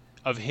end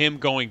of him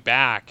going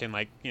back and,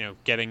 like, you know,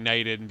 getting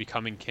knighted and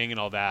becoming king and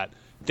all that,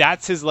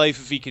 that's his life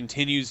if he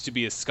continues to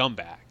be a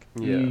scumbag.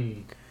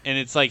 Yeah. And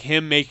it's like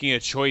him making a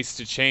choice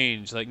to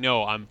change. Like,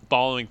 no, I'm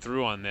following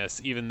through on this,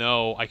 even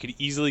though I could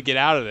easily get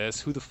out of this.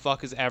 Who the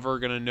fuck is ever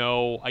gonna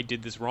know I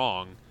did this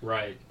wrong?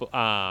 Right. But,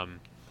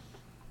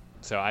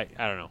 so I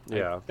don't know.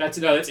 Yeah. That's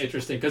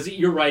interesting because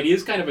you're right. He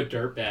is kind of a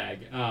dirtbag,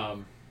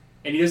 and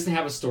he doesn't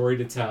have a story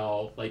to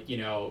tell. Like, you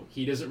know,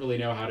 he doesn't really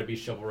know how to be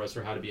chivalrous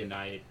or how to be a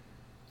knight.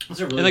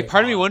 Really, and like,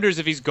 part of me wonders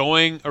if he's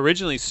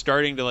originally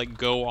starting to like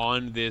go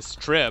on this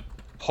trip,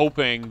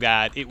 hoping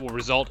that it will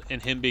result in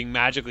him being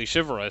magically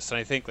chivalrous. And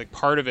I think like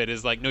part of it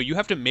is like, no, you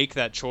have to make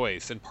that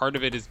choice, and part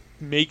of it is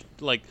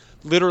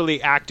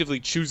literally actively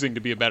choosing to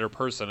be a better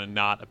person and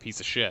not a piece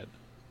of shit.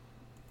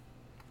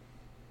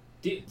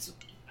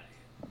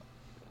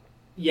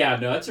 Yeah,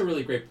 no, that's a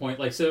really great point.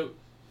 Like, so,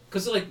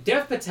 because like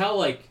Dev Patel,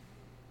 like,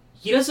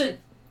 he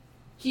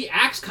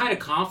acts kind of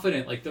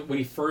confident, like when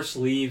he first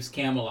leaves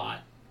Camelot,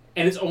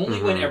 and it's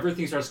only when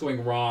everything starts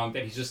going wrong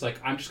that he's just like,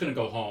 I'm just gonna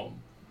go home.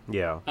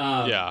 Yeah.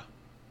 Yeah.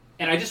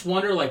 And I just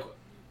wonder, like,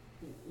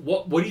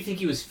 what do you think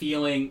he was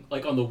feeling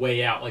like on the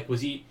way out? Like, was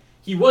he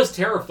was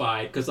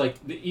terrified because like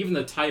even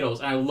the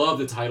titles, and I love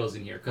the titles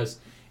in here because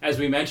as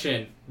we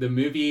mentioned, the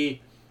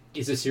movie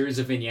is a series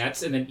of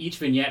vignettes, and then each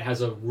vignette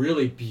has a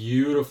really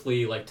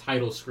beautifully like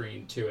title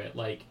screen to it.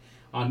 Like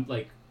on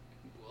like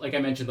I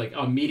mentioned, like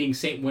on Meeting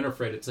Saint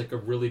Winifred, it's like a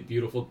really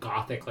beautiful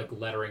Gothic like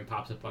lettering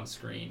pops up on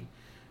screen,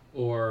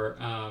 or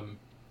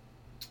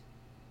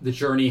The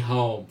Journey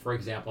Home, for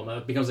example. Now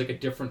it becomes like a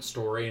different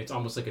story, and it's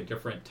almost like a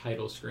different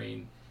title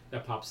screen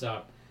that pops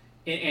up,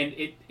 and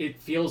it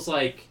feels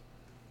like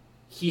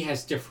he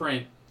has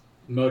different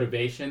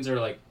motivations, or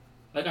like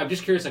I'm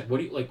just curious, like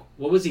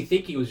what was he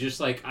thinking? It was just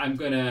like, I'm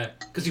gonna,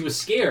 because he was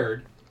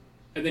scared,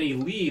 and then he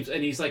leaves,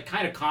 and he's like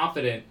kind of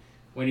confident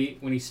when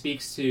he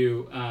speaks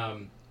to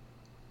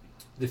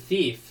the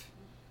thief,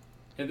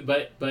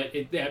 but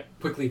that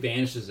quickly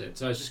vanishes it.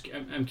 So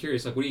I'm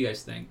curious, like, what do you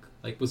guys think?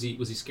 Like, was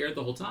he scared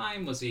the whole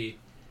time? Was he,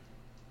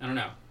 I don't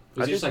know.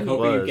 Was he just like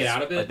hoping he'd get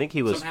out of it? I think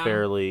he was somehow?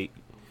 fairly.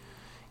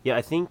 Yeah,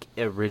 I think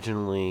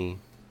originally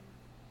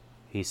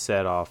he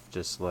set off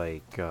just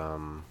like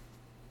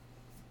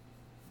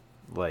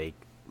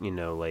you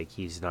know, like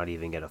he's not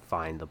even gonna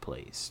find the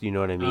place. You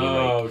know what I mean?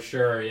 Oh, like,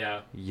 sure,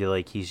 yeah. You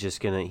like he's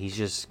just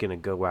gonna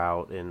go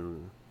out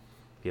and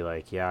be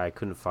like, yeah, I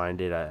couldn't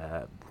find it.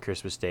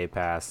 Christmas Day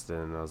passed,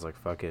 and I was like,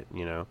 fuck it,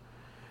 you know.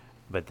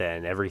 But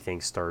then everything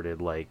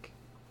started like,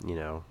 you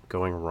know,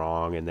 going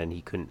wrong, and then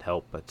he couldn't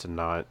help but to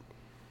not.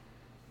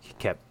 He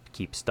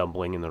keep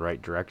stumbling in the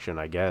right direction,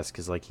 I guess,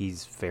 because like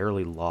he's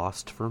fairly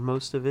lost for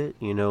most of it,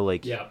 you know,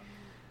 like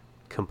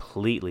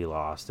completely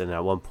lost, and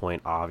at one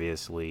point,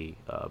 obviously,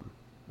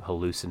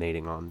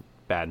 hallucinating on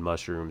bad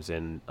mushrooms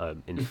and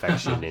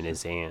infection in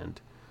his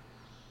hand.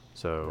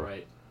 So,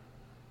 right.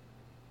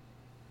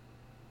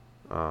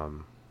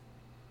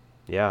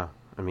 Yeah,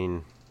 I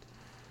mean,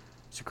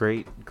 it's a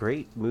great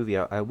movie.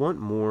 I want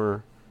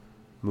more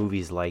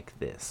movies like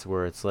this,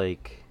 where it's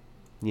like,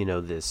 you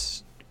know,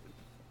 this.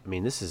 I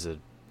mean, this is a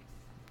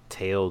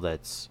tale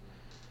that's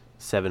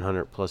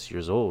 700 plus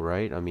years old,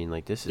 right? I mean,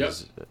 like this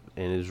is,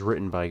 and it was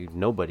written by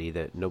nobody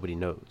that nobody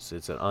knows.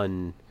 It's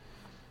an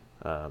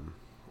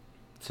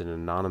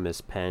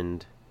anonymous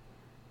penned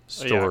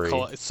story.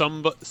 Yeah,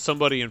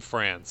 somebody in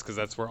France, because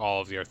that's where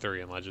all of the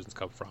Arthurian legends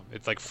come from.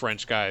 It's like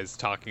French guys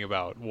talking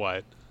about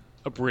what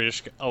a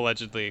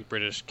allegedly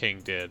British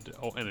king did,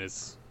 and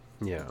his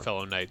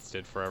fellow knights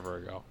did forever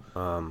ago.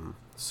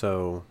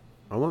 So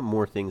I want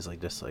more things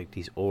like this, like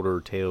these older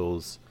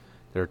tales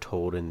that are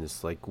told in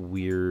this like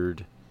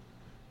weird,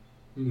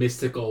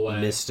 mystical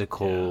way.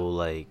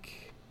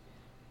 Like,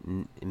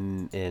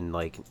 in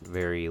like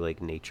very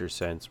like nature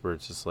sense, where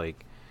it's just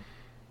like,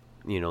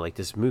 you know, like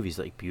this movie's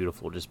like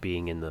beautiful, just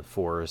being in the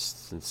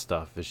forests and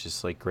stuff. It's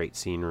just like great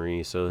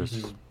scenery. So there's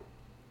just,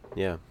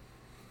 yeah.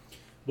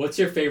 What's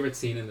your favorite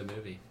scene in the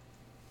movie?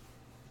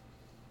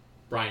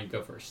 Brian,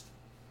 go first.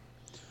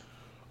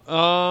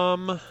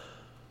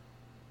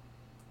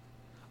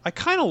 I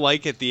kind of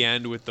like at the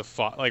end with the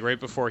fox, like right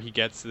before he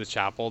gets to the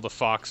chapel, the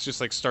fox just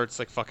like starts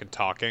like fucking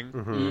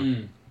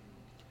talking.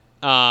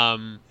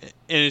 And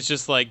it's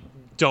just like,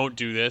 don't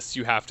do this,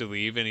 you have to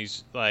leave. And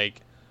he's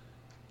like,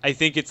 I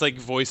think it's like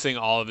voicing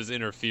all of his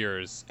inner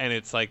fears, and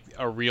it's like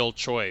a real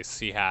choice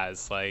he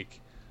has. Like,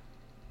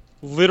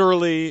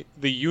 literally,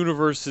 the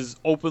universe is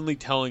openly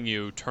telling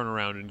you turn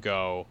around and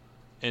go,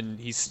 and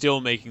he's still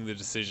making the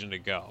decision to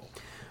go.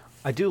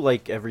 I do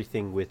like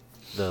everything with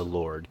the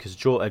Lord, because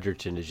Joel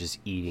Edgerton is just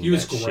eating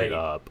that shit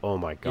up. Oh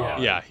my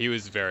god. Yeah, he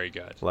was very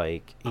good.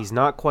 Like, he's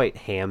not quite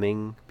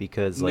hamming,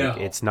 because like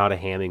it's not a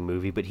hamming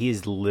movie, but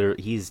he's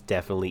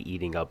definitely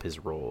eating up his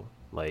role.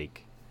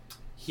 Like,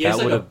 he has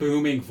like a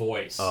booming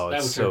voice. Oh, that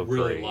it's was so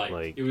really great.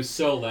 Like, it was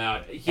so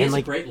loud. He has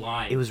a great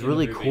line. It was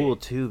really cool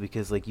too,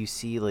 because like you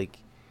see like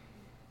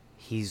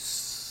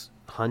he's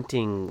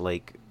hunting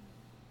like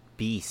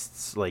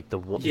beasts, like the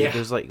one. Yeah.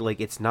 There's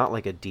like it's not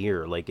like a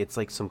deer. Like it's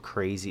like some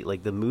crazy.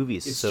 Like the movie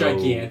is It's so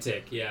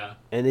gigantic. Yeah.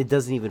 and it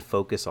doesn't even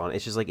focus on.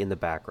 It's just like in the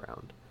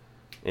background,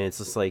 and it's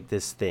just like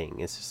this thing.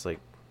 It's just like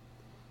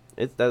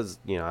it does.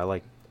 I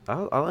like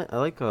I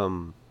like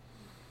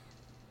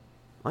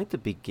the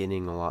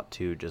beginning a lot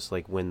too. Just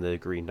like when the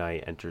Green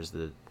Knight enters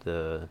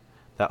the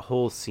that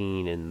whole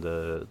scene in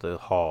the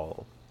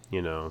hall.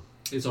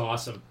 It's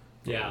awesome.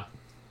 Yeah.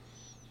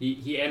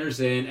 He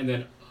enters in, and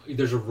then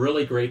there's a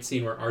really great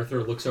scene where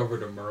Arthur looks over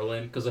to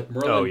Merlin, because like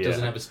Merlin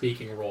doesn't have a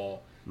speaking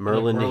role.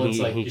 Merlin, and, like,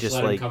 Merlin's he just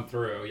let him like come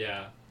through.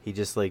 Yeah. he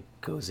just like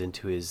goes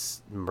into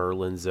his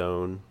Merlin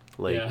zone.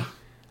 Like, Yeah.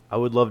 I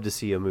would love to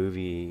see a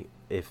movie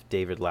if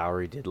David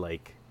Lowery did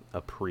like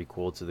a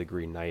prequel to the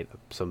Green Knight,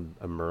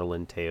 a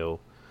Merlin tale,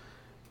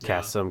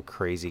 cast some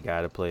crazy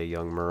guy to play a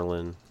young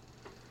Merlin.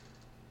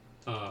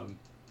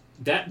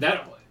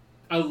 That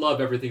I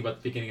love everything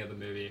about the beginning of the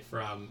movie,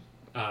 from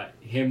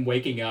him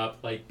waking up,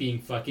 like being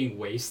fucking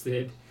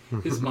wasted,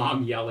 his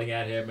mom yelling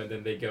at him, and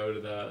then they go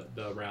to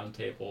the round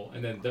table,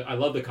 and then I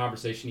love the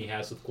conversation he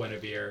has with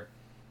Guinevere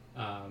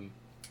at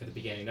the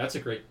beginning. That's a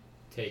great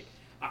take.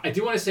 I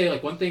do want to say,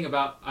 like, one thing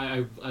about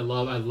I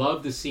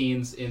love the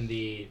scenes in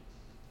the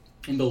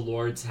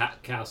Lord's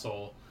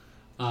castle.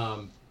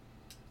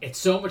 It's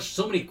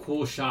so many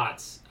cool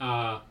shots.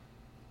 And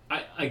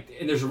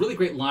there's a really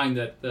great line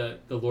that the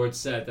Lord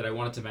said that I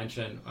wanted to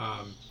mention,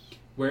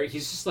 where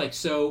he's just like,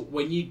 so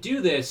when you do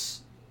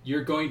this,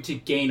 you're going to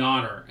gain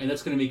honor, and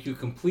that's going to make you a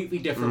completely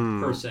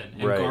different person.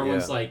 And right,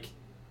 Garwin's like,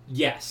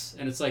 yes.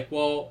 And it's like,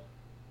 well,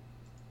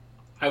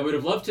 I would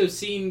have loved to have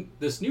seen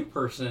this new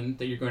person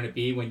that you're going to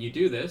be when you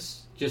do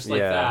this, just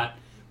like that.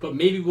 But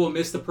maybe we'll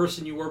miss the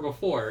person you were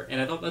before. And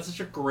I thought that's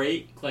such a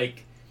great,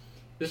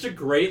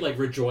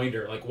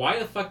 rejoinder. Like, why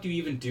the fuck do you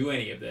even do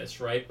any of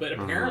this, right? But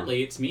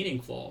apparently it's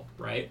meaningful,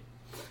 right?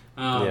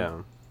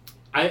 I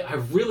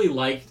really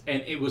liked,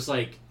 and it was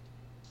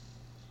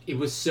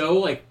so,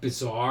 like,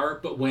 bizarre,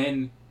 but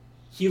when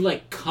he,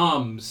 like,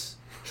 comes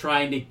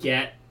trying to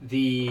get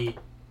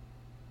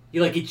he,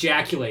 like,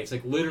 ejaculates,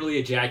 like, literally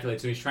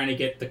ejaculates, so he's trying to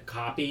get the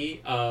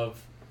copy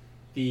of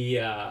the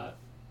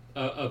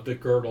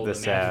girdle,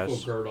 the magical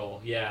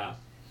girdle, yeah.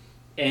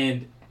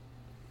 And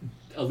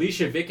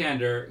Alicia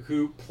Vikander,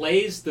 who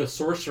plays the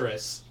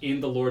sorceress in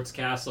the Lord's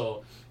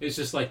Castle, is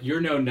just like, you're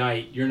no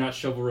knight, you're not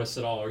chivalrous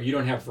at all, or you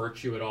don't have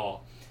virtue at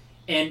all.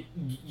 And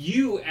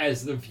you,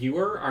 as the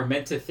viewer, are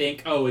meant to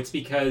think, oh, it's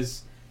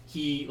because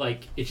he,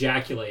 like,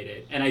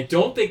 ejaculated. And I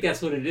don't think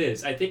that's what it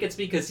is. I think it's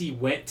because he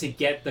went to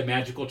get the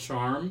magical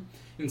charm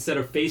instead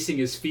of facing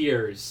his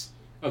fears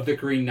of the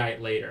Green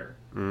Knight later.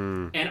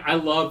 And I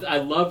love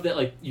that,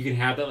 like, you can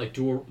have that, like,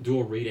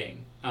 dual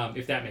reading,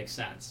 if that makes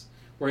sense.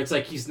 Where it's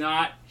like she's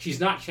not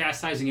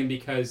chastising him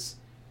because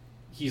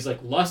he's, like,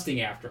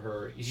 lusting after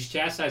her. She's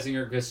chastising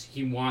her because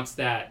he wants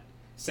that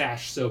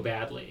sash so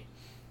badly.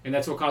 And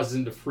that's what causes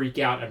him to freak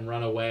out and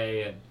run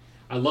away. And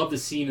I love the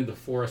scene in the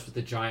forest with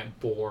the giant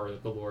boar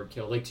that the Lord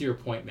killed. Like, to your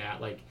point,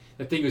 Matt, like,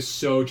 that thing was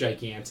so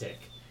gigantic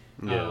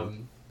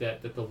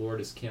that the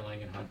Lord is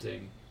killing and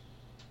hunting.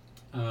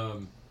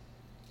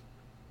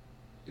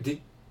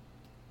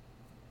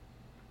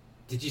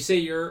 Did you say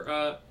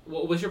your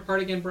what was your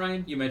part again,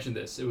 Brian? You mentioned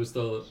this. It was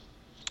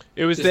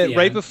that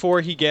right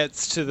before he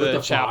gets to the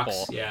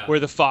chapel, fox,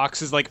 where the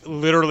fox is, like,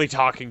 literally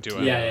talking to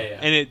him. Yeah.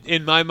 And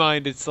in my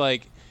mind, it's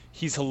like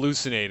he's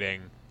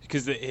hallucinating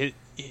because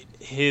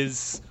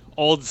his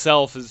old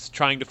self is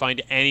trying to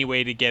find any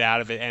way to get out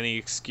of it, any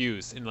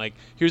excuse. And, like,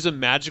 here's a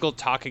magical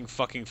talking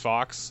fucking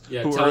fox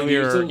who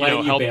earlier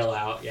helped bail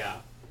out. Yeah.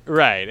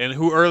 Right, and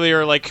who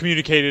earlier, like,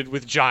 communicated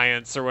with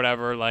giants or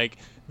whatever. Like,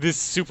 this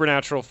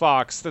supernatural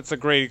fox, that's a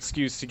great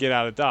excuse to get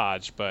out of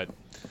Dodge, but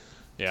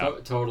yeah.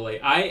 Totally.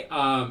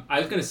 I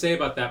was gonna say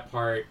about that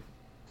part,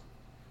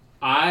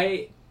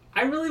 I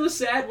really was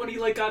sad when he,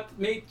 like,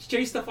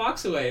 chased the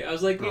fox away. I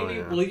was like,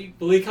 maybe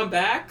will he come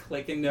back?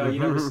 Like, and no, you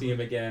never see him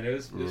again. It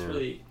was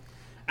really.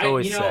 It's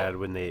always sad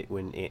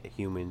when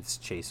humans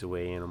chase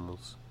away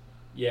animals.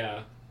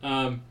 Yeah.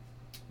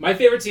 My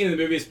favorite scene in the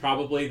movie is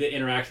probably the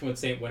interaction with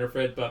Saint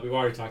Winifred, but we've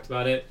already talked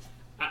about it.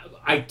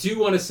 I do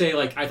want to say,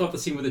 like, I thought the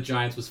scene with the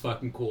giants was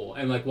fucking cool,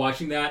 and, like,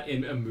 watching that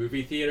in a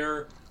movie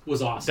theater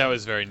was awesome. That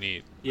was very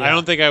neat. Yeah. I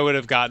don't think I would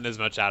have gotten as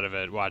much out of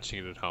it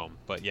watching it at home,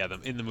 but yeah,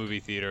 in the movie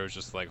theater, it was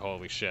just like,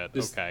 holy shit,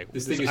 This thing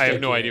is I have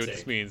no idea what gigantic.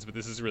 this means, but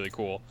this is really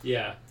cool.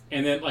 Yeah,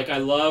 and then, like, I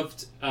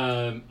loved,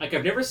 like,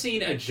 I've never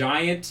seen a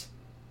giant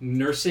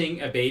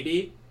nursing a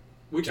baby,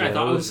 which I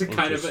thought was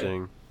kind of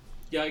a...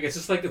 Yeah, like, it's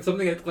just, like, it's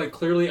something that's, like,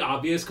 clearly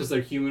obvious because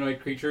they're humanoid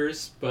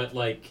creatures, but,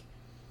 like,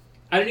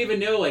 I didn't even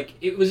know, like,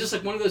 it was just,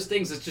 like, one of those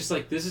things that's just,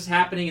 like, this is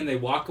happening, and they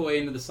walk away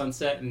into the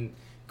sunset, and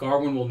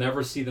Garwin will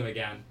never see them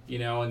again,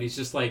 and he's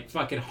just, like,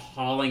 fucking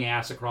hauling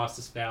ass across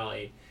this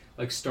valley,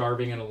 like,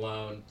 starving and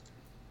alone.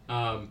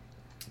 Man,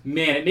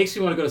 it makes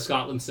me want to go to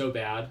Scotland so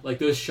bad. Like,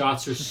 those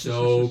shots are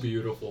so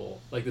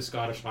beautiful, like, the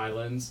Scottish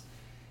Highlands.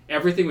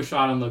 Everything was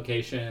shot on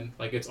location.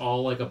 Like, it's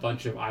all, like, a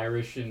bunch of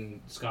Irish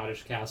and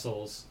Scottish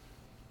castles.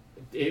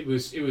 It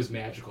was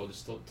magical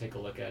just to take a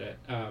look at it.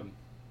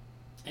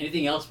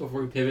 Anything else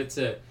before we pivot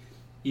to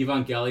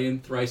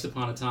Evangelion: Thrice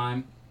Upon a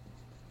Time?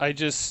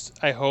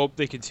 I hope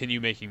they continue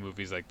making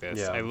movies like this.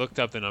 Yeah. I looked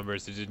up the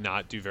numbers; it did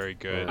not do very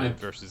good Yeah.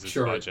 versus its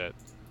Sure. budget.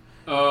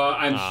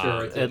 I'm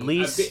sure it At didn't.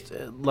 least,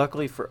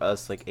 luckily for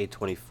us, like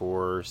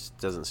A24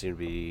 doesn't seem to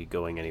be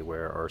going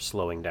anywhere or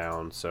slowing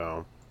down.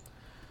 So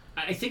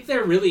I think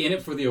they're really in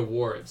it for the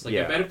awards. Like, I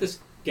Yeah. bet if this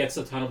gets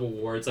a ton of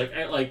awards, I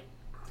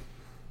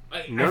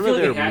none feel of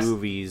like their it has.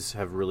 movies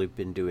have really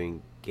been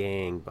doing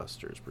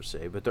gangbusters per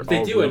se, but they're They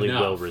all do really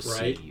enough, well right?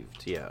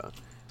 received. Yeah,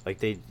 like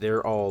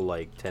they're all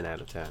like 10 out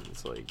of 10.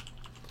 It's like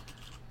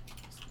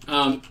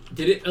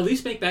Did it at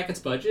least make back its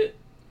budget,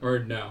 or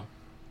no?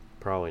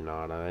 probably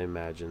not. I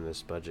imagine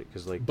this budget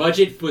because like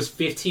Budget was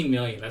 15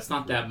 million. That's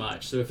not that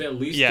much. So if at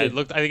least Yeah, did- it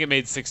looked. I think it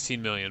made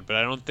 16 million, but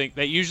I don't think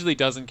that usually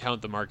doesn't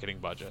count the marketing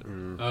budget.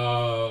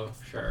 Oh,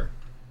 sure.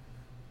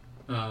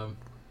 Man,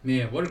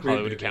 what a great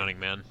Hollywood movie. accounting,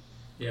 man.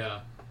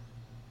 Yeah.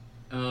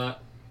 And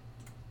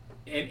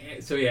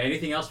so yeah,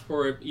 anything else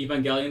for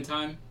Evangelion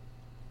time?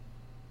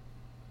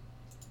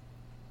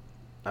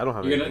 I don't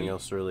have You're gonna- anything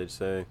else really to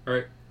say. All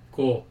right,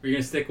 cool. Are you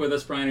gonna stick with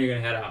us, Brian, or are you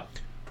gonna head out?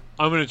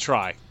 I'm gonna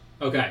try.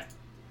 Okay,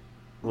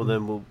 Well,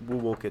 then we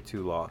won't get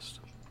too lost.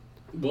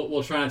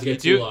 we'll try not to get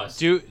too lost.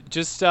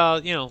 Just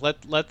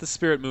let the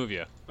spirit move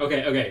you.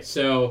 Okay.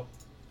 So,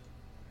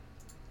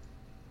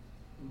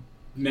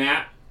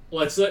 Matt,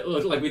 let's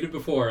like we did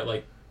before.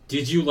 Like,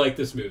 did you like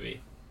this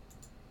movie?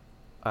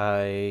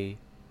 I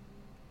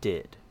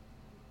did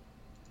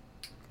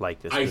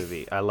like this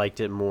movie. I liked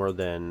it more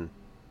than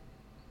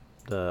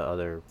the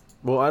other.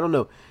 Well, I don't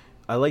know.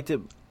 I liked it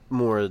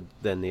more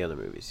than the other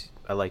movies.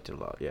 I liked it a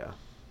lot. Yeah.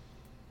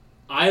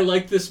 I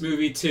like this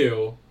movie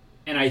too,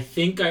 and I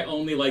think I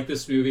only like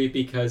this movie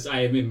because I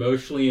am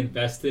emotionally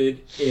invested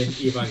in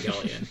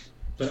Evangelion.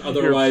 But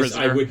otherwise,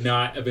 I prisoner. would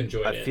not have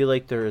enjoyed it. I feel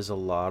like there is a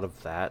lot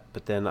of that,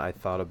 but then I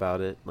thought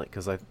about it, like,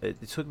 because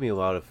it took me a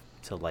lot of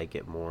to like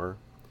it more,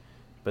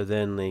 but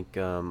then like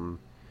and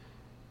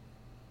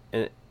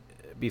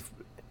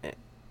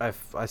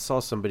I saw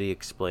somebody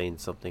explain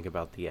something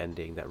about the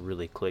ending that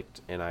really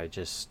clicked, and I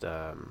just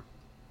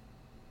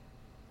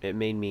it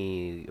made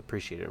me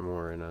appreciate it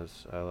more, and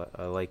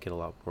I like it a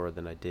lot more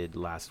than I did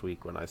last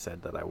week when I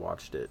said that I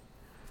watched it.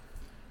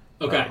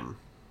 Okay.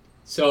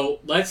 So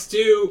let's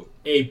do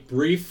a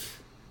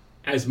brief,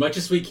 as much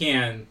as we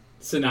can,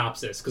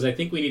 synopsis, because I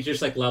think we need to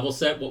just like level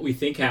set what we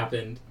think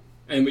happened,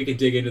 and we can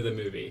dig into the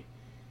movie.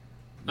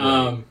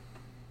 Right.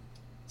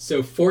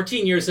 So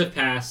 14 years have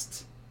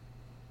passed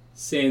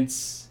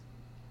since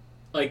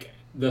like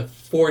the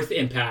fourth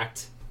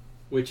impact,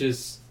 which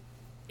is,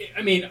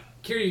 I mean,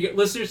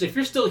 listeners, if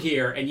you're still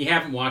here and you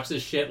haven't watched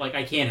this shit, like,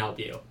 I can't help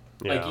you.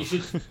 Yeah. Like, you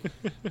should,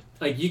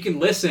 like, you can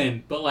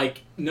listen, but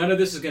like none of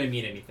this is going to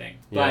mean anything.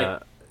 Yeah.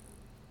 But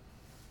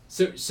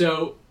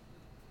so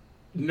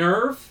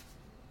Nerve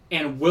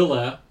and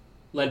Willa,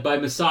 led by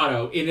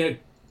Masato, in a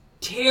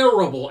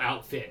terrible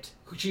outfit.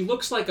 She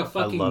looks like a I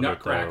fucking love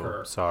nutcracker. it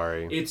though.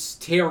 Sorry. It's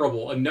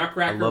terrible. A I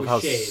nutcracker love with how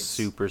shades.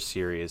 super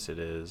serious it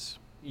is.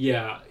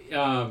 Yeah.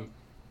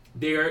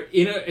 They're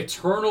in an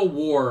eternal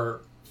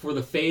war for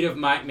the fate of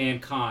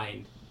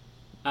mankind.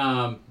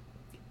 And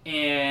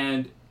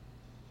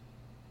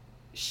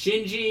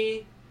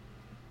Shinji,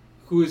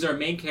 who is our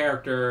main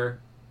character,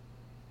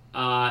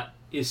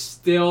 is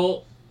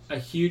still a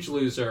huge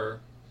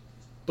loser.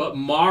 But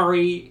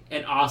Mari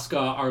and Asuka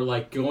are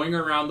like going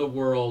around the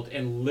world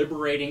and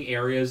liberating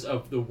areas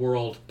of the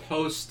world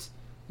post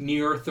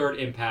near Third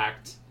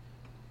Impact.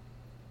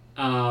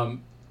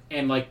 And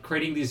like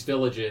creating these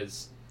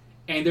villages.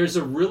 And there's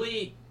a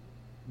really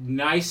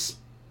nice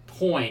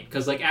point,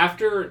 because like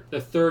after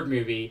the third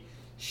movie,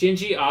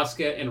 Shinji,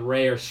 Asuka, and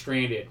Rei are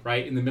stranded,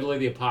 right, in the middle of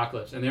the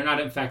apocalypse, and they're not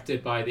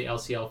infected by the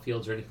LCL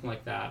fields or anything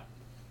like that.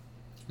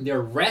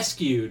 They're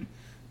rescued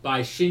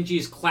by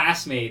Shinji's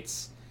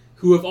classmates,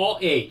 who have all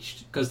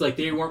aged, because like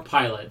they weren't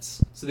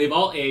pilots, so they've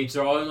all aged.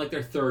 They're all in like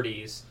their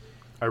 30s.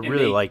 I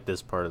really like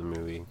this part of the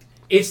movie.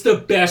 It's the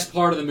best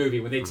part of the movie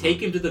when they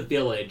take him to the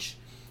village,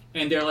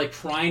 and they're like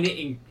trying to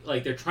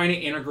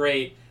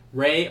integrate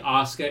Rei,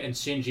 Asuka, and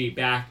Shinji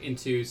back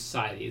into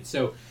society.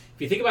 So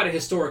if you think about it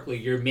historically,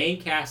 your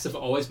main cast have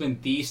always been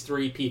these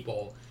three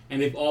people,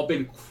 and they've all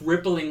been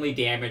cripplingly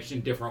damaged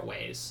in different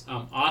ways.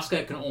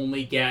 Asuka can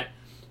only get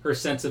her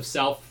sense of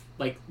self.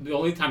 Like, the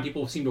only time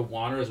people seem to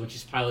want her is when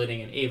she's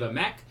piloting an Eva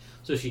mech,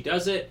 so she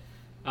does it.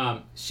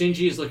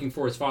 Shinji is looking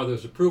for his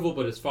father's approval,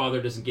 but his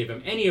father doesn't give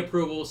him any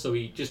approval, so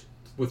he just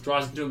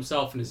withdraws into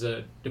himself and is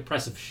a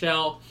depressive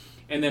shell.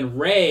 And then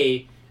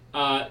Rei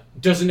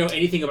doesn't know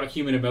anything about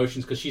human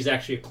emotions because she's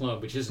actually a clone,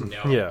 but she doesn't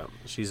know. Yeah,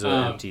 she's an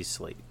empty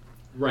slate.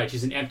 Right,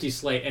 she's an empty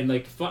slate, and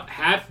like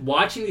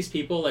watching these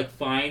people like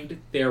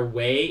find their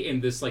way in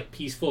this like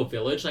peaceful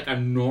village, like a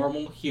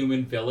normal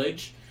human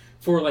village,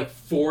 for like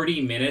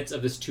 40 minutes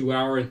of this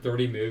 2-hour and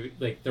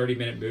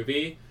 30-minute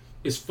movie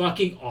is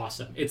fucking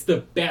awesome. It's the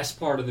best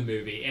part of the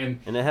movie, and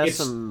it has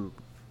some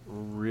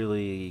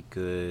really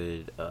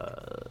good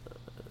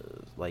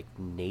like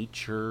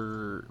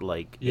nature,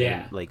 like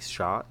like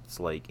shots,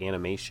 like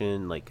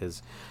animation, like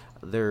because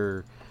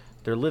they're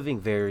living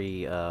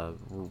very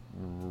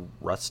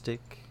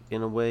rustic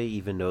in a way,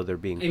 even though they're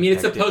being I mean,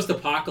 it's a protected.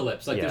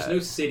 post-apocalypse. Like, there's Yeah. no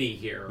city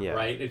here, Yeah.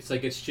 right? It's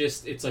like it's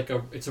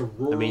a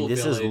rural. I mean,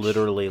 this village. is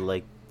literally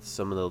like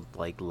some of the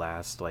like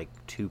last like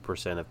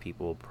 2% of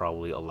people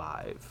probably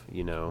alive.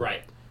 You know,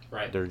 right.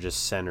 They're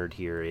just centered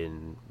here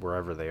in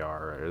wherever they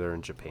are, or they're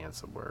in Japan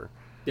somewhere.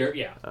 There,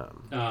 yeah.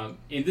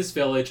 In this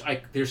village,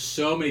 there's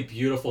so many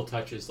beautiful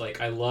touches.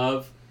 Like, I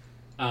love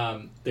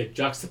the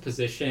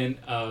juxtaposition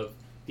of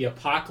the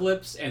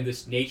apocalypse and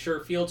this nature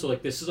field. So,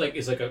 like, this is like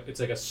it's like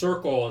a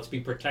circle. It's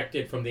being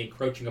protected from the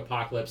encroaching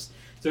apocalypse.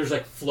 So there's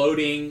like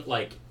floating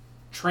like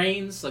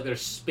trains, like they're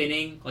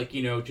spinning, like,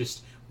 you know,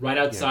 just right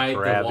outside the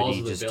walls Gravity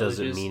of the just villages.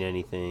 doesn't mean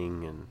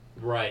anything, and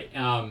Right.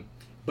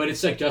 But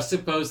it's like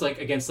juxtaposed like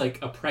against like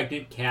a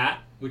pregnant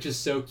cat, which is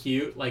so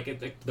cute. Like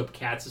the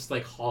cat's just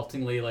like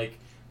haltingly like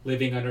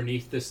living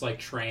underneath this like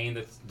train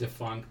that's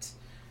defunct.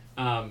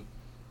 I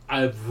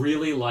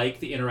really like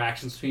the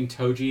interactions between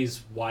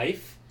Toji's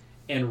wife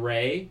and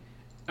Rei,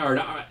 or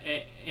not,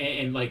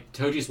 and like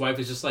Toji's wife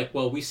is just like,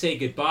 well, we say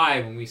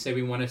goodbye when we say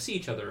we want to see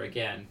each other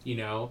again. You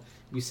know,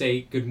 we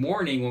say good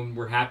morning when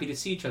we're happy to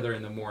see each other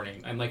in the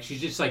morning, and like she's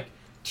just like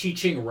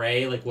teaching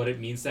Rei like what it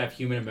means to have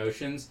human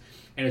emotions.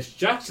 And it's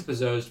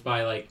juxtaposed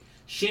by like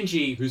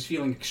Shinji, who's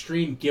feeling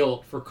extreme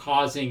guilt for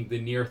causing the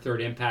near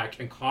third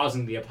impact and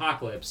causing the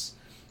apocalypse,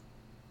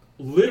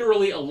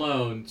 literally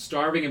alone,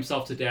 starving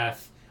himself to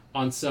death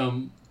on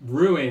some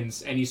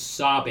ruins, and he's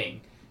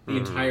sobbing the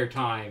entire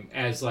time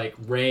as like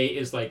Rei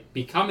is like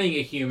becoming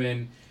a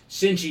human.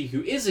 Shinji,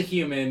 who is a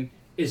human,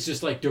 is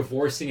just like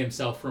divorcing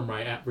himself from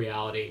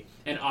reality.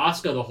 And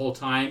Asuka the whole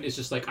time is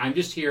just like, I'm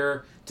just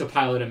here to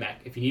pilot a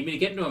mech. If you need me to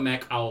get into a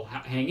mech, I'll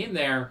hang in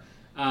there.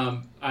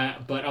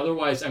 But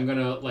otherwise, I'm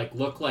gonna like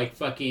look like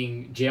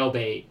fucking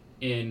jailbait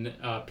in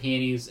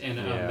panties and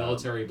a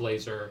military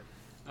blazer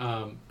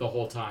the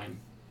whole time.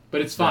 But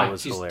it's fine.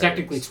 She's hilarious.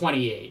 Technically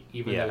 28,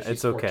 even though she's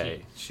it's 14.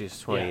 okay. She's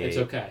 28. Yeah, it's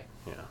okay.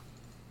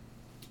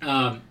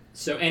 Yeah.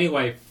 So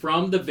anyway,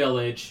 from the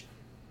village,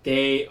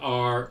 they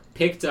are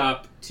picked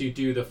up to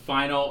do the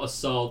final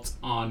assault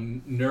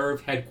on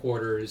NERV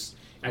headquarters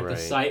at the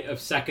site of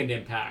Second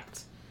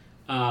Impact.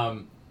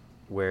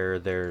 Where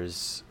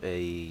there's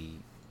a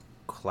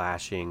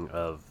clashing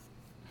of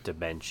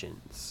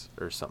dimensions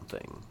or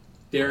something.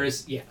 There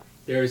is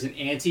an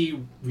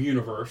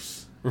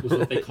anti-universe, was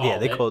what they call it. Yeah,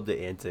 they called it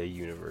the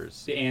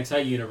anti-universe. The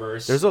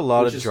anti-universe. There's a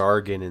lot of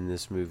jargon in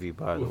this movie,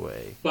 by the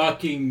way.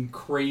 Fucking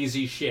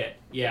crazy shit.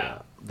 Yeah.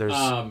 There's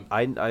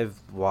I've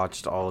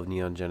watched all of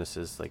Neon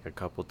Genesis like a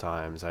couple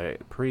times. I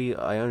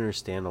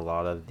understand a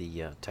lot of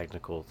the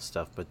technical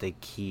stuff, but they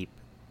keep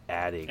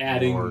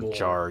adding more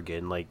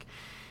jargon. Like,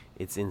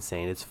 it's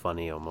insane. It's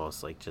funny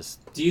almost. Like,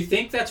 just. Do you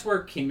think that's where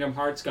Kingdom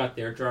Hearts got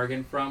their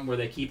jargon from, where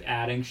they keep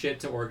adding shit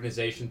to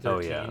Organization 13? Oh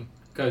yeah.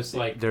 Because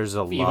like there's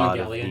a lot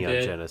of Evangelion Neon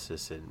did.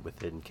 Genesis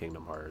within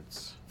Kingdom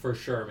Hearts. For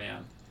sure,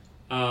 man.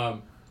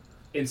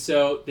 And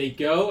so they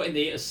go and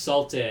they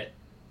assault it,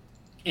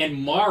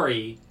 and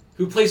Mari,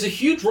 who plays a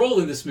huge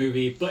role in this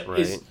movie, but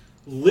is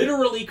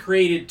literally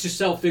created to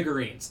sell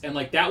figurines, and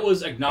like that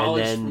was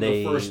acknowledged from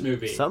the first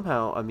movie.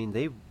 Somehow, I mean,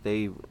 they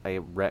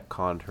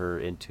retconned her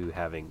into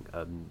having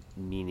a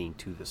meaning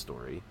to the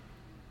story.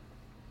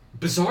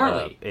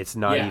 Bizarrely, it's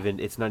not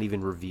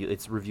even revealed.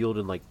 It's revealed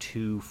in like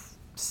two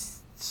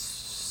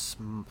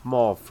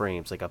small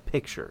frames, like a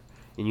picture,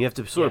 and you have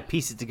to sort of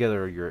piece it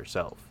together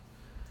yourself.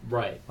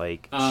 Right.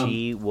 Like,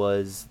 she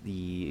was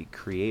the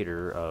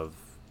creator of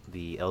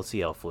the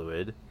LCL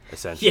fluid,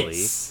 essentially.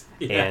 Yes.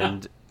 Yeah.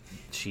 And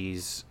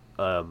she's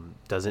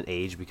doesn't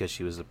age because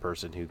she was the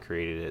person who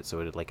created it, so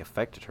it like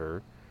affected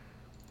her.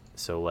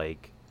 So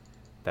like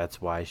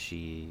that's why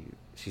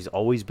she's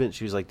always been,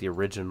 she was like the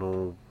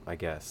original, I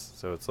guess.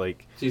 So it's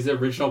like she's the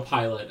original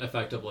pilot,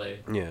 effectively.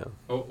 Yeah.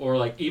 Or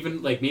like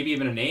even like maybe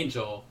even an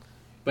angel.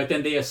 But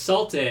then they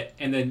assault it,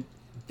 and then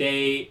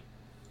they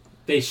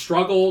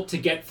struggle to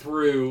get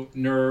through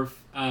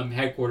NERV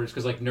headquarters,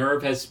 because like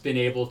NERV has been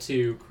able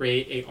to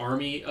create an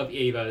army of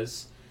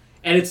Evas,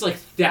 and it's like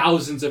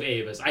thousands of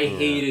Evas. I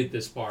hated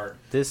this part.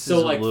 This is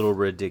like, a little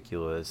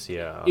ridiculous.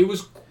 Yeah, it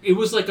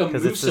was like a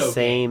because it's the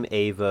same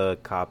Eva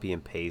copy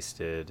and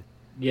pasted.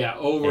 Yeah,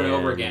 over and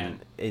over again.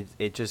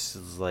 It just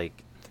is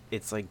like,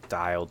 it's like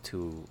dialed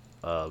to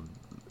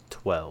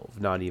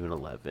 12, not even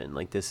 11.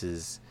 Like this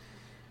is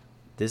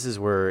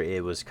where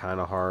it was kind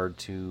of hard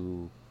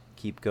to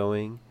keep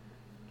going.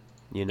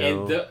 You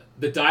know, and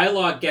the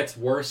dialogue gets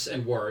worse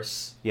and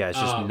worse. Yeah, it's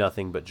just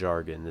nothing but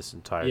jargon this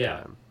entire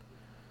time.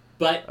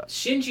 But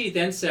Shinji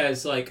then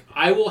says, like,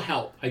 I will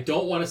help. I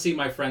don't want to see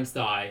my friends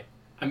die.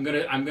 I'm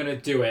gonna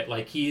do it.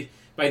 Like,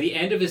 by the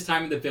end of his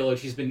time in the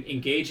village, he's been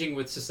engaging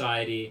with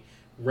society.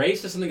 Rei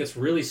says something that's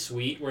really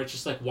sweet, where it's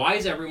just like, why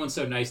is everyone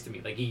so nice to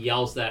me? Like, he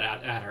yells that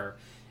at her.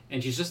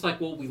 And she's just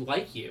like, well, we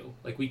like you.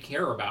 Like, we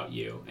care about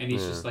you. And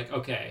he's just like,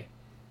 okay.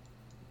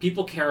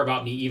 People care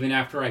about me even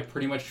after I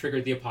pretty much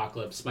triggered the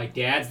apocalypse. My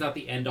dad's not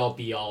the end-all,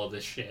 be-all of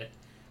this shit.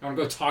 I want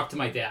to go talk to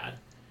my dad.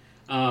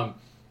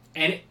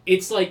 And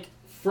it's like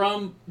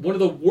from one of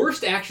the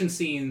worst action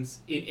scenes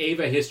in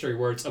Eva history,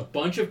 where it's a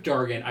bunch of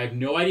Dargon. I have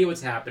no idea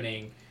what's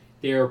happening.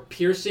 They're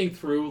piercing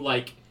through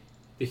like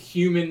the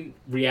human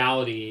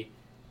reality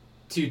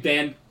to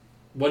then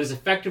what is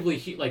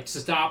effectively like to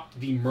stop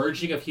the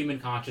merging of human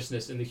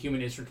consciousness in the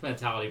Human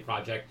Instrumentality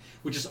Project,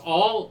 which is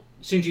all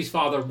Shinji's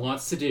father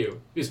wants to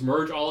do, is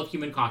merge all of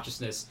human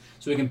consciousness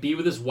so he can be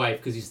with his wife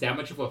because he's that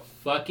much of a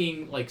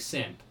fucking like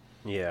simp.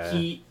 Yeah.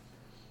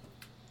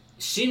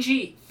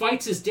 Shinji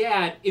fights his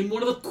dad in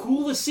one of the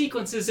coolest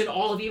sequences in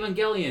all of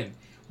Evangelion,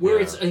 where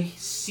it's a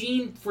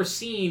scene for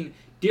scene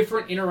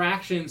different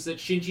interactions that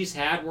Shinji's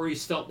had where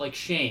he's felt like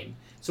shame.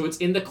 So it's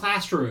in the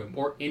classroom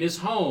or in his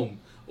home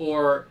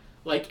or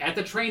like at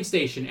the train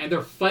station, and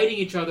they're fighting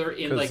each other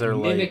in like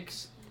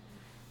mimics.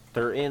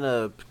 They're in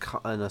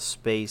a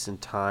space and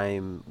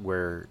time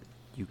where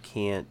you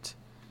can't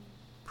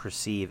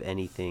perceive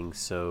anything,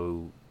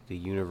 so the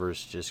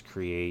universe just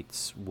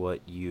creates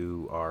what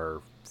you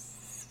are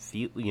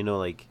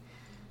like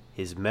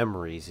his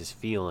memories, his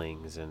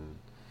feelings, and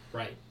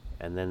right.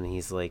 And then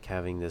he's like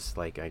having this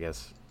like I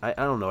guess I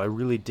don't know. I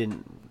really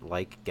didn't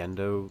like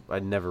Gendo. I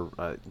never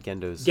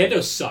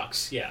Gendo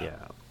sucks. Yeah.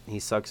 Yeah. He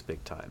sucks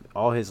big time.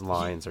 All his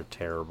lines are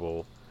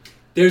terrible.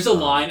 There's a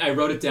line, I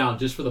wrote it down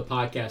just for the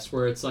podcast,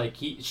 where it's like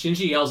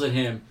Shinji yells at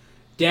him,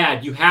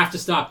 "Dad, you have to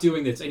stop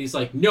doing this." And he's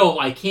like, "No,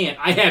 I can't.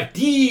 I have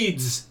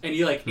deeds." And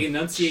he like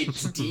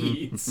enunciates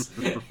deeds.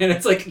 And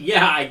it's like,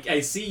 yeah, I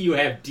see you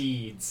have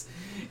deeds.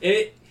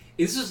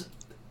 It's just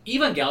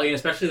Evangelion,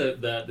 especially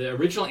the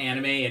original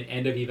anime and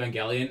end of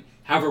Evangelion,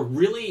 have a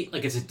really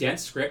like it's a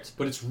dense script,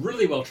 but it's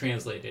really well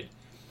translated.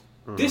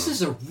 This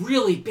is a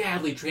really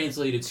badly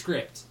translated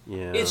script.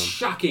 Yeah. It's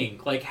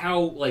shocking, like how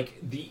like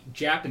the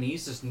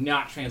Japanese does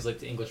not translate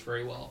to English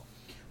very well.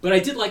 But I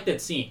did like that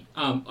scene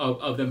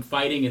of them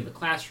fighting in the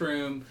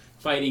classroom,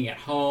 fighting at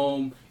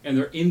home, and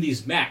they're in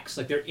these mechs,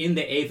 like they're in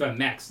the Eva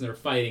mechs, and they're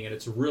fighting, and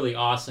it's really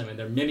awesome, and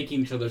they're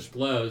mimicking each other's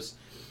blows.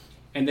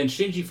 And then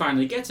Shinji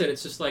finally gets it.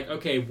 It's just like,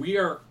 okay, we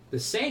are the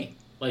same.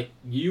 Like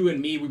you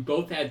and me, we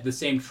both had the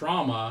same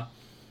trauma.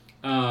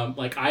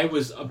 Like I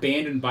was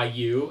abandoned by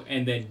you,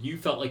 and then you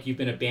felt like you've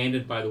been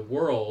abandoned by the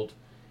world.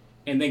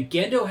 And then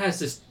Gendo has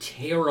this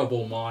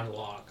terrible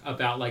monologue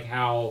about like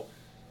how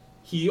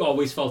he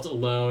always felt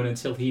alone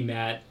until he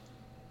met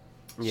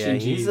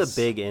Shinji's... he's a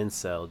big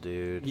incel,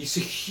 dude. He's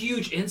a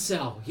huge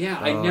incel. Yeah,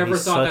 I never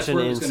thought that's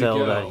where it was going to go. He's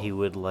such an incel that he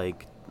would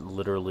like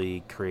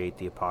literally create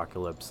the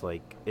apocalypse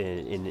like in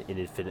an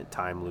infinite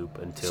time loop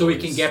until so he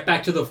can get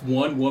back to the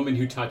one woman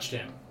who touched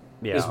him,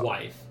 his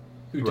wife,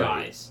 who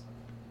dies.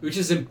 Which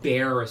is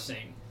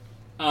embarrassing.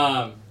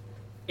 And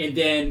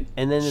then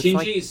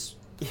Shinji's...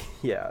 Like...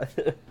 yeah.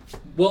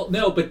 Well,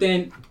 no, but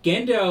then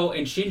Gendo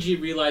and Shinji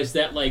realize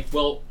that, like,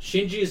 well,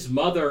 Shinji's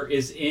mother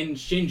is in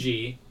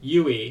Shinji,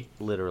 Yui.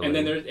 Literally. And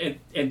then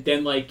and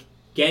then like,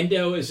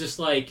 Gendo is just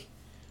like,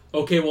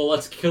 okay, well,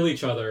 let's kill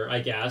each other,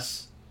 I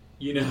guess.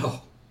 You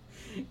know?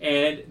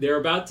 And they're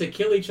about to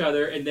kill each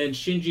other, and then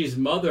Shinji's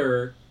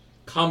mother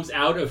comes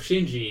out of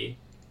Shinji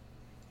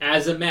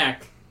as a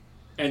mech,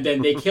 and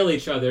then they kill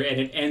each other, and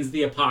it ends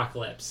the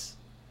apocalypse.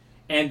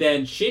 And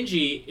then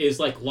Shinji is,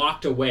 like,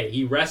 locked away.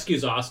 He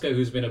rescues Asuka,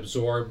 who's been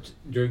absorbed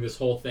during this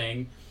whole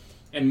thing.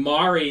 And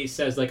Mari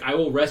says, like, I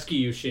will rescue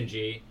you,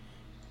 Shinji.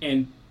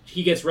 And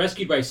he gets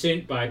rescued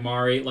by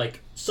Mari, like,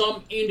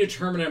 some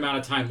indeterminate amount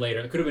of time later.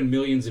 It could have been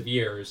millions of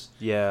years.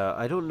 Yeah,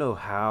 I don't know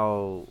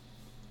how,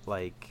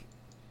 like,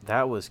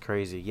 that was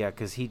crazy. Yeah,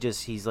 because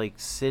he's, like,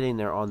 sitting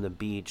there on the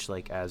beach,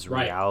 like, as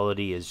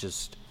reality is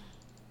just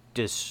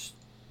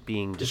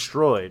being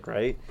destroyed,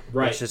 right?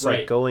 Right. It's just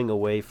like going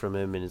away from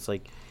him, and it's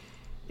like,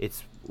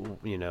 it's,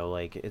 you know,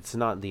 like it's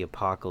not the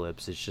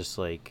apocalypse. It's just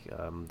like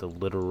the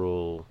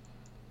literal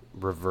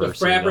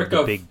reversing of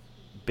the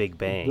Big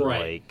Bang,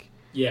 like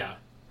yeah.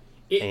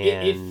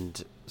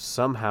 And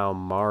somehow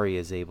Mari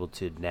is able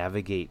to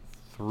navigate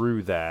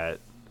through that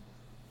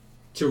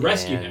to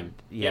rescue him.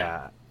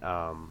 Yeah.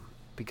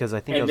 Because I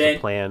think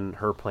that was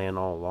her plan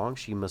all along.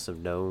 She must have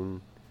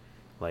known.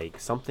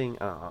 Like something,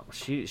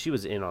 she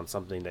was in on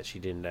something that she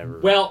didn't ever.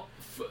 Well,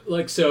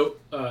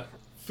 Futsuka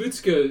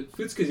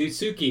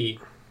Itsuki,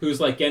 who's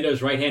like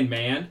Gendo's right hand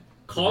man,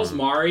 calls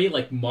Mari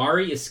like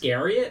Mari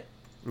Iscariot,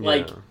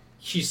 like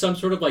she's some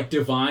sort of like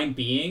divine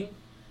being,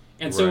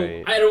 and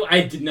so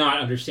I did not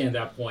understand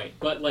that point,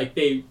 but like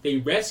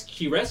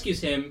she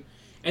rescues him,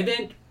 and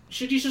then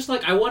Shinji's just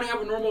like, I want to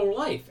have a normal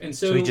life, and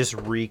so he just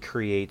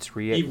recreates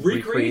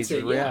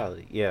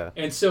reality. Yeah.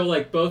 And so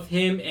like both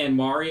him and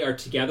Mari are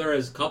together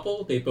as a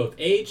couple. They both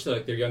age, so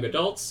like they're young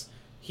adults.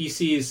 He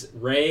sees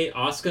Rei,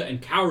 Asuka, and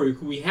Kaoru,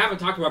 who we haven't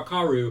talked about.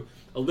 Kaoru,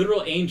 a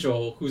literal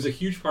angel, who's a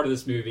huge part of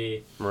this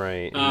movie.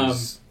 Right.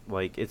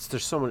 Like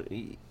there's so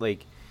many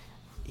like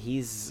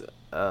he's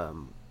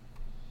an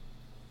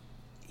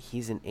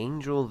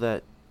angel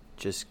that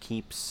just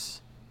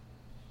keeps.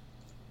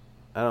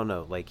 I don't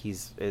know. Like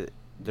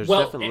there's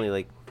definitely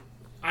like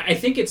I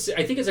think it's a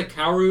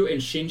Kaoru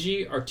and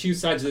Shinji are two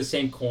sides of the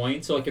same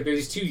coin. So like if there's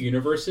these two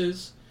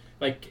universes,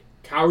 like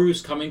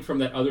Kaoru's coming from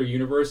that other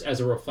universe as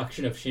a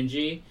reflection of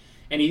Shinji,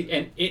 and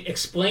it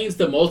explains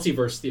the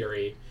multiverse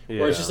theory.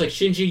 Where it's just like,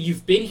 Shinji,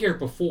 you've been here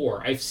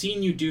before. I've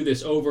seen you do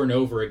this over and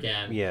over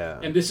again. Yeah.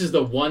 And this is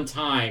the one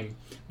time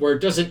where it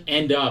doesn't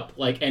end up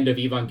like End of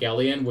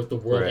Evangelion with the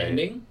world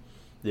ending.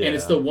 Yeah. And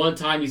it's the one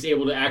time he's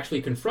able to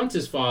actually confront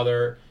his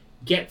father,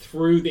 get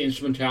through the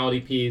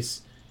instrumentality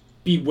piece,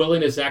 be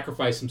willing to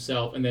sacrifice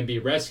himself, and then be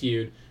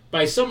rescued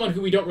by someone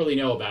who we don't really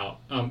know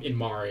about in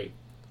Mari,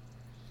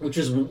 which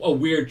is a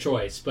weird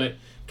choice. But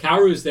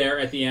Kaoru's there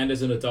at the end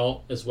as an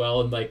adult as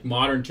well in like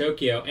modern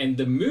Tokyo, and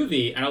the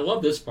movie, and I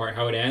love this part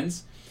how it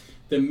ends.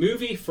 The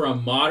movie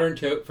from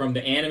from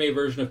the anime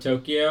version of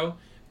Tokyo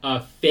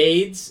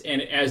fades,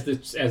 and as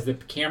the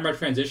camera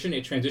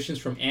it transitions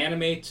from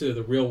anime to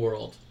the real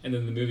world, and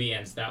then the movie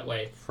ends that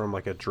way. From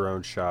like a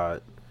drone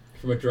shot.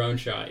 From a drone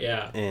shot,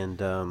 yeah.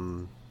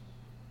 And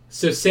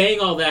so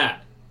saying all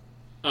that,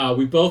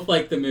 we both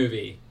like the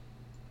movie.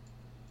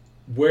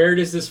 Where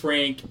does this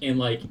rank in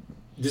like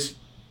this?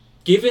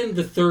 Given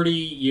the 30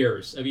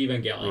 years of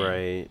Evangelion,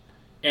 right,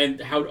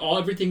 and how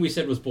everything we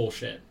said was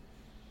bullshit,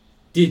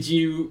 is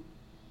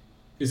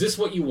this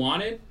what you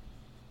wanted?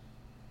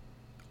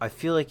 I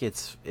feel like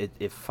it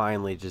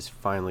finally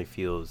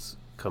feels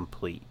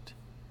complete.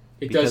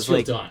 It does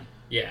feel done,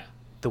 yeah.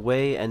 The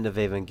way End of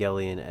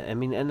Evangelion,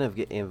 End of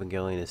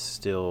Evangelion is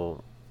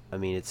still,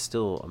 it's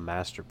still a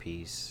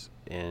masterpiece.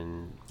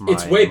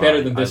 It's way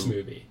better than this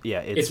movie.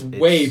 Yeah, it's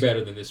way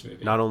better than this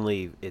movie. Not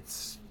only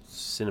it's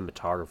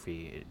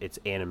cinematography, it's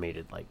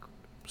animated like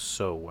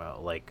so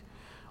well. Like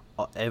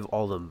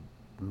all the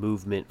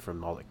movement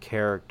from all the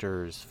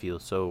characters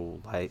feels so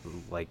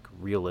like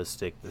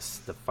realistic. The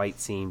fight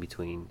scene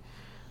between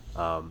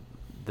the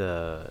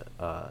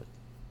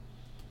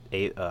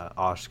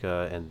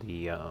Asuka and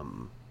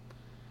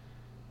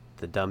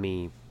the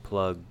dummy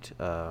plugged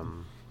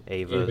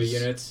Ava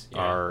units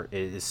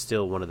is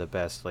still one of the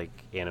best like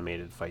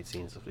animated fight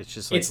scenes. It's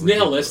just like it's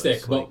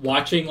nihilistic, but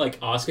watching like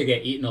Asuka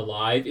get eaten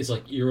alive is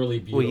like eerily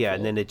beautiful. Well, yeah,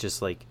 and then it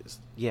just like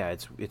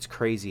it's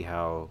crazy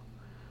how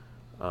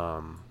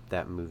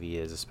that movie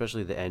is,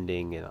 especially the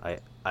ending, and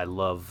I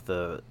love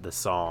the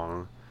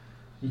song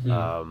in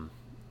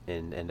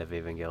End of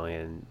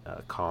Evangelion,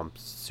 Comp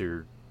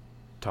sur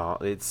Tom.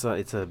 It's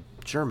a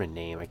German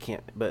name. I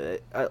can't,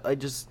 but I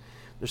just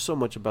there's so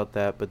much about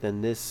that. But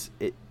then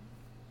the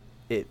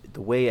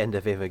way End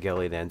of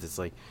Evangelion ends, it's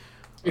like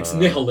it's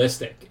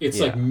nihilistic.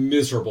 It's like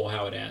miserable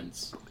how it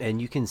ends.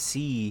 And you can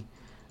see,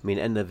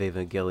 End of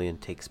Evangelion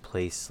takes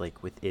place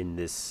like within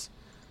this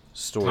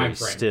story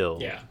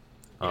still. Yeah.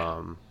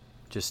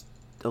 Just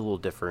a little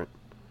different.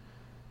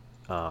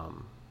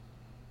 And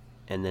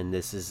then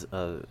this is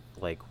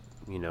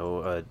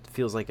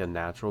feels like a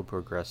natural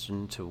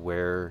progression to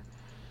where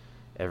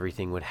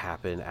everything would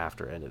happen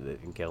after End of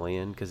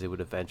Evangelion, because it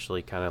would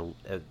eventually kind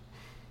of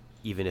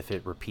even if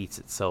it repeats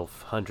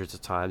itself hundreds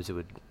of times, it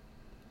would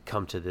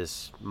come to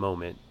this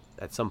moment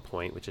at some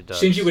point, which it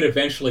does. Shinji would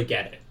eventually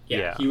get it.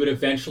 Yeah. He would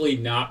eventually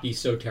not be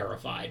so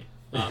terrified,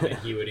 and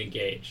he would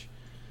engage.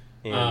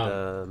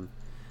 And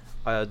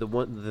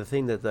the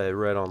thing that I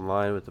read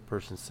online, what the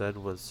person said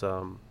was,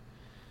 the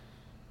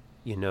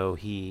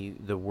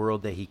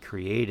world that he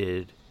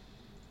created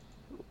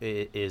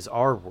is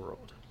our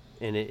world,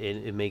 and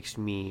it makes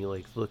me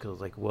like look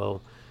like,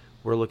 well,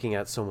 we're looking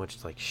at so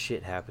much like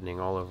shit happening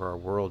all over our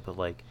world, but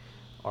like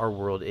our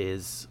world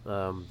is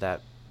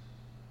that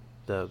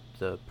the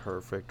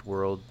perfect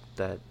world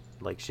that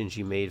like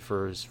Shinji made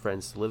for his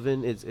friends to live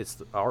in.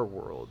 It's our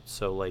world,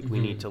 so like we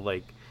need to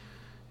like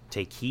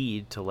take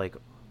heed to like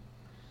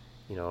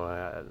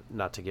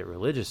not to get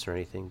religious or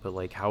anything, but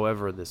like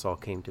however this all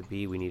came to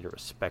be, we need to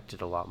respect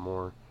it a lot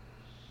more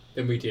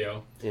than we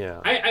do.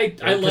 Yeah, I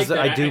like that.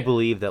 I do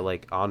believe that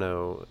like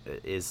Anno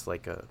is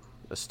like a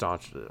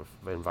staunch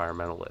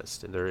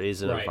environmentalist, and there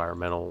is an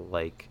environmental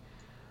like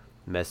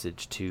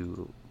message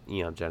to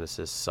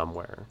Genesis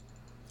somewhere.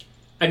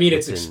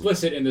 It's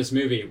explicit in this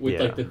movie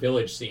with like the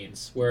village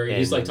scenes where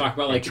he's like talking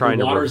about like trying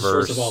the water to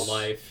reverse, source of all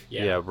life.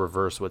 Yeah,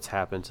 reverse what's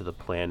happened to the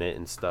planet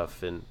and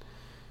stuff, and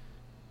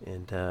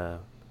he's an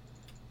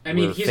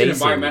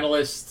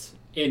environmentalist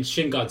in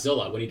Shin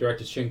Godzilla when he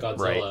directed Shin Godzilla.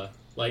 Right.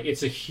 Like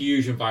it's a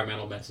huge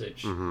environmental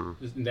message in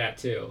that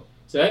too.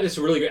 So that is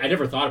really good. I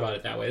never thought about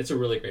it that way. That's a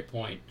really great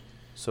point.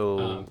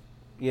 So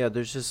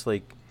there's just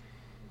like,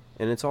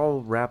 and it's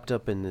all wrapped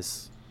up in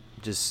this,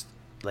 just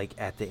like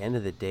at the end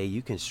of the day,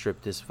 you can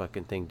strip this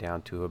fucking thing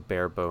down to a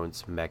bare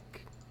bones mech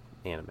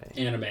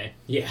anime,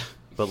 yeah.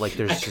 But like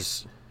there's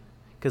just,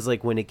 because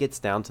like when it gets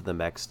down to the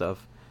mech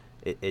stuff,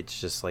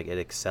 it's just like it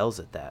excels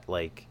at that,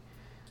 like,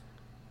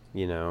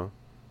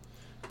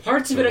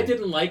 Parts of it I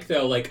didn't like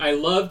though. Like I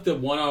loved the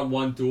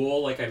one-on-one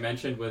duel, like I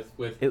mentioned with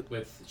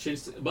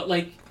Shinji, but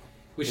like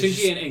with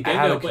Shinji and Gendo,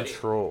 out of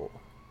control.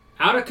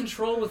 Out of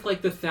control with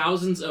like the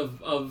thousands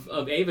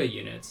of Eva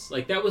units.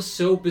 Like that was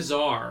so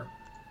bizarre.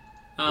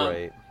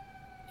 Right.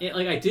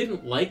 I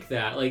didn't like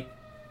that. Like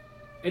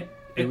at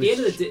the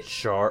end of the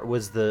day,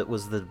 was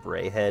the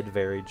Ray head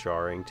very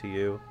jarring to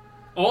you?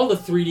 all the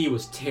 3D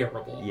was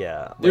terrible.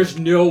 Yeah. There's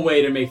no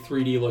way to make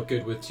 3D look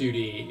good with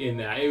 2D in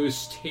that. It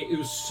was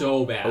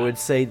so bad. I would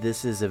say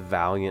this is a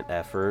valiant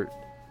effort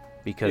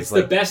because it's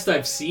the best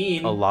I've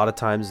seen. A lot of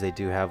times they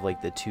do have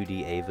like the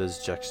 2D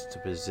Avas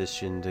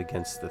juxtapositioned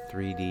against the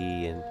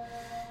 3D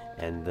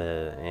and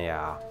the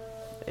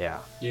Yeah.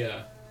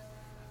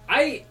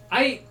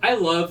 I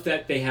love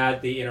that they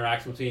had the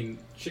interaction between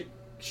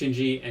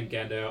Shinji and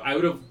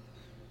Gendo.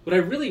 What I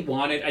really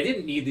wanted, I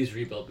didn't need these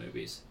rebuild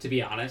movies, to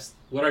be honest.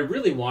 What I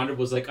really wanted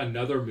was like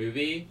another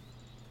movie,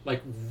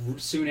 like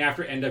soon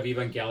after End of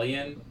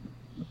Evangelion,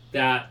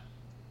 that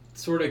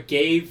sort of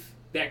gave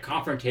that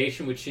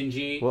confrontation with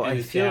Shinji and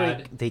his dad.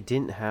 Like they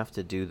didn't have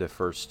to do the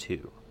first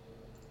two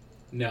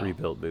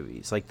rebuild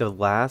movies. Like the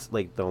last,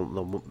 like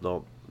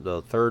the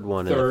third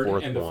one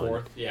and the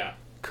fourth yeah,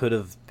 could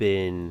have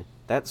been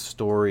that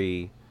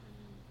story,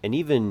 and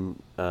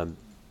even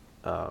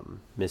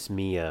Miss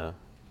Mia,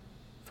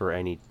 for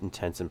any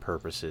intents and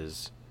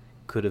purposes,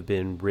 could have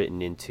been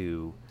written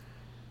into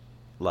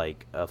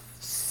like a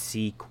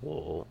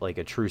sequel, like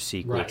a true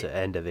sequel to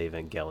End of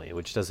Evangelion,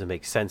 which doesn't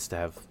make sense to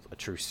have a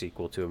true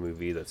sequel to a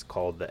movie that's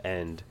called The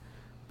End,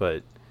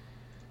 but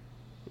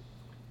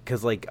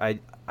because like I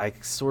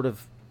sort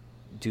of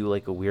do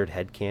like a weird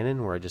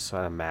headcanon where I just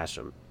sort of mash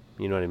them,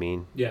 you know what I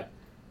mean? Yeah.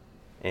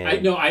 And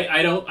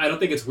I don't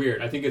think it's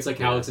weird. I think it's like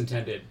how it's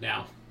intended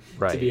now,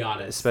 to be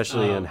honest.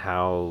 Especially on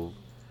how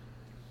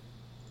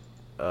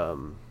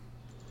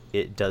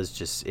it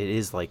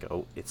is like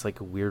it's like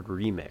a weird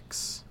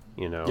remix,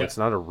 you know. It's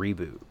not a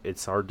reboot.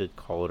 It's hard to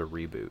call it a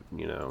reboot,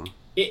 you know.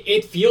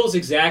 It feels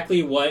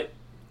exactly what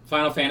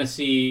Final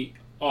Fantasy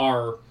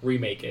R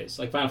remake is,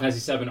 like Final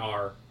Fantasy VII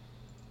R.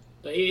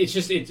 It's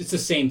the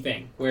same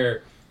thing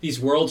where these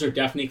worlds are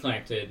definitely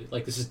connected.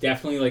 Like this is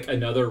definitely like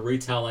another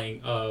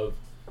retelling of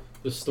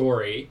the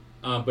story,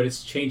 but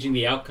it's changing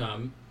the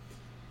outcome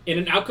in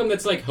an outcome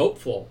that's like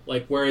hopeful.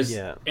 Like whereas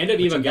End of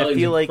Evangelion, I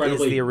feel like is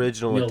the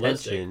original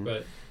intention,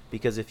 but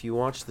because if you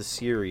watch the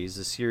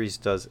series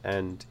does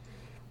end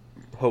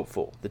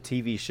hopeful. The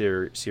TV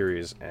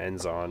series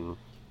ends on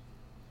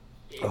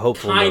a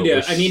hopeful note.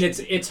 Kinda. I mean,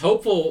 it's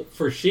hopeful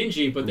for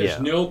Shinji, but there's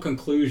no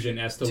conclusion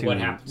as to what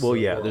happens. Well, to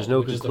the yeah, world, there's no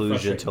which is the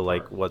conclusion to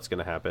like part. what's going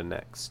to happen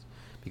next,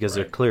 because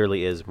there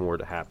clearly is more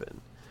to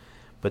happen.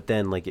 But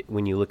then, like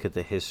when you look at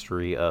the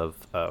history of,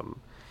 and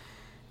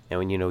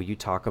when you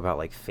talk about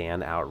like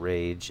fan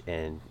outrage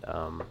and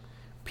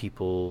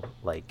people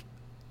like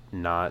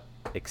not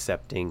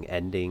accepting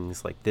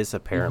endings, like this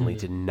apparently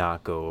did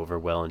not go over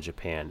well in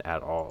Japan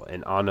at all,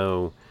 and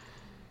Anno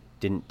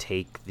didn't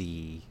take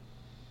the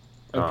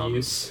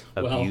abuse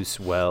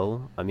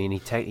well. I mean,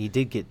 he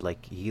did get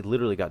he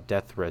literally got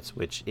death threats,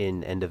 which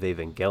in End of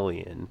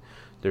Evangelion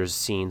there's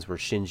scenes where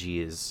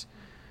Shinji is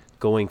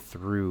going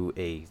through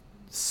a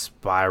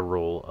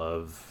spiral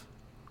of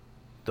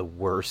the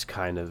worst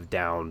kind of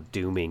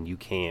dooming you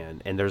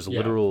can, and there's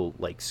literal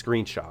like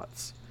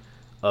screenshots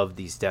of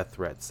these death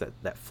threats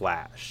that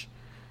flash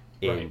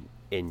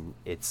in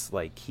it's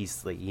like he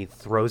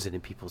throws it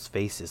in people's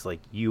faces, like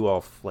you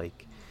all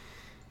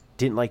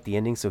didn't like the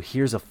ending, so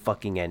here's a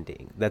fucking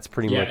ending. That's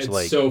pretty much it's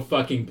like so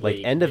fucking bleak.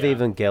 Like End of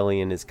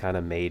Evangelion is kind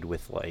of made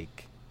with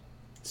like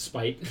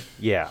spite.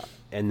 Yeah,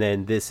 and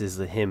then this is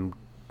him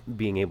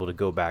being able to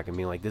go back and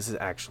being like, this is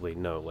actually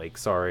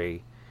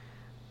sorry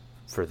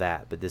for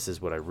that, but this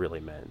is what I really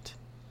meant.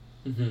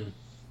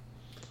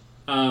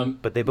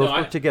 But they both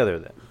work together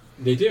then.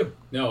 They do.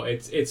 No,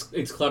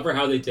 it's clever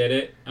how they did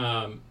it.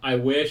 I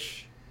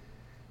wish.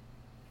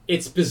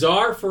 It's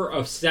bizarre for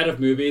a set of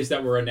movies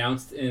that were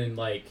announced in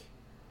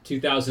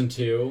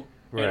 2002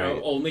 and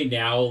are only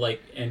now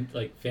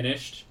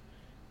finished.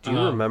 Do you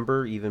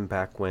remember even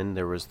back when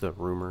there was the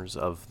rumors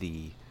of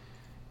the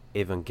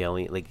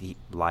Evangelion, the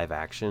live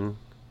action?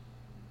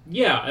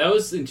 Yeah, that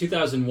was in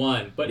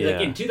 2001. But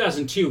in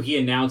 2002, he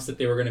announced that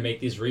they were going to make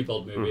these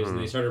rebuild movies, and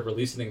they started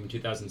releasing them in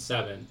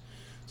 2007.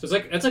 So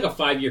that's like a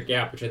 5-year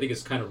gap, which I think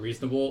is kind of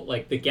reasonable.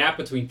 Like the gap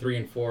between 3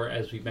 and 4,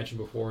 as we mentioned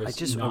before,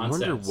 is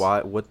nonsense. I wonder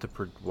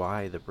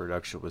why the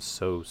production was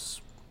so.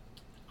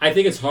 I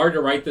think it's hard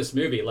to write this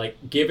movie,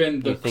 given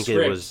the script.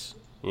 It was.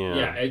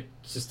 Yeah,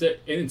 it's just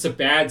it's a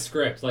bad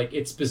script.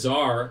 It's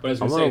bizarre, but I was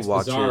going to say it's bizarre. I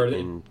want to watch it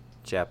in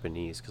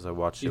Japanese because I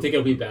watched it. You think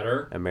it'll be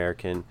better?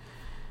 American.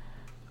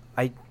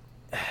 I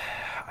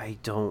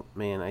don't,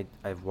 man.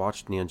 I've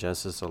watched Neon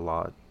Genesis a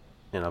lot,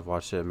 and I've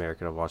watched it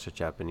American. I've watched it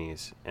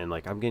Japanese, and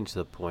I'm getting to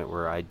the point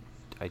where I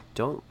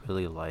don't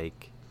really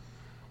like,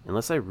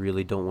 unless I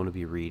really don't want to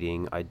be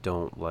reading. I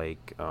don't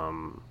like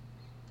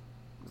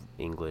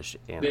English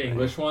anime. The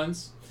English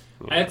ones.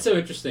 Yeah. That's so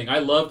interesting. I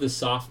love the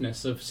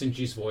softness of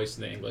Shinji's voice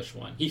in the English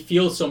one. He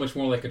feels so much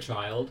more like a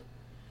child.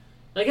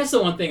 I guess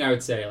the one thing I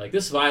would say,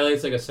 this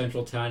violates a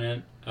central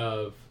tenet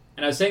of,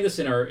 and I was saying this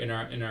in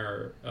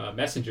our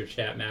messenger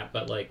chat, Matt,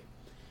 but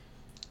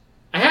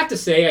I have to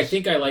say I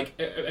think I like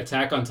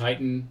Attack on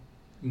Titan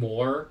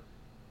more,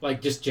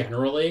 just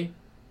generally,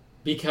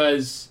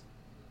 because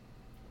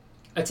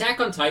Attack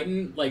on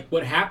Titan,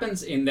 what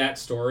happens in that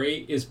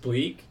story is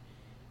bleak,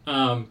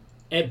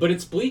 but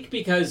it's bleak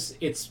because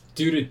it's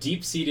due to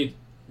deep-seated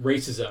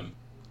racism,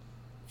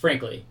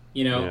 frankly,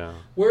 you know? Yeah.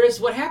 Whereas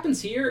what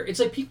happens here, it's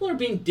like people are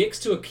being dicks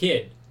to a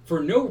kid for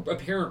no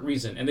apparent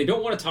reason, and they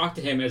don't want to talk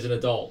to him as an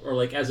adult or,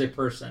 like, as a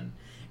person.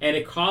 And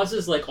it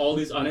causes, like, all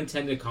these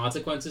unintended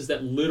consequences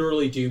that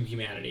literally doom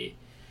humanity.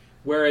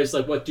 Whereas,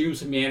 like, what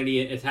dooms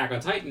humanity in Attack on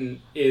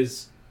Titan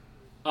is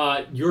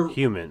your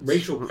humans,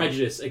 racial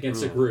prejudice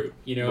against a group,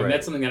 you know? Right. And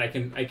that's something that I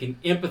can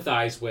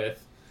empathize with.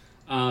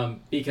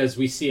 Because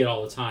we see it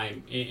all the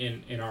time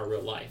in our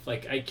real life.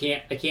 Like I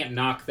can't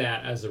knock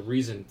that as a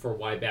reason for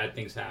why bad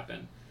things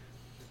happen.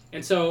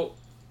 And so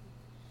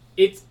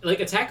it's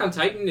like Attack on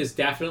Titan is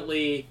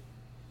definitely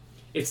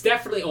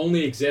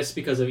only exists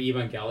because of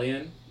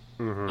Evangelion.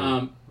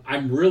 Mm-hmm.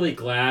 I'm really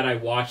glad I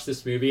watched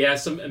this movie. It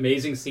has some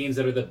amazing scenes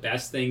that are the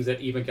best things that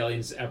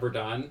Evangelion's ever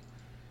done.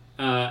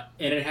 And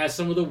it has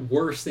some of the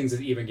worst things that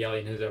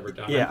Evangelion has ever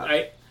done.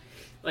 Yeah.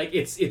 Like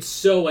it's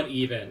so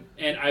uneven,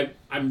 and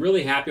I'm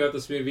really happy about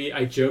this movie.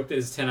 I joked that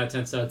it's 10 out of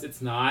 10 suds.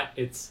 It's not.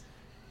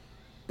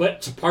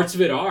 But parts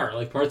of it are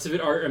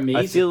amazing.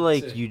 I feel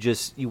like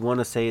you want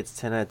to say it's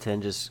 10 out of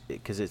 10 just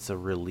because it's a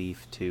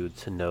relief to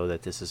know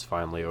that this is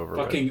finally over.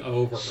 Fucking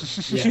over.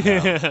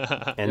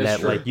 Yeah. And That's that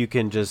true. like you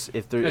can just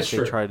if they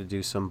true. try to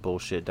do some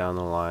bullshit down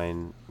the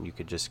line, you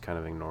could just kind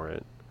of ignore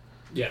it.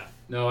 Yeah.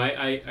 No,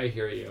 I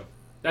hear you.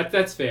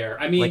 That's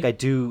fair. I mean, like I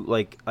do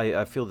like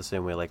I feel the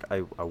same way. Like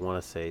I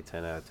want to say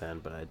 10 out of 10,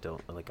 but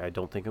I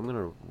don't think I'm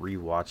gonna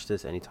rewatch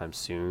this anytime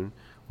soon.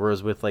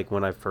 Whereas with like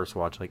when I first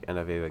watched like End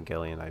of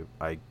Evangelion,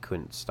 I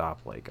couldn't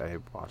stop. Like I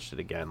watched it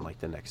again like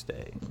the next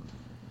day.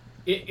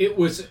 it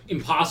was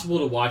impossible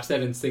to watch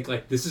that and think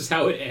like this is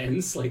how it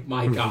ends. Like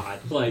my God,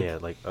 like yeah,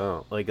 like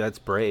oh, like that's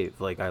brave.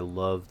 Like I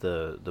love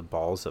the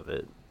balls of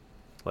it.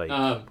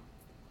 Like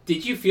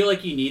did you feel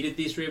like you needed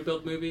these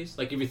rebuild movies?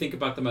 Like if you think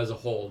about them as a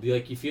whole, do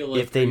you feel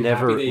like if they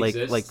never they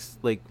exist?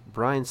 like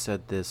Brian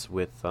said this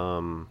with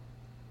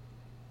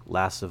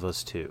Last of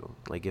Us 2.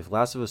 Like if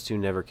Last of Us 2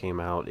 never came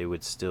out, it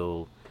would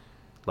still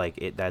like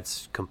it.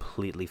 That's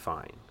completely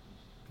fine.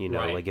 You know,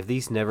 Right. like if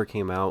these never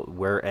came out,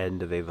 where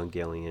End of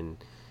Evangelion,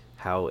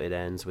 how it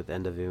ends with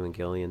End of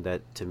Evangelion,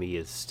 that to me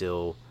is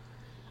still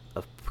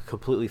a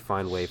completely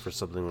fine way for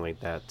something like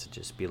that to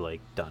just be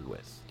like done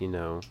with. You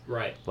know,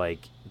 right. like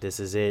this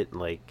is it.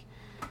 Like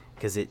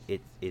because it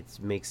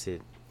makes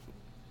it.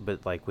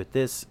 But like with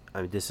this,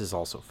 I mean, this is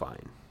also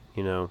fine.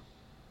 You know,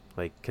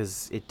 like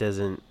because it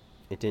didn't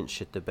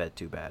shit the bed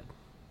too bad.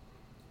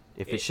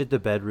 If it shit the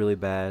bed really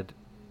bad,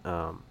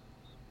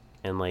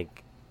 and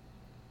like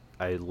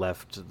I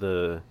left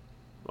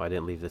I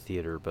didn't leave the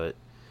theater, but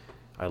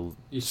You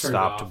turned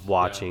stopped off,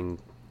 watching.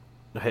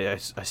 Yeah.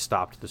 I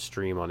stopped the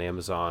stream on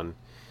Amazon,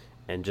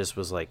 and just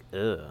was like,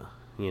 ugh,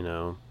 you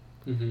know,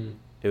 Mm-hmm.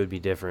 it would be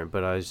different.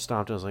 But I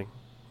stopped. I was like,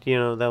 you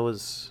know, that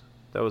was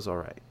all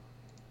right,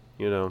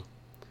 you know.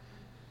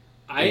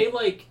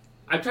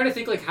 I'm trying to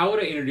think like how would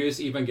I introduce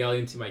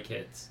Evangelion to my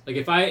kids? Like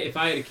if I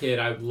had a kid,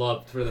 I would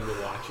love for them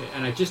to watch it,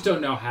 and I just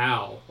don't know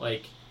how.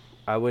 Like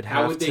I would have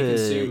how would they to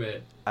consume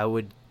it?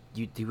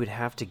 You would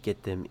have to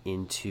get them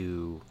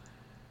into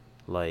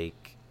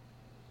like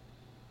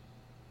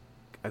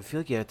I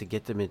feel like you have to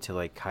get them into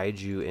like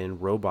kaiju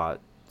and robot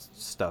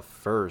stuff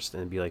first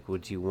and be like,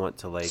 would you want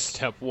to like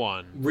Step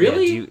one.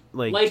 Really?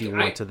 do you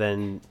want to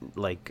then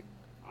like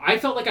I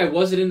felt like I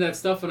wasn't in that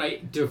stuff when I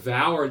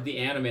devoured the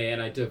anime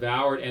and I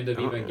devoured End of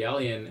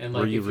Evangelion, and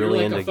like Were you if really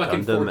you're like a into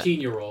fucking Gundam?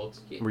 14-year-old,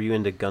 were you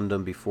into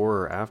Gundam before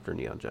or after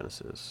Neon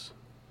Genesis?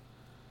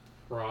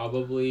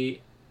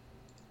 probably.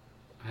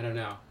 I don't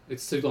know.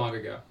 It's too long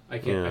ago. I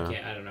can't.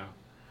 I don't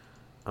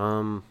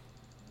know.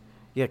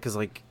 Yeah, because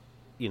like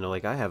you know,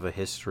 like I have a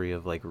history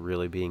of like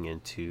really being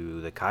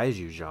into the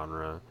kaiju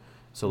genre,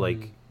 so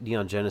like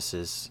Neon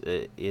Genesis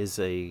is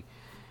a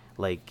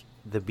like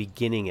the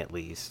beginning, at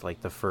least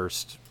like the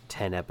first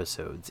 10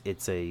 episodes,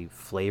 it's a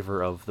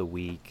flavor of the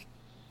week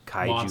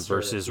kaiju Monster,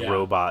 versus yeah.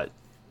 robot,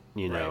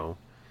 you know.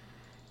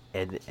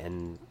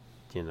 And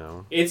you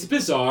know, It's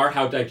bizarre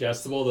how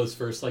digestible those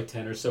first like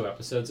 10 or so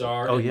episodes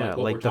are. oh and, yeah, what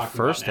like we're the talking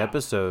first about now.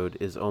 episode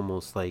is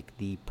almost like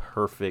the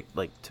perfect,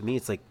 like to me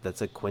it's like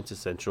that's a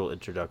quintessential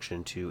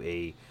introduction to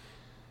a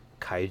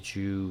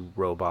kaiju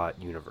robot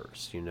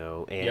universe, you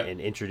know, and, Yep.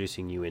 and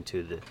introducing you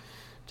into the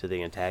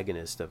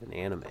antagonist of an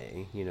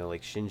anime. You know,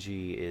 like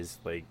Shinji is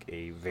like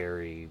a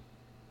very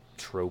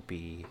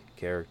tropey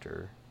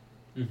character,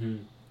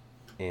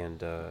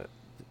 and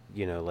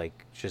you know,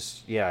 like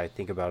just I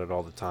think about it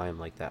all the time,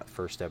 like that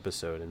first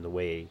episode and the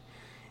way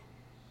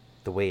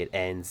it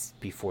ends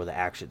before the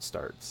action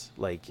starts,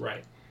 like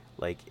Right.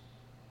 like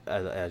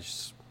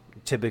as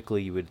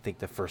typically you would think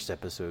the first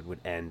episode would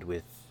end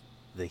with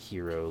the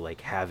hero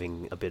like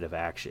having a bit of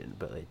action,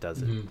 but it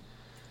doesn't.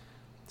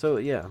 So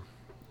yeah,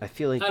 I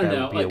feel like I don't that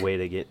know, would be like- a way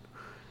to get,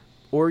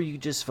 or you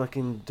just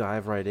fucking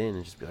dive right in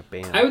and just be like,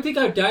 bam. I would think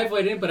I would dive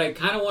right in, but I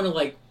kind of want to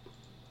like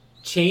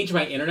change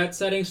my internet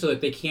settings so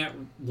that they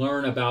can't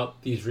learn about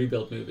these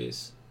rebuild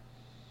movies.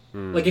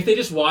 Like if they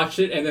just watched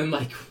it and then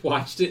like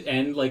watched it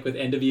end like with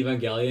End of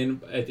Evangelion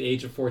at the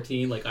age of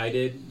 14, like I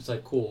did, it's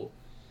like cool.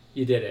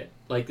 you did it.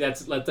 Like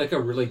that's like a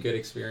really good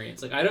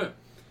experience. Like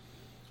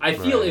I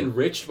feel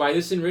enriched by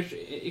this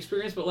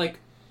experience, but like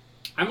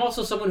I'm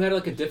also someone who had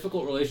like a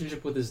difficult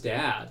relationship with his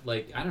dad.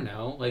 Like I don't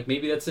know, like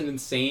maybe that's an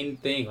insane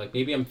thing. Like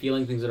maybe I'm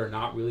feeling things that are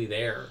not really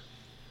there.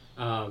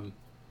 I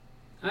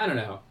don't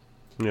know.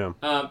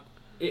 Yeah.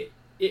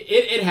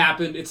 It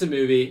happened. It's a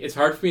movie. It's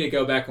hard for me to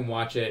go back and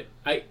watch it.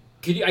 I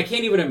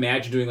can't even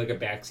imagine doing like a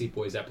Backseat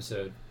Boys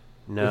episode.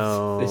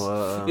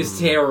 No, it's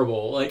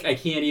terrible. Like I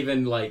can't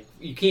even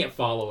you can't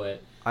follow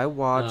it. I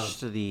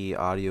watched the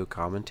audio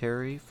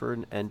commentary for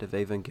an End of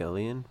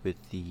Evangelion with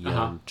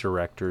the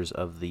directors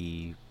of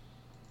the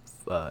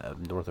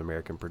North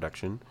American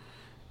production,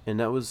 and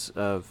that was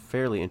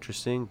fairly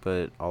interesting,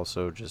 but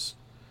also just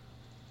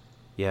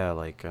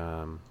I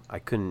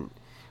couldn't.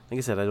 Like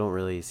I said, I don't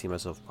really see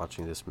myself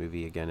watching this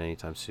movie again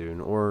anytime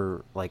soon.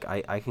 Or like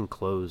I can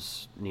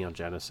close Neon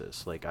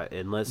Genesis.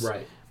 Unless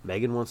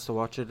Megan wants to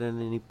watch it at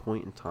any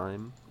point in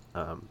time,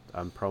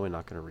 I'm probably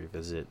not going to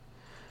revisit.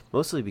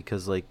 Mostly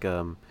because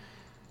I'm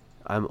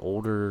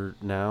older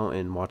now,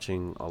 and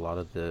watching a lot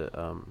of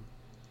the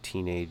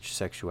teenage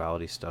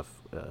sexuality stuff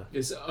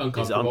is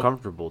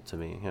uncomfortable to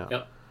me. Yeah.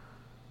 Yep.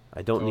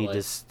 I don't need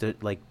this.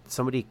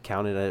 Somebody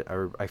counted,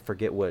 or I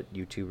forget what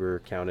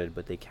YouTuber counted,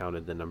 but they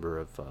counted the number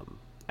of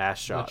ass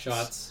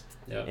shots.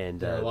 Yep.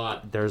 And a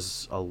lot.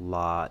 There's a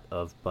lot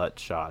of butt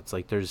shots.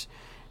 It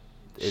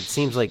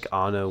seems like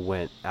Anno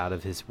went out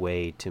of his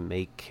way to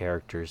make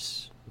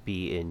characters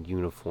be in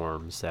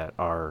uniforms that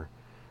are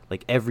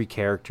like every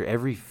character,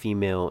 every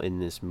female in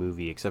this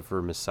movie except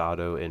for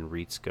Misato and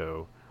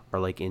Ritsuko are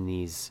like in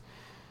these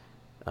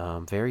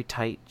very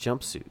tight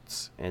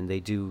jumpsuits, and they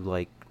do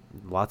like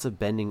lots of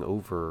bending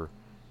over,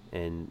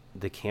 and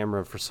the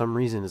camera for some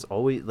reason is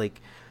always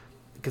like,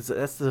 because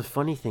that's the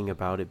funny thing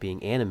about it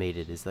being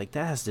animated, is like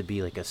that has to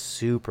be like a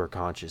super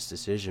conscious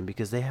decision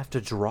because they have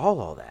to draw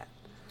all that.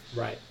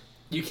 Right.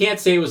 You can't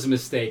say it was a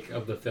mistake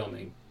of the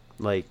filming.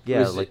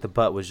 The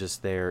butt was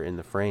just there in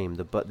the frame.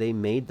 They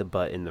made the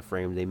butt in the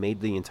frame. They made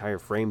the entire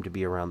frame to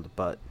be around the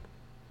butt.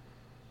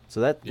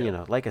 So that,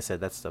 like I said,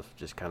 that stuff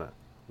just kind of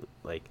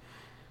like,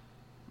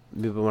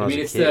 when I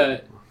was a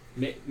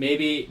kid.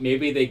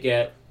 Maybe they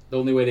get, the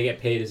only way they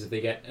get paid is if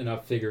they get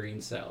enough figurine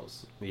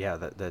sales. Yeah,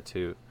 that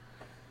too.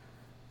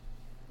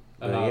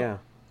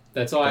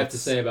 That's all I have to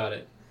say about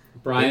it.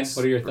 Brian,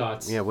 what are your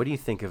thoughts? Yeah, what do you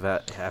think of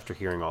that after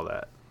hearing all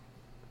that?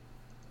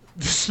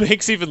 This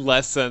makes even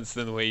less sense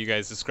than the way you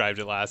guys described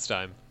it last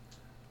time.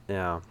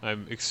 Yeah.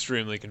 I'm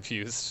extremely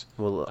confused.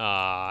 Well,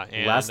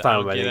 and last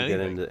time I didn't get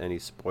into any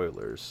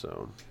spoilers,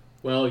 so.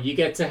 Well, you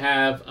get to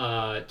have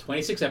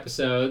 26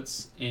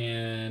 episodes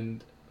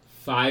and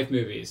 5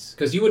 movies.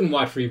 Because you wouldn't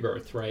watch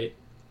Rebirth, right?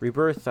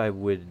 Rebirth, I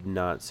would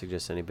not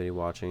suggest anybody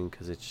watching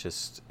because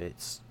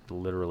it's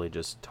literally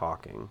just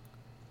talking.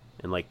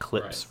 And like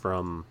clips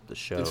from the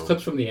show. It's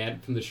clips from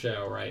the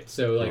show, right?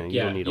 So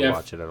you don't need to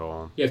watch it at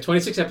all. You have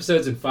 26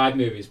 episodes and 5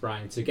 movies,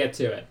 Brian. So get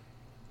to it.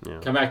 Yeah.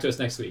 Come back to us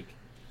next week.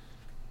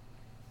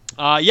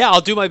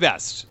 I'll do my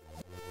best.